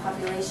percentage of the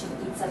population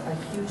eats up a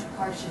huge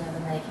portion of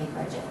the Medicaid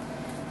budget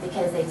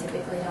because they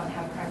typically don't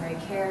have primary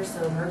care,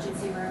 so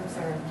emergency rooms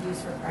are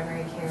used for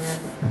primary care.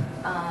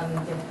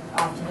 They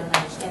often don't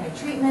understand their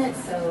treatment,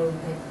 so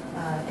the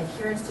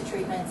adherence to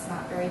treatment's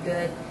not very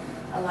good.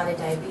 A lot of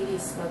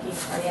diabetes, smoking,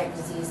 cardiac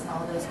disease, and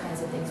all those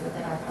kinds of things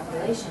within our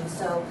population.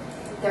 So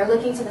they're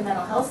looking to the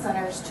mental health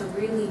centers to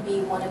really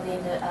be one of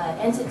the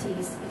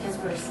entities, because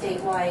we're a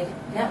statewide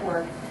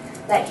network,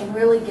 that can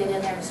really get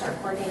in there and start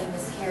coordinating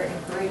this care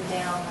and bring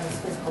down those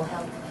physical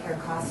health care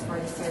costs for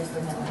the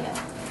seriously mentally ill.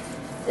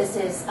 This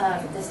is,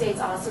 the state's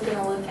also going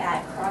to look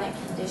at chronic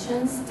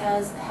conditions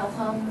as a health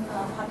home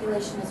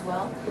population as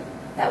well.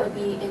 That would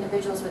be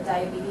individuals with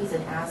diabetes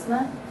and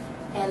asthma.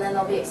 And then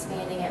they'll be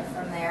expanding it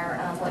from there.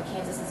 What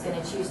Kansas is going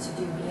to choose to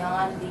do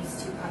beyond these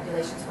two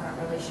populations, we're not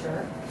really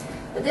sure.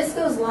 But this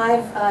goes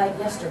live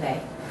yesterday.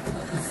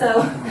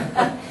 So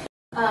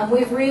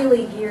we've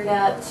really geared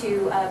up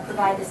to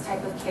provide this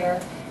type of care.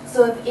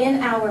 So if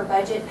in our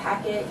budget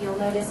packet, you'll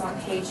notice on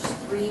page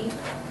 3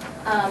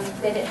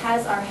 that it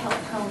has our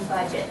health home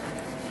budget.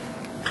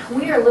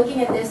 We are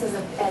looking at this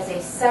as a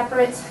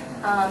separate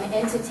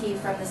entity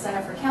from the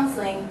Center for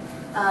Counseling.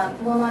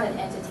 Well, not an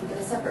entity, but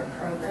a separate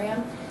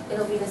program.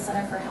 It'll be the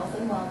Center for Health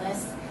and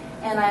Wellness.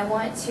 And I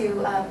want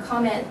to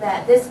comment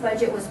that this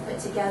budget was put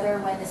together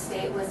when the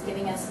state was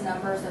giving us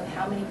numbers of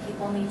how many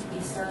people need to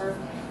be served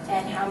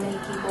and how many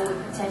people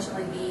would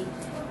potentially be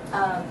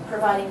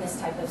providing this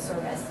type of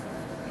service.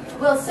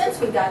 Well, since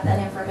we got that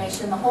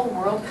information, the whole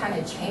world kind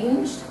of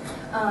changed.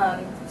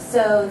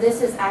 So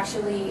this is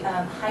actually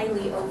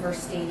highly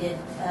overstated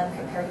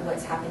compared to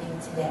what's happening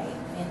today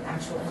in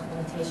actual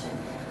implementation.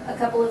 A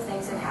couple of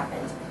things have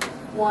happened.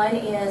 One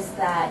is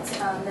that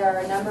there are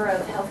a number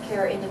of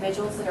healthcare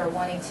individuals that are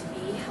wanting to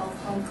be health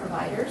home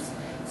providers.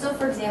 So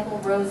for example,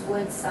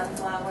 Rosewood,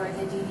 Sunflower,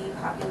 the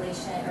DD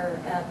population or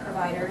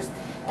providers,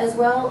 as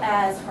well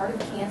as Heart of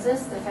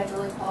Kansas, the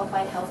federally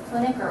qualified health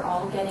clinic, are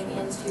all getting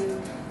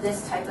into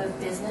this type of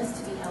business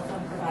to be health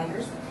home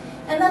providers.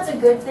 And that's a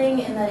good thing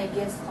in that it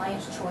gives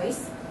clients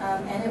choice.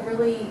 And it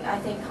really, I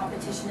think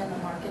competition in the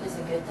market is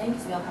a good thing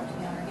because we all have to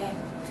be on our game.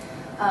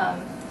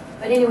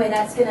 But anyway,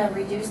 that's going to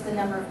reduce the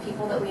number of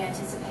people that we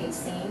anticipate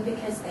seeing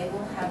because they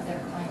will have their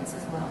clients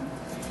as well.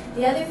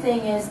 The other thing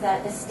is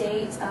that the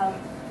state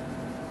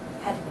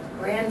had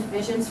grand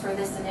visions for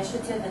this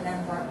initiative and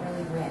then weren't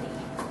really ready.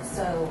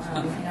 So,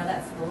 you know,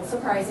 that's a little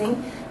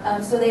surprising.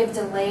 So they've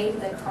delayed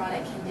the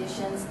chronic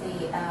conditions,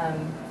 the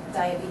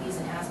diabetes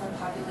and asthma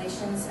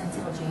populations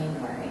until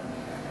January.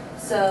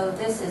 So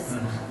this is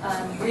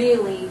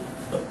really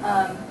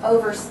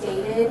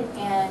overstated,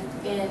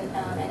 and in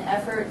an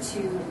effort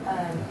to,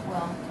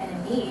 well, and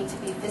a need to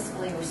be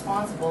fiscally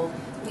responsible,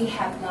 we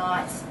have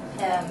not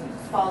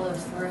followed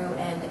through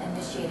and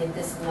initiated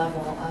this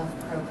level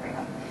of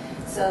program.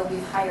 So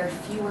we've hired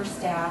fewer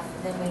staff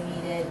than we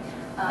needed,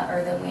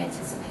 or than we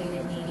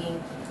anticipated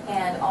needing,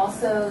 and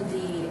also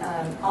the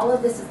all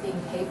of this is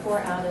being paid for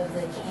out of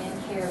the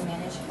CanCare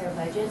managed care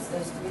budgets,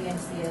 those 3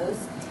 MCOs,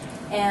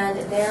 and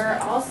they're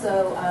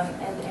also,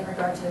 in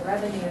regard to the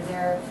revenue,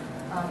 they're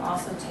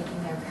also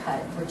taking their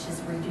cut, which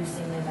is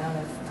reducing the amount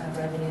of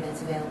revenue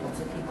that's available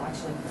to people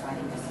actually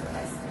providing the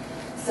service.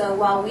 So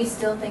while we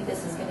still think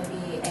this is going to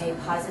be a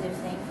positive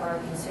thing for our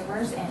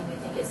consumers, and we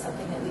think it's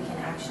something that we can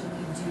actually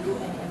do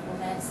and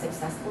implement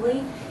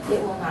successfully, it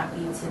will not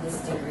be to this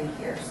degree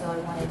here. So I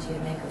wanted to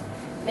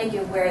make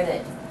you aware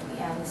that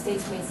the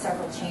state's made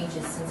several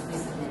changes since we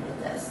submitted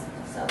this.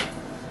 So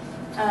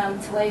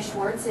Talay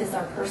Schwartz is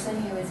our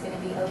person who is going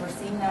to be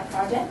overseeing that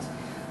project.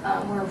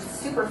 We're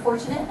super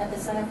fortunate at the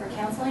Center for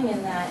Counseling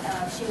in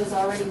that she was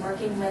already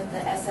working with the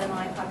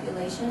SMI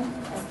population,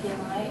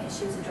 SPMI, and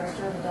she was the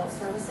Director of Adult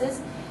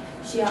Services.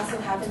 She also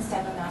happens to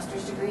have a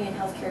master's degree in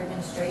healthcare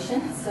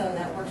administration, so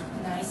that works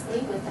nicely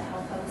with the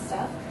health home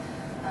stuff.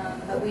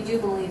 But we do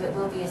believe it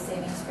will be a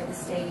savings for the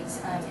state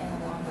in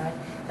the long run.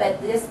 But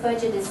this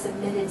budget is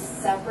submitted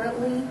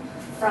separately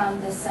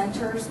from the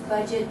center's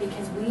budget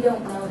because we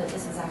don't know that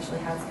this is actually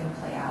how it's going to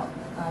play out.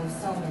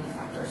 So many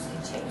factors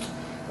can change.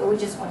 But we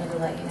just wanted to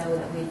let you know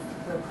that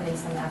we're putting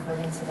some effort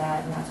into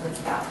that, and that's what it's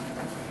about.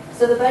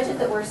 So the budget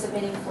that we're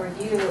submitting for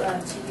you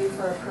to you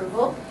for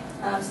approval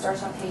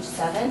starts on page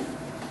 7.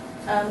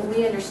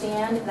 We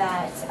understand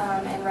that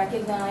and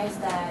recognize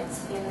that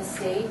in the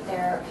state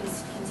there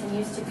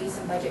continues to be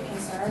some budget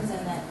concerns,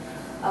 and that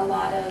a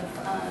lot of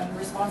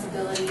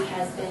responsibility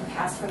has been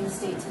passed from the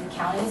state to the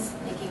counties,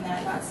 making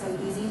that not so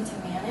easy to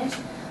manage.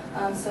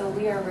 So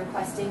we are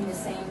requesting the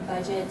same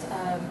budget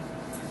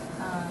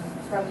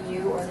from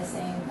you, or the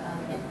same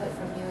input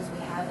from you as we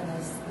have in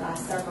these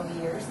last several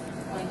years,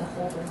 wanting to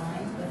hold in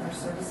line with our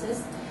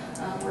services.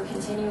 We're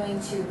continuing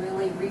to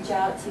really reach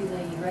out to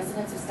the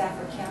residents of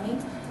Stafford County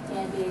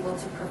and be able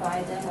to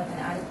provide them with an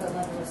adequate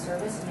level of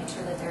service and make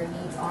sure that their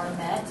needs are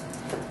met.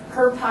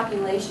 Per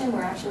population,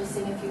 we're actually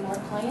seeing a few more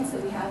clients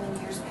that we have in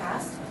years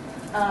past.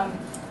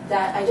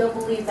 That I don't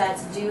believe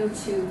that's due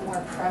to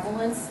more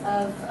prevalence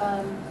of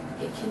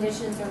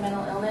conditions or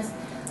mental illness.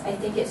 I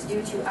think it's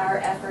due to our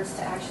efforts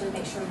to actually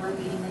make sure we're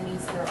meeting the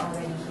needs that are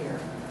already here.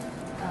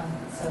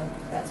 So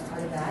that's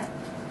part of that.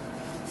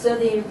 So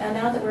the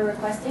amount that we're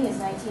requesting is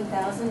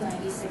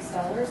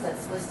 $19,096.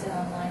 That's listed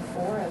on line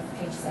 4 of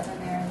page 7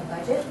 there in the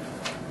budget.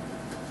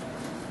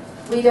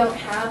 We don't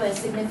have a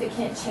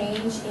significant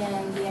change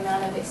in the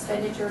amount of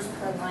expenditures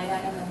per line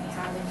item than we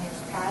have in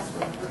years past.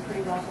 We're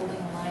pretty well holding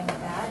the line with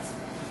that.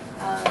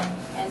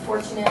 And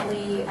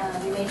fortunately,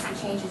 we made some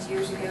changes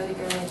years ago to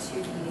go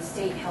into the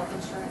state health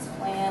insurance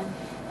plan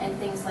and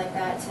things like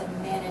that to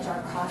manage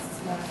our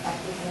costs more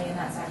effectively, and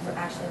that's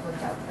actually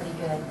worked out pretty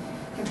good.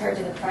 Compared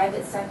to the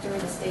private sector,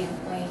 the state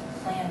employee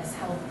plan is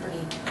held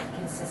pretty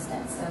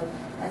consistent, so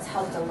that's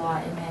helped a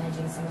lot in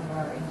managing some of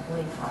our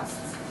employee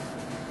costs.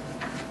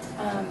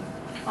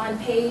 On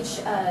page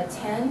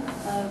 10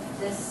 of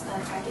this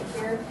packet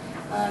here,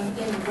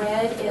 in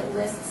red, it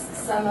lists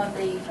some of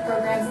the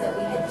programs that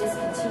we had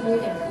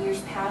discontinued in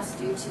years past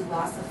due to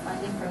loss of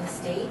funding from the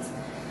state.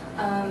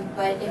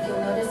 But if you'll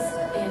notice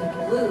in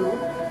blue,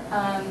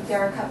 there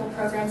are a couple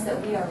programs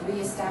that we are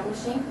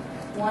reestablishing.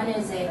 One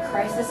is a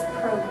crisis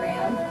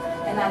program,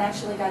 and that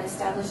actually got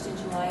established in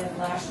July of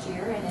last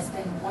year and has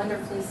been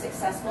wonderfully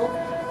successful.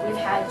 We've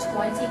had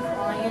 20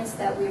 clients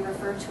that we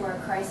referred to our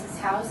crisis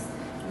house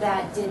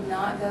that did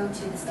not go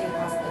to the state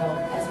hospital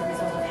as a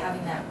result of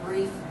having that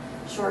brief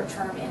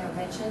short-term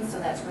intervention, so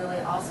that's really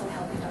also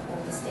helping to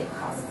hold the state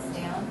costs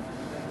down.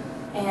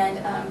 And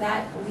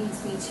that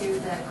leads me to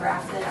the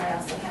graph that I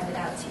also handed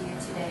out to you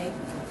today.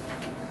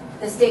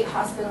 The state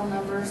hospital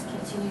numbers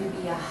continue to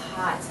be a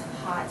hot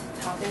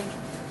topic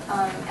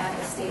at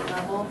the state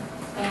level.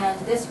 And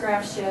this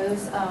graph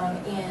shows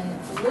in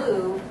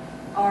blue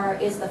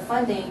is the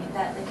funding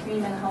that the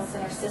Community Mental Health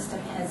Center system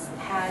has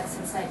had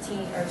since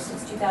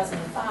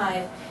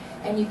 2005,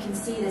 and you can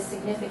see the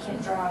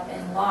significant drop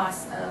in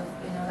loss of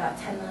about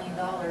 $10 million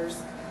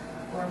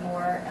or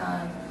more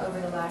over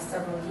the last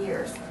several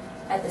years.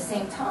 At the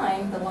same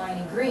time, the line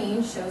in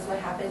green shows what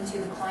happened to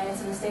the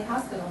clients in the state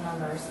hospital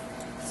numbers.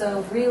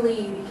 So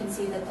really, you can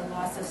see that the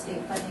loss of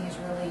state funding is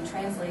really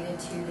translated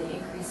to the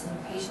increase in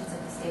patients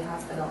at the state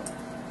hospital.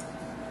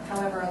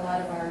 However, a lot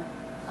of our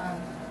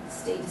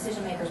state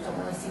decision makers don't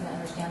really seem to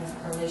understand this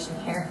correlation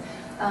here.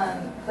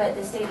 But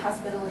the state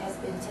hospital has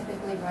been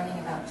typically running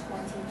about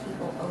 20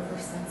 people over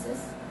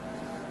census,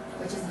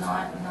 which is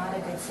not a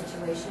good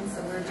situation.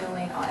 So we're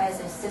doing, as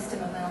a system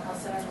of mental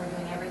health centers, we're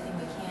doing everything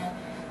we can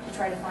to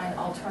try to find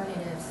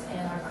alternatives,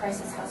 and our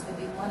crisis house would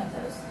be one of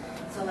those.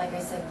 So like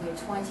I said, we had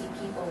 20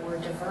 people were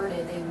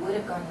diverted. They would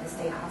have gone to the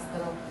state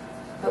hospital,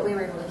 but we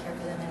were able to care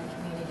for them in the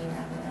community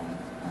rather than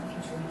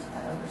contribute to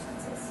that over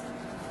census.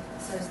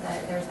 So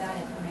there's that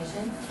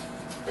information.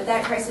 But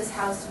that crisis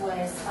house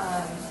was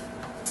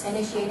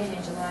initiated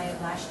in July of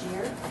last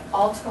year.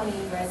 All 20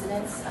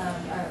 residents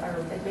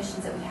or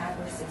admissions that we had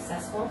were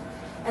successful.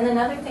 And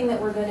another thing that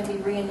we're going to be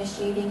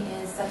reinitiating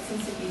is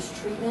substance abuse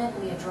treatment.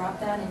 We had dropped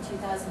that in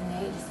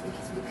 2008 just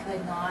because we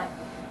could not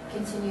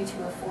continue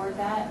to afford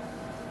that.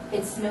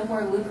 It's no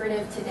more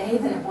lucrative today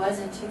than it was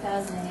in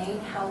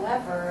 2008.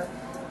 However,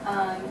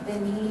 the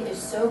need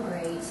is so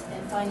great,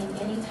 and finding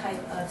any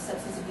type of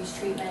substance abuse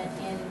treatment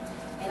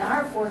in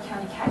our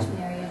 4-county catchment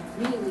area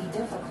is really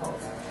difficult.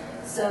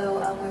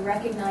 So we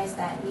recognize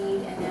that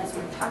need, and as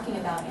we're talking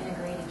about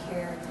integrated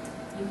care,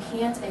 you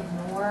can't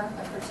ignore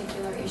a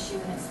particular issue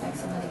and expect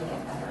somebody to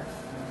get better.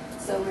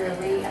 So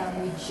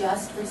we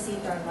just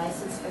received our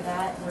license for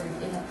that. We're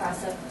in the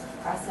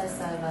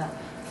process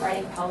of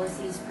writing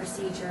policies,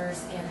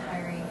 procedures, and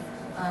hiring.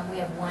 We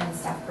have one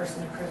staff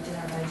person approved in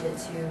our budget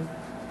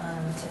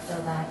to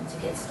fill that and to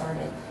get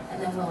started,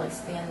 and then we'll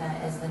expand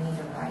that as the need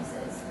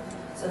arises.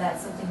 So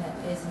that's something that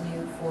is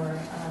new for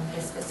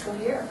this fiscal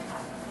year.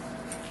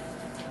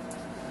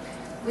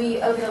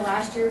 Over the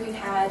last year, we've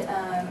had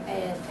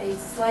a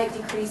slight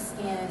decrease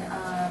in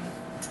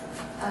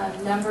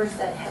numbers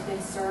that have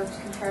been served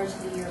compared to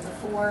the year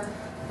before,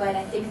 but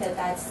I think that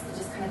that's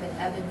just kind of an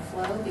ebb and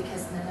flow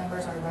because the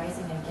numbers are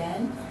rising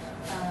again.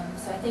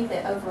 So I think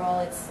that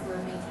overall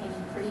we're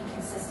maintaining pretty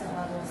consistent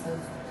levels of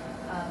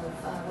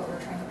what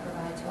we're trying to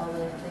provide to all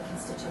the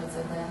constituents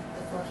of the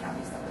 4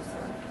 counties that we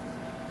serve.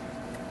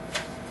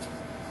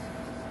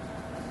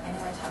 I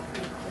know I talked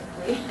pretty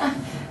quickly.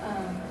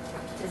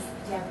 Do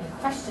you have any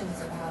questions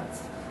about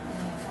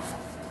any of that?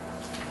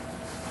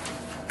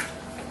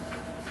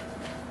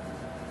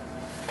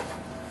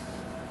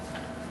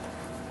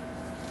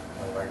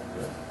 I like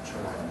the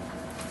chart on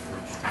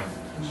page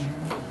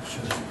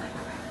 20.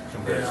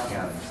 Compares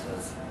counties,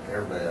 that's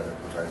everybody ought to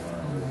provide one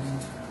of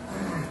those.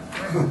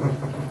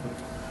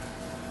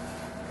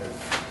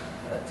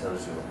 That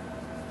tells you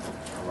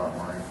a lot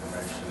more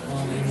information.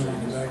 Well, usually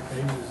the back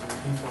pages and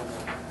people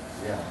that.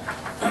 Yeah.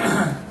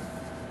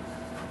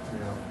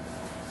 Yeah.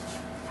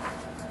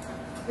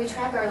 We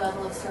track our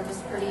level of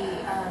service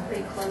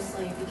pretty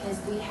closely because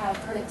we have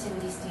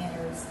productivity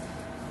standards.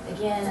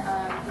 Again,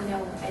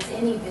 as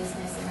any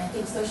business, and I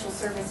think social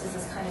services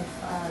is kind of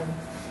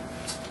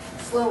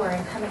slower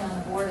in coming on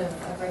the board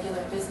of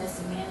regular business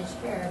and managed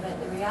care, but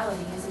the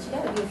reality is that you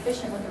got to be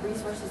efficient with the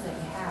resources that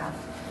you have.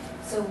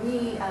 So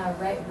we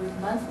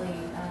monthly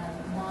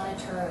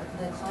monitor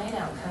the client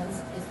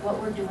outcomes. Is what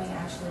we're doing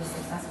actually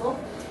successful,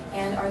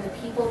 and are the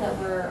people that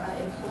we're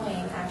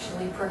employing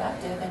actually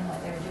productive in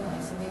what they're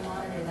doing? So we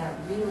monitor that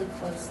really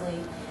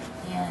closely,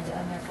 and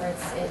therefore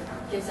it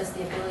gives us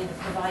the ability to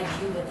provide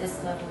you with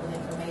this level of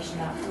information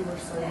about who we're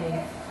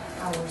serving,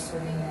 how we're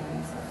serving them,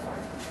 and so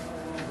forth.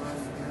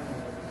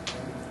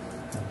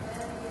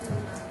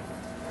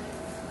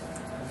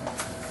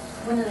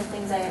 One of the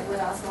things I would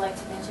also like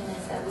to mention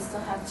is that we still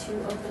have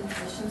 2 open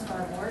positions for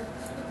our board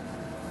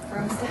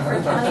from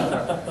Stafford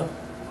County.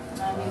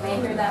 You may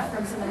hear that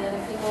from some of the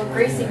other people.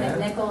 Gracie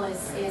McNichol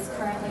is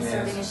currently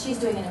serving, and she's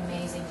doing an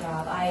amazing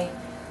job. I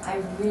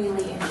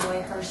really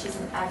enjoy her. She's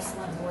an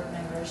excellent board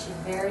member. She's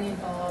very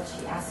involved.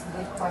 She asks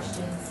good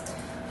questions.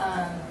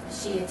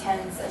 She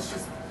attends.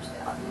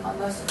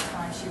 Most of the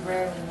time, she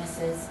rarely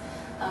misses.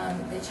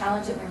 The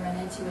challenge that we run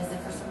into is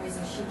that for some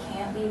reason she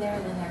can't be there,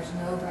 then there's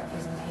no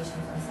representation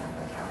from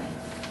Stafford County.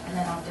 And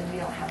then often we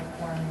don't have a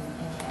quorum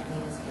and can't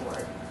meet as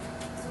board.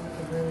 So we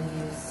could really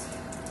use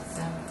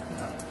some.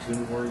 2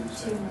 more, you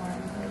said? 2 more.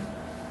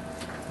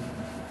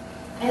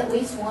 At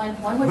least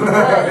one. One would be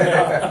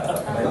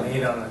good. They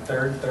meet on the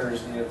 3rd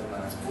Thursday of the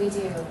month. We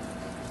do.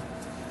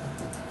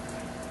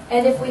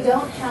 And if we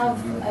don't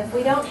have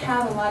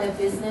a lot of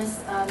business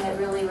that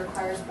really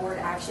requires board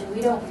action,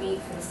 we don't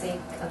meet for the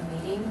sake of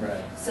meeting.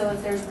 Right. So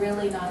if there's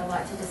really not a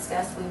lot to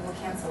discuss, we will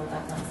cancel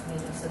that month's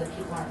meeting so that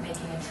people aren't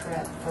making a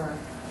trip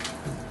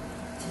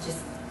to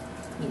just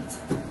meet.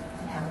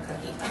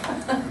 cookie.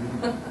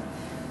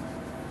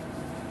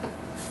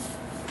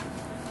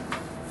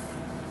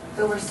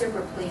 But we're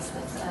super pleased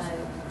with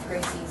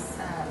Gracie's,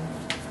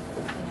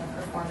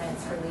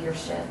 performance, her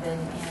leadership, and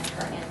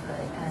her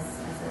input as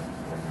a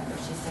board member.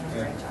 She's done a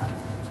great job.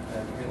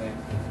 Really.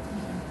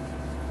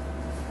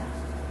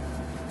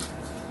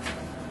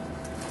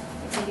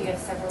 I think you have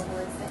several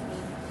boards that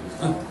need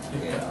people.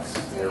 Yes,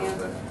 Do you?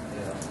 everybody,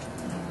 yeah.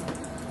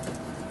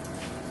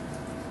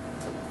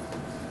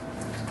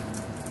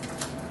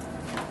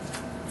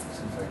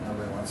 Seems like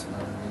nobody wants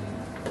another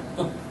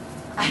meeting.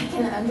 I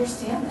can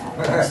understand that,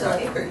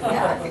 actually.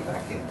 Yeah. I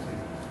can't too.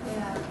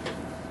 Yeah.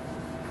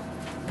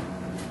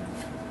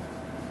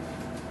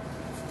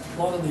 A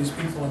lot of these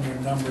people and their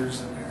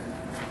numbers and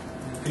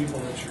the people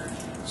that you're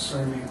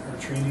serving or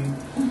treating,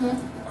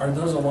 are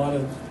those a lot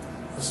of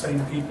the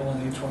same people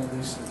in each one of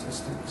these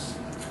statistics?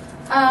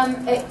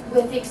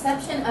 With the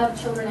exception of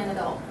children and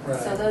adult. Right.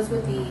 So those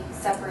would be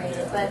separated.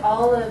 Yeah. But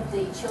all of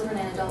the children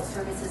and adult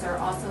services are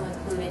also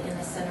included in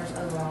the center's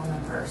overall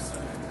numbers.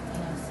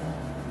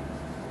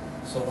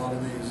 So a lot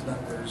of these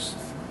numbers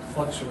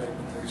fluctuate,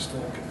 but they still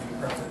could be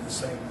probably the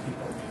same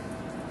people,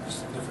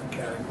 just in different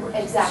categories.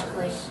 of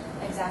Exactly, service.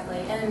 exactly.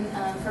 And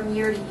from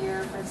year to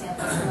year, for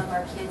example, some of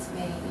our kids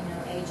may,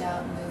 age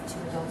out and move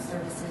to adult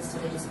services, so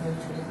they just move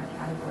to a different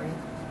category.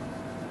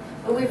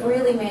 But we've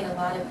really made a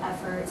lot of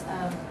effort.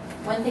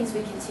 One of the things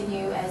we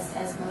continue, as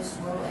most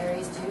rural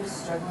areas do, is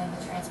struggling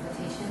with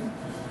transportation.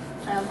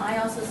 I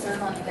also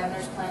serve on the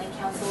Governor's Planning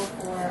Council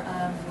for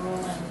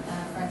Rural and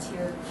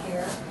Frontier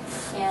Care,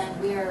 and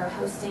we are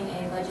hosting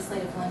a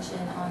legislative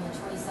luncheon on the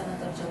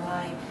 27th of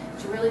July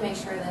to really make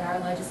sure that our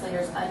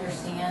legislators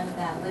understand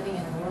that living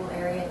in a rural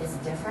area is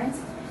different,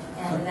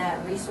 and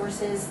that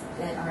resources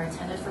that are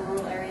intended for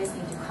rural areas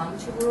need to come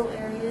to rural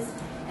areas,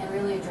 and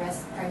really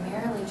address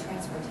primarily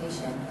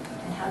transportation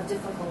and how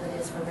difficult it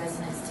is for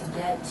residents to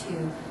get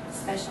to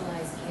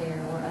specialized care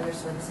or other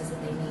services that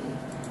they need.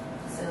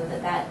 So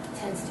that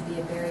tends to be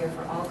a barrier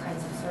for all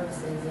kinds of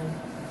services, and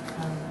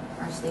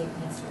our state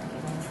needs to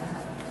recognize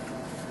that.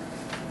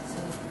 So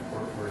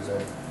Where's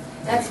that?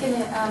 that's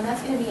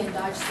gonna be in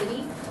Dodge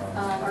City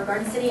or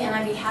Garden City, and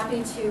I'd be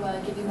happy to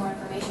give you more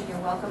information. You're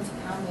welcome to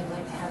come. We'd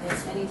like to have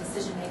as many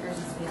decision makers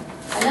as we.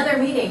 Another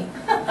meeting.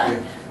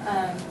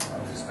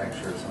 I'll just make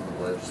sure some of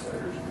the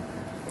legislators.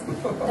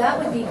 That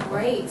would be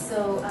great.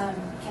 So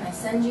can I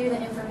send you the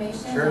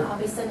information? Sure. I'll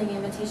be sending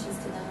invitations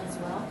to them as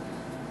well.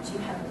 Do you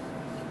have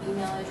an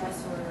email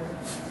address or?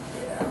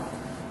 Yeah.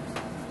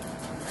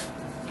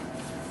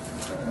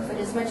 But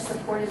as much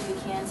support as we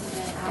can to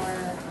get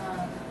our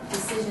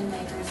decision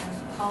makers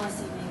and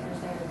policy makers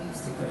there would be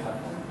super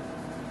helpful.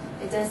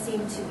 It does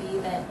seem to be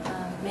that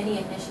many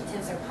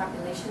initiatives are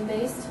population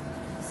based,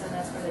 so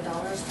that's where the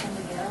dollars tend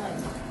to go.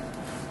 And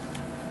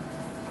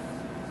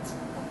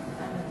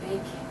I'm a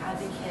big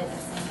advocate of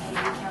saying, hey,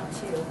 we count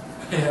too.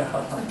 Yeah.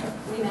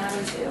 We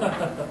matter too.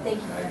 Thank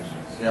you very much.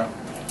 Yeah.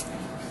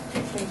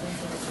 Thank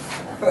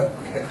you.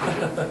 Okay.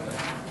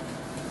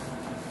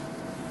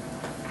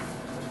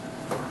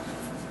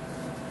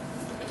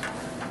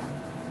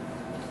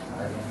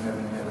 I don't have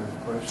any other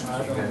questions.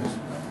 I You don't- guys?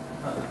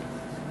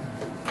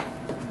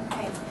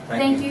 Okay.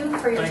 Thank Thank you. you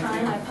for your Thank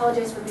time. you. I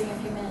apologize for being a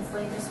few minutes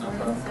late this No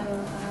morning,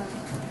 problem.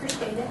 so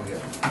appreciate it. Okay. All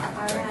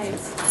Thank right,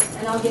 you.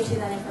 and I'll get you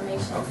that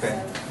information.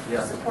 Okay. So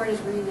Yeah. support is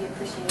really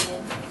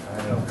appreciated.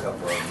 I know a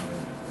couple of them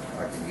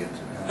that I can get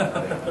to.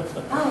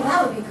 Oh,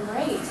 that would be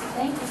great.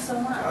 Thank you so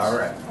much. All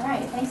right. All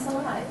right, thanks a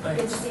lot. Good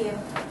to Thanks. see you.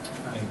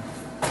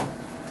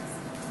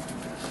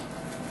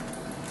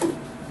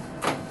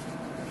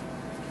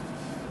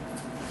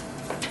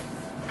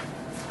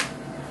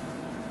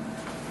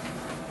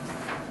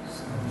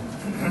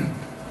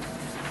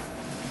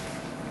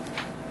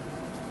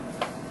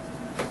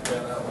 Yeah,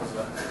 that was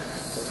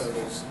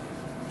totals.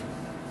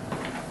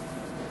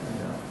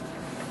 Yeah.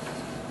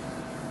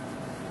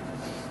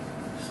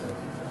 70,000.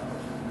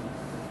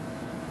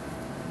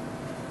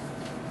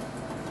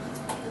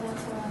 Okay,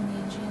 that's all on the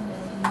agenda.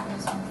 Do you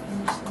guys want to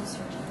finish this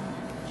or do you want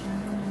to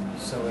adjourn?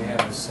 So we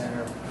have the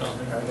center,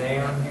 are they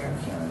on here?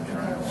 County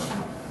Journal.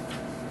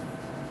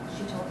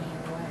 She told me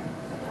you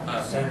were. but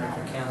I'm Center not.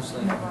 for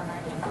Counseling. No, we're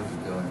not doing We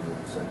could go into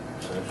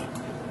executive session.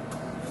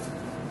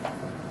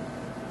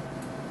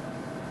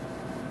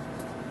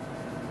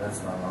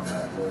 That's not on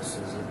that list,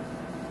 is it?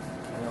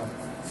 I don't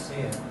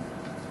see it.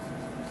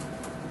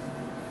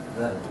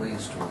 That at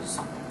least was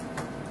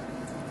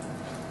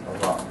a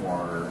lot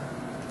more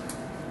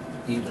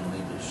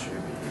evenly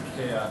distributed.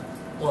 Yeah,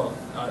 well,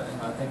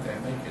 and I think they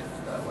make it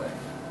that way.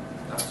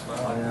 That's what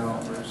I like the Well,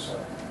 numbers.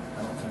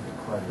 I don't think it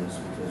quite is,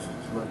 because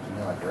it looked to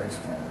me like Rice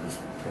County was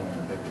paying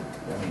the bigger,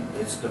 I mean,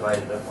 it's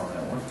divided up on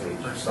that one page,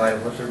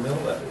 decided what their mill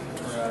levy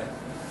is. Right.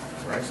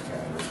 Rice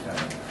County was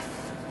kind of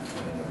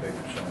getting a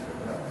bigger chunk of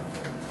that one,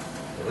 but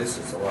at least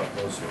it's a lot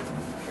closer than.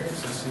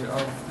 Curious to see, I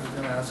was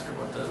gonna ask her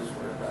what those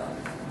were about,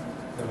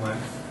 The one?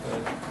 the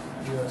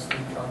USD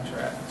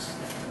contracts.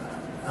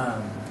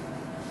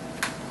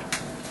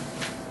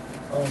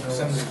 Oh, no.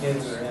 Some of the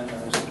kids are in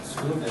those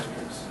school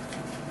districts,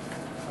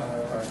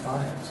 Uh, our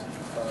clients.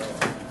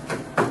 uh,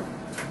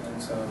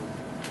 so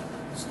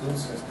the school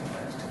system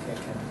has to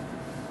kick in,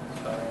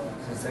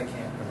 since they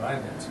can't provide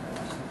that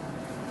service.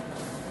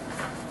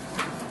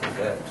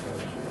 That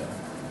tells you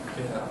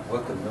Yeah.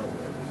 what the mill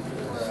levy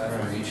is Right.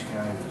 for each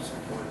county to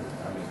support it.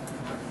 I mean,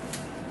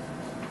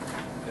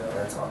 Yeah.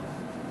 that's a lot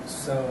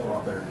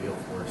So, better deal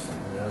for us than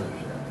the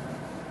others.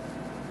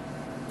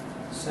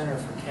 Center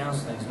for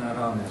Counseling's not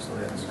on this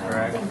list, I don't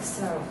correct? think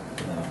so.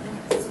 No. I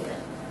don't see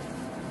it.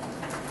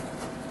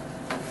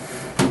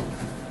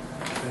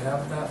 They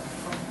have that.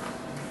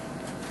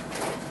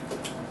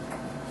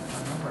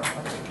 I remember I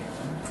thought they came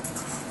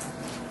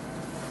in.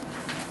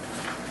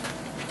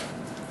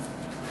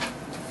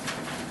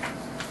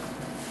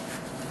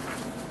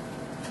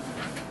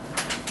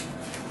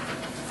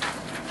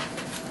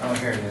 Oh,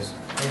 here it is.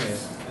 Here it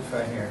is. It's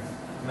right here.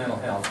 Mental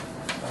health.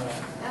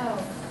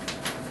 Oh.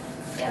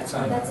 Yeah, It's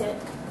on that's there.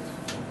 it.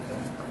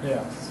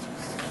 Yeah.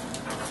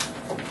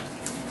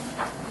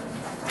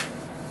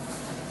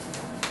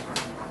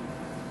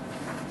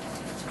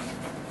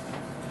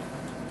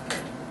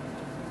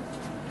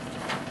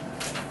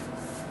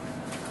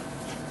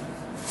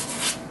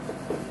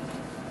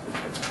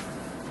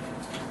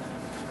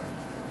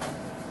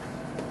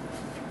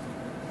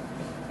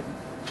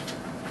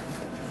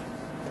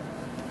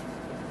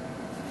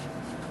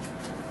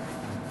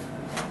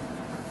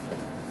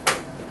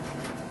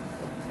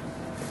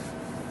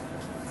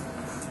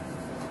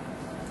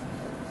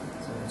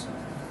 So it's on.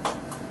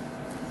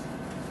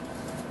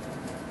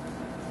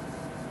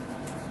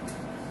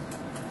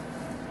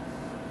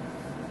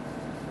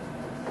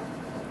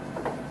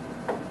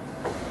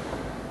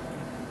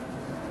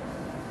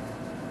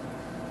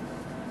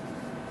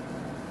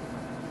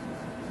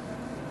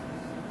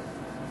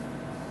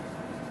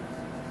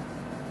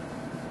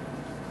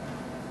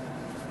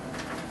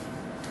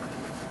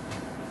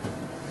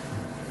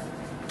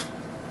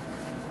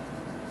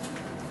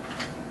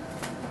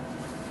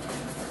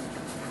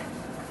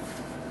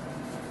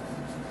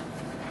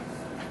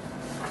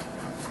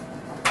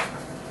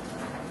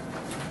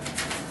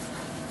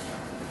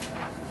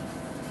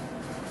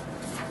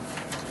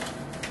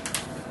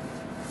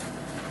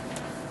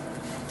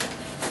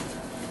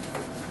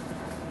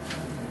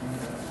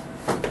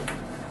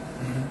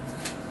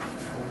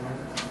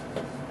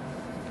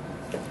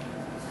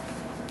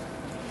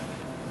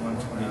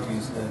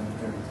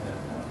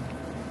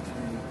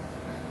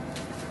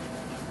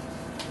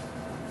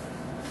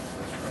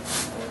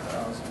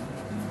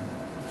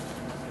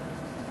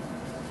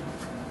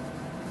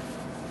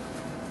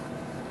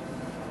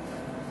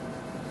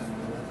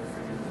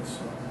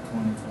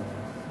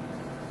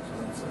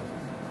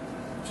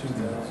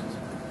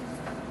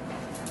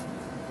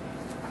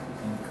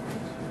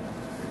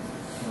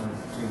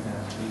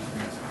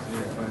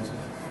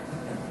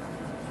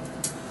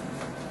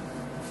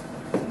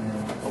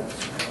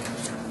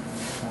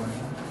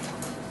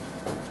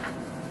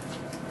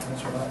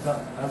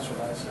 That's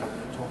what I said,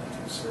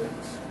 22.6.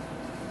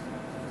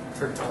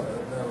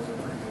 That was a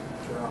pretty good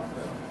drop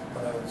though,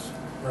 but I was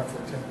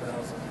roughly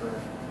 10,000 for.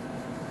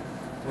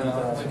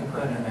 Well, we can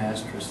put an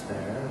asterisk there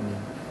and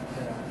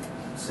Yeah.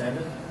 send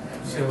it.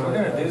 See So what we're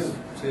it gonna does. do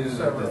two of the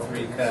Several.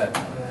 three cut.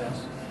 Yes.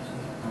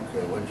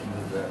 Okay, what'd you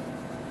move that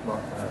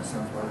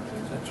sunflower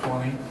Is to? it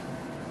 20?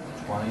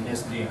 20?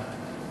 SDI.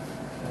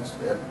 Yes.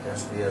 Yep,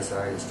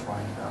 SDSI is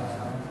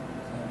 20,000.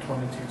 And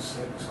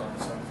 22.6 on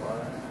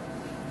sunflower.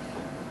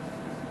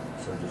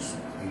 So just,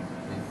 you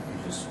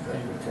just got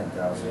your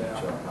 10,000 each Yeah.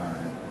 up, all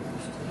right. We'll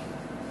just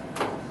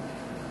do-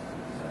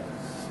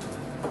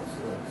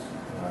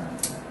 all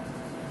right.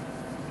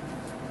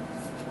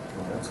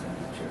 Well, that's gonna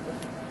be cheaper.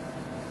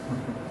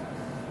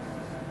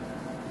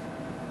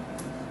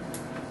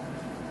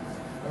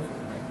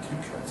 Hopefully make 2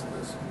 cuts of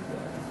this and be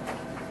better.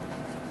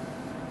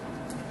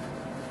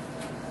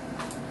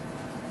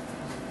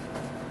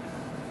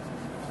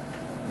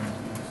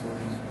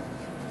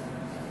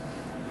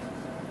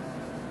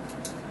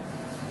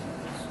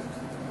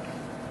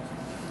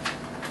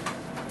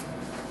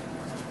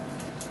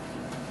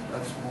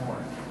 That's more.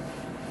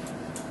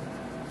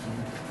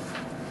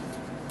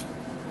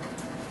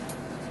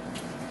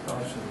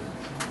 Probably should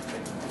have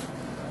taken this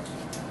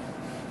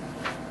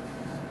one.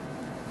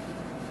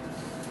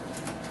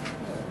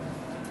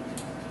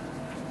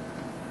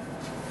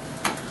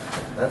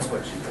 That's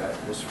what you got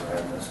just for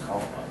having this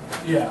column up.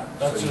 Yeah,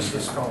 that's So you just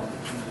this column.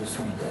 You just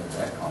need to have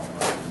that column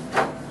up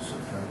and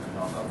subtract it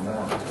off of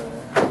more.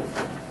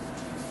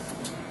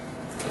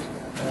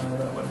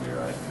 That wouldn't be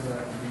right, because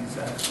that would be these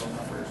actual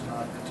numbers,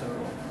 not the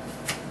total.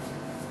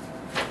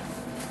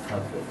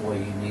 Okay, well,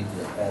 you need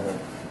to add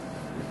up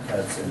your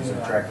cuts and Yeah.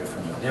 subtract it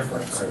from the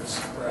difference that's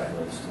Right.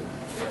 those two.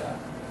 Yeah.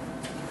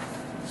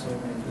 So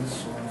I mean,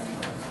 this one.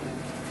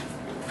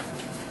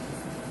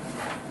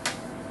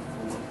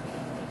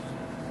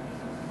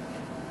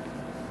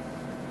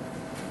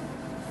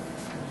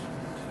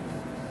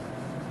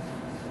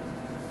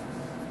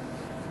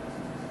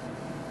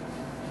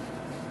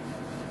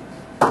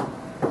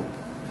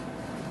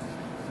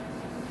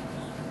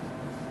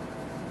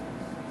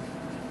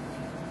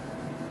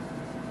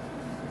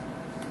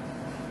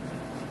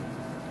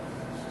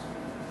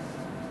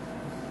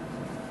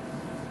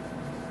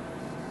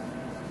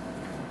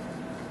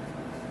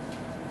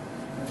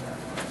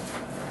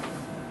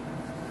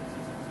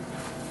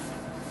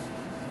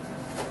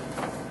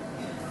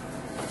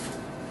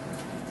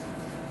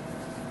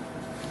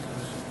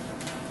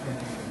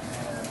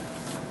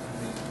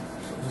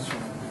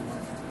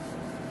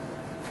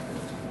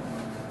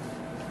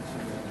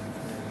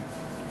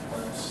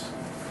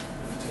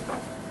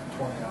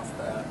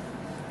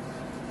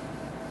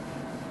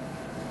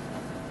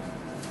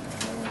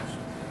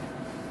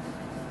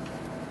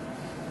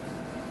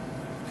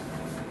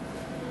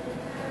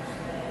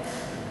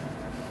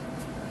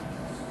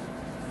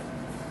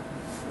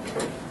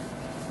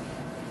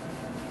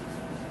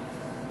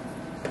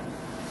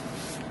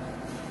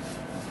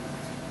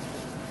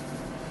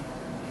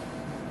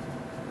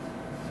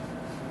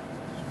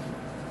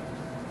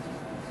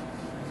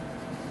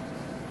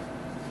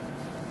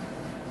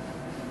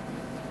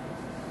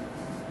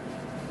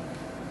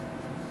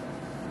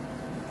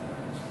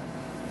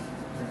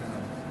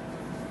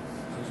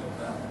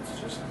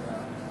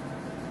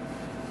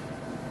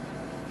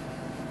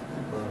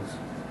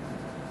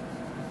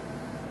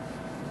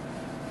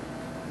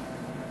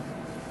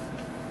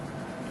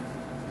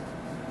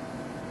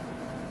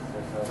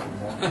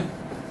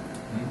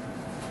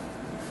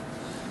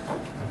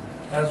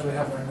 As we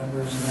have our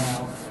numbers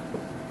now,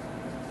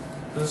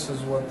 this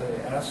is what they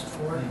asked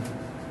for.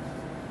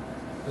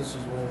 This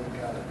is where we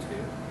got it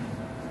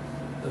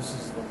to. This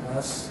is the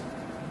less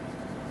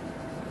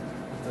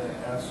that they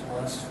asked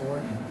less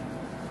for.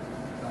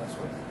 That's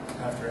what,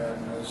 after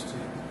adding those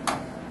two,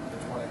 the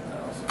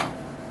 20,000.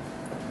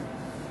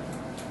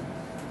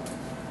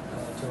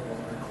 The total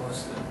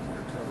requested,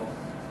 or total.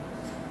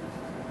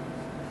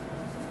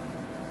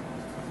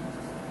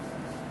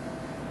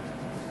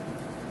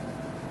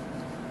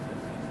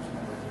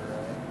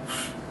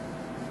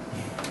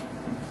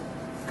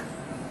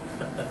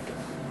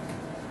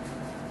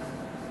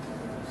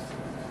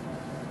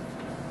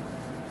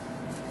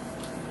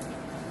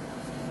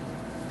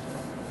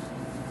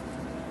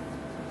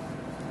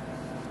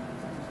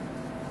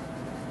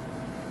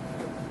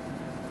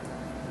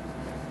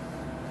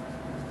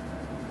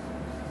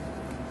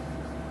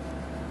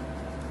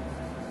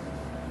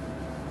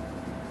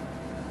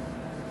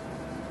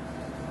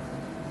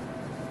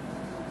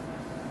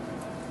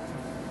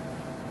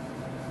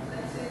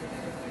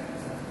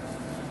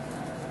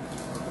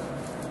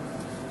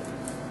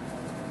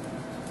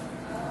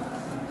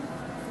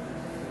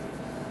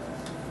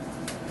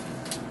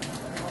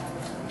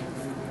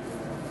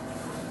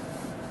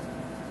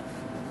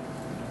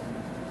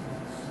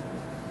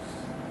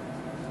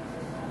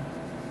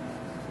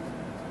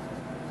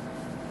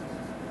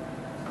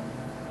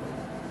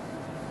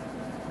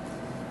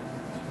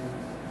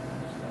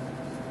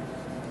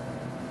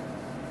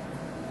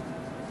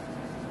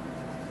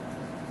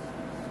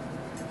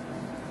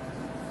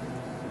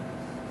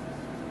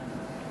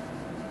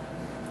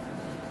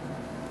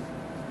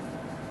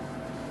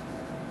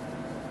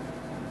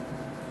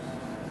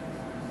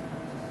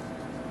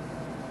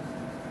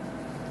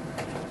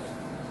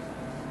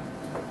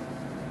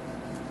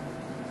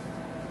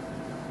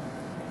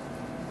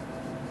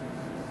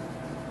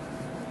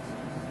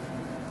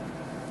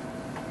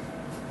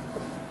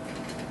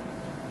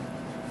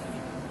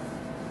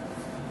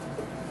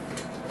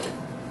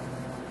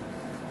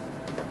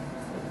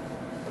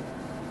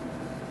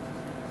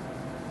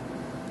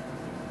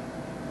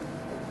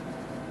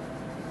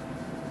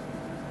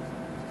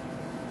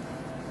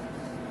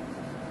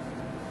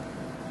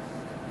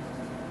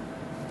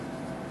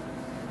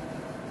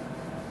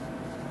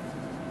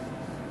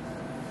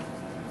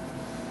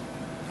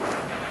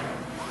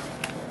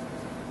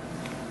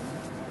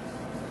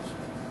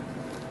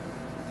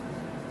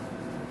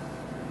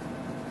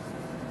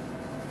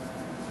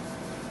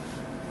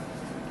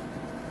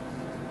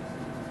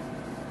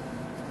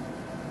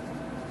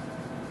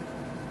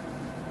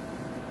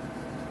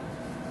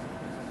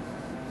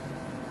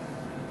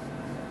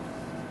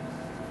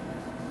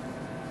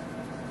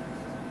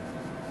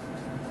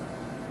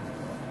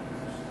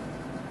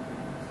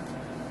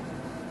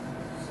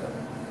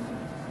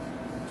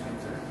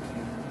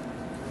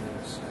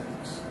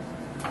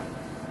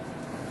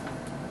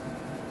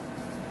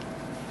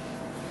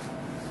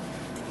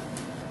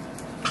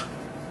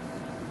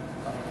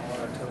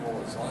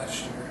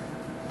 Last year.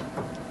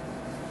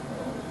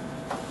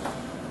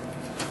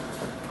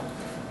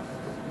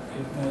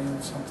 8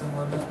 million something,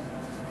 wasn't it?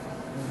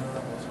 No,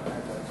 that wasn't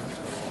right. That was a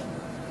total.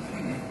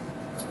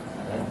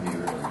 That'd be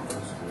really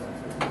close to that.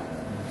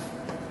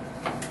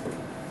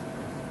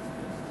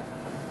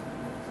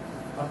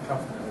 I'm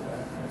confident with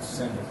that.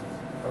 Send it.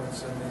 I would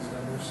send these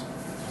numbers.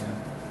 Yeah.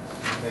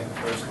 Take the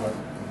first look.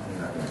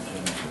 You're not gonna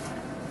change it.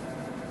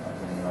 Not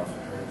getting off the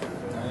trade.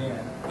 Not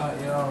yet.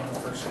 Yeah, on the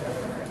first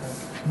category, I think.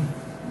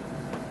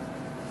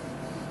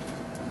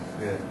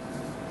 Good.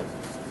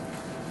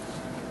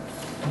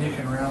 And you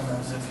can round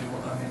those if you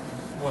want, I mean,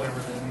 whatever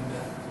they need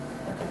to.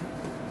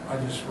 I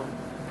just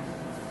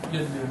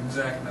didn't do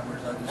exact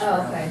numbers, I just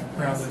Oh, okay.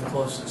 rounded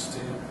closest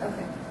to.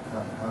 Okay.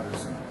 How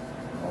does an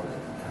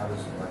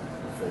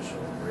elected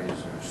official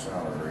raise their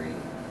salary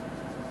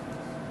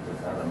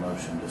without a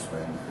motion just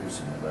by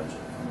increasing the budget?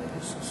 Can they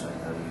just decide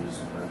how to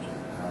use the budget,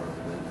 however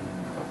they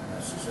deem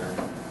necessary?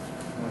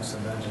 Once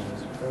the budget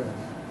is approved.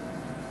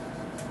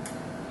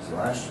 So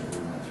last year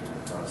we went through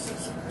the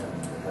process of having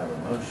to have a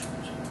motion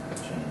to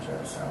change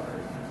our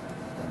salary.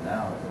 And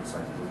now it looks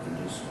like we can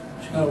just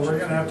change. No, we're it.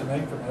 gonna have to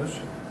make the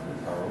motion.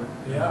 Are we?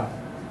 Yeah.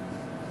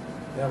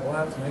 Yeah, we'll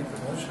have to make the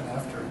motion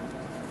after,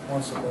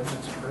 once the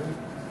budget's approved.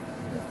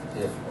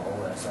 If all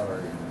that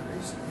salary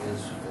increase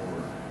is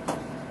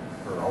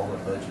for all the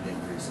budget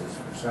increases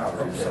for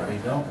salaries, if we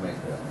don't make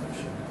that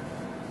motion,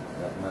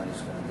 that money's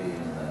gonna be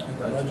in the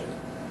budget.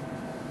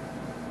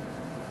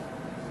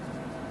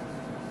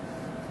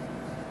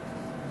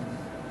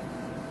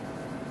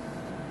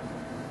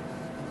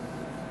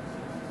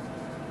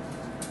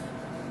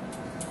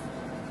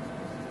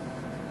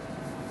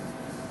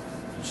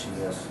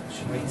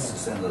 She needs to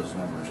send those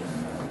numbers in.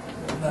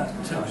 That,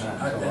 if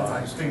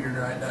I figured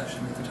right, that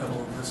should be the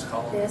total of this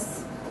column.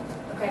 This,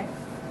 okay.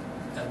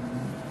 And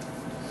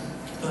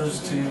those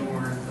two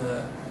were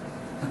the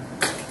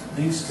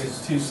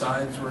these two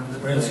sides were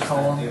Really this not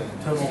column, doing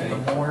total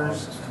anything. the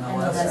mores and And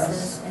the the less.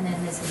 lesses, and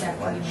then this is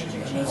after you make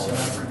your And this is changes.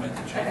 after we make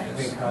the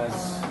changes.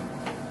 Because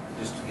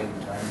Just to give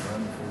them time to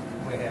run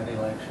for we have the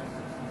election.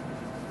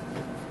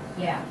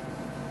 Yeah,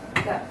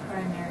 we got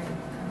primary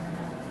coming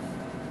up.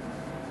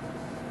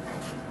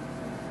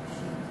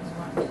 She was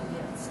wanting to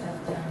get stuff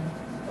done.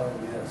 Oh,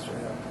 yes,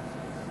 yeah.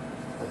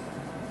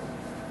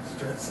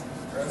 Stress.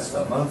 That's a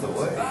month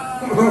away.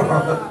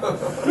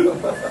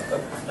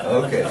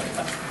 Okay,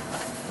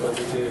 But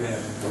we do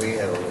have we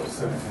have a little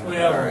something. We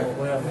have a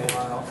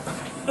while.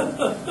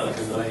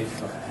 to wait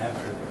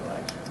after the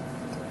election.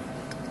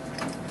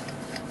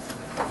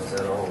 Is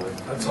that all we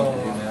That's all.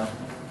 do now?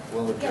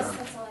 We'll adjourn.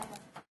 Yes,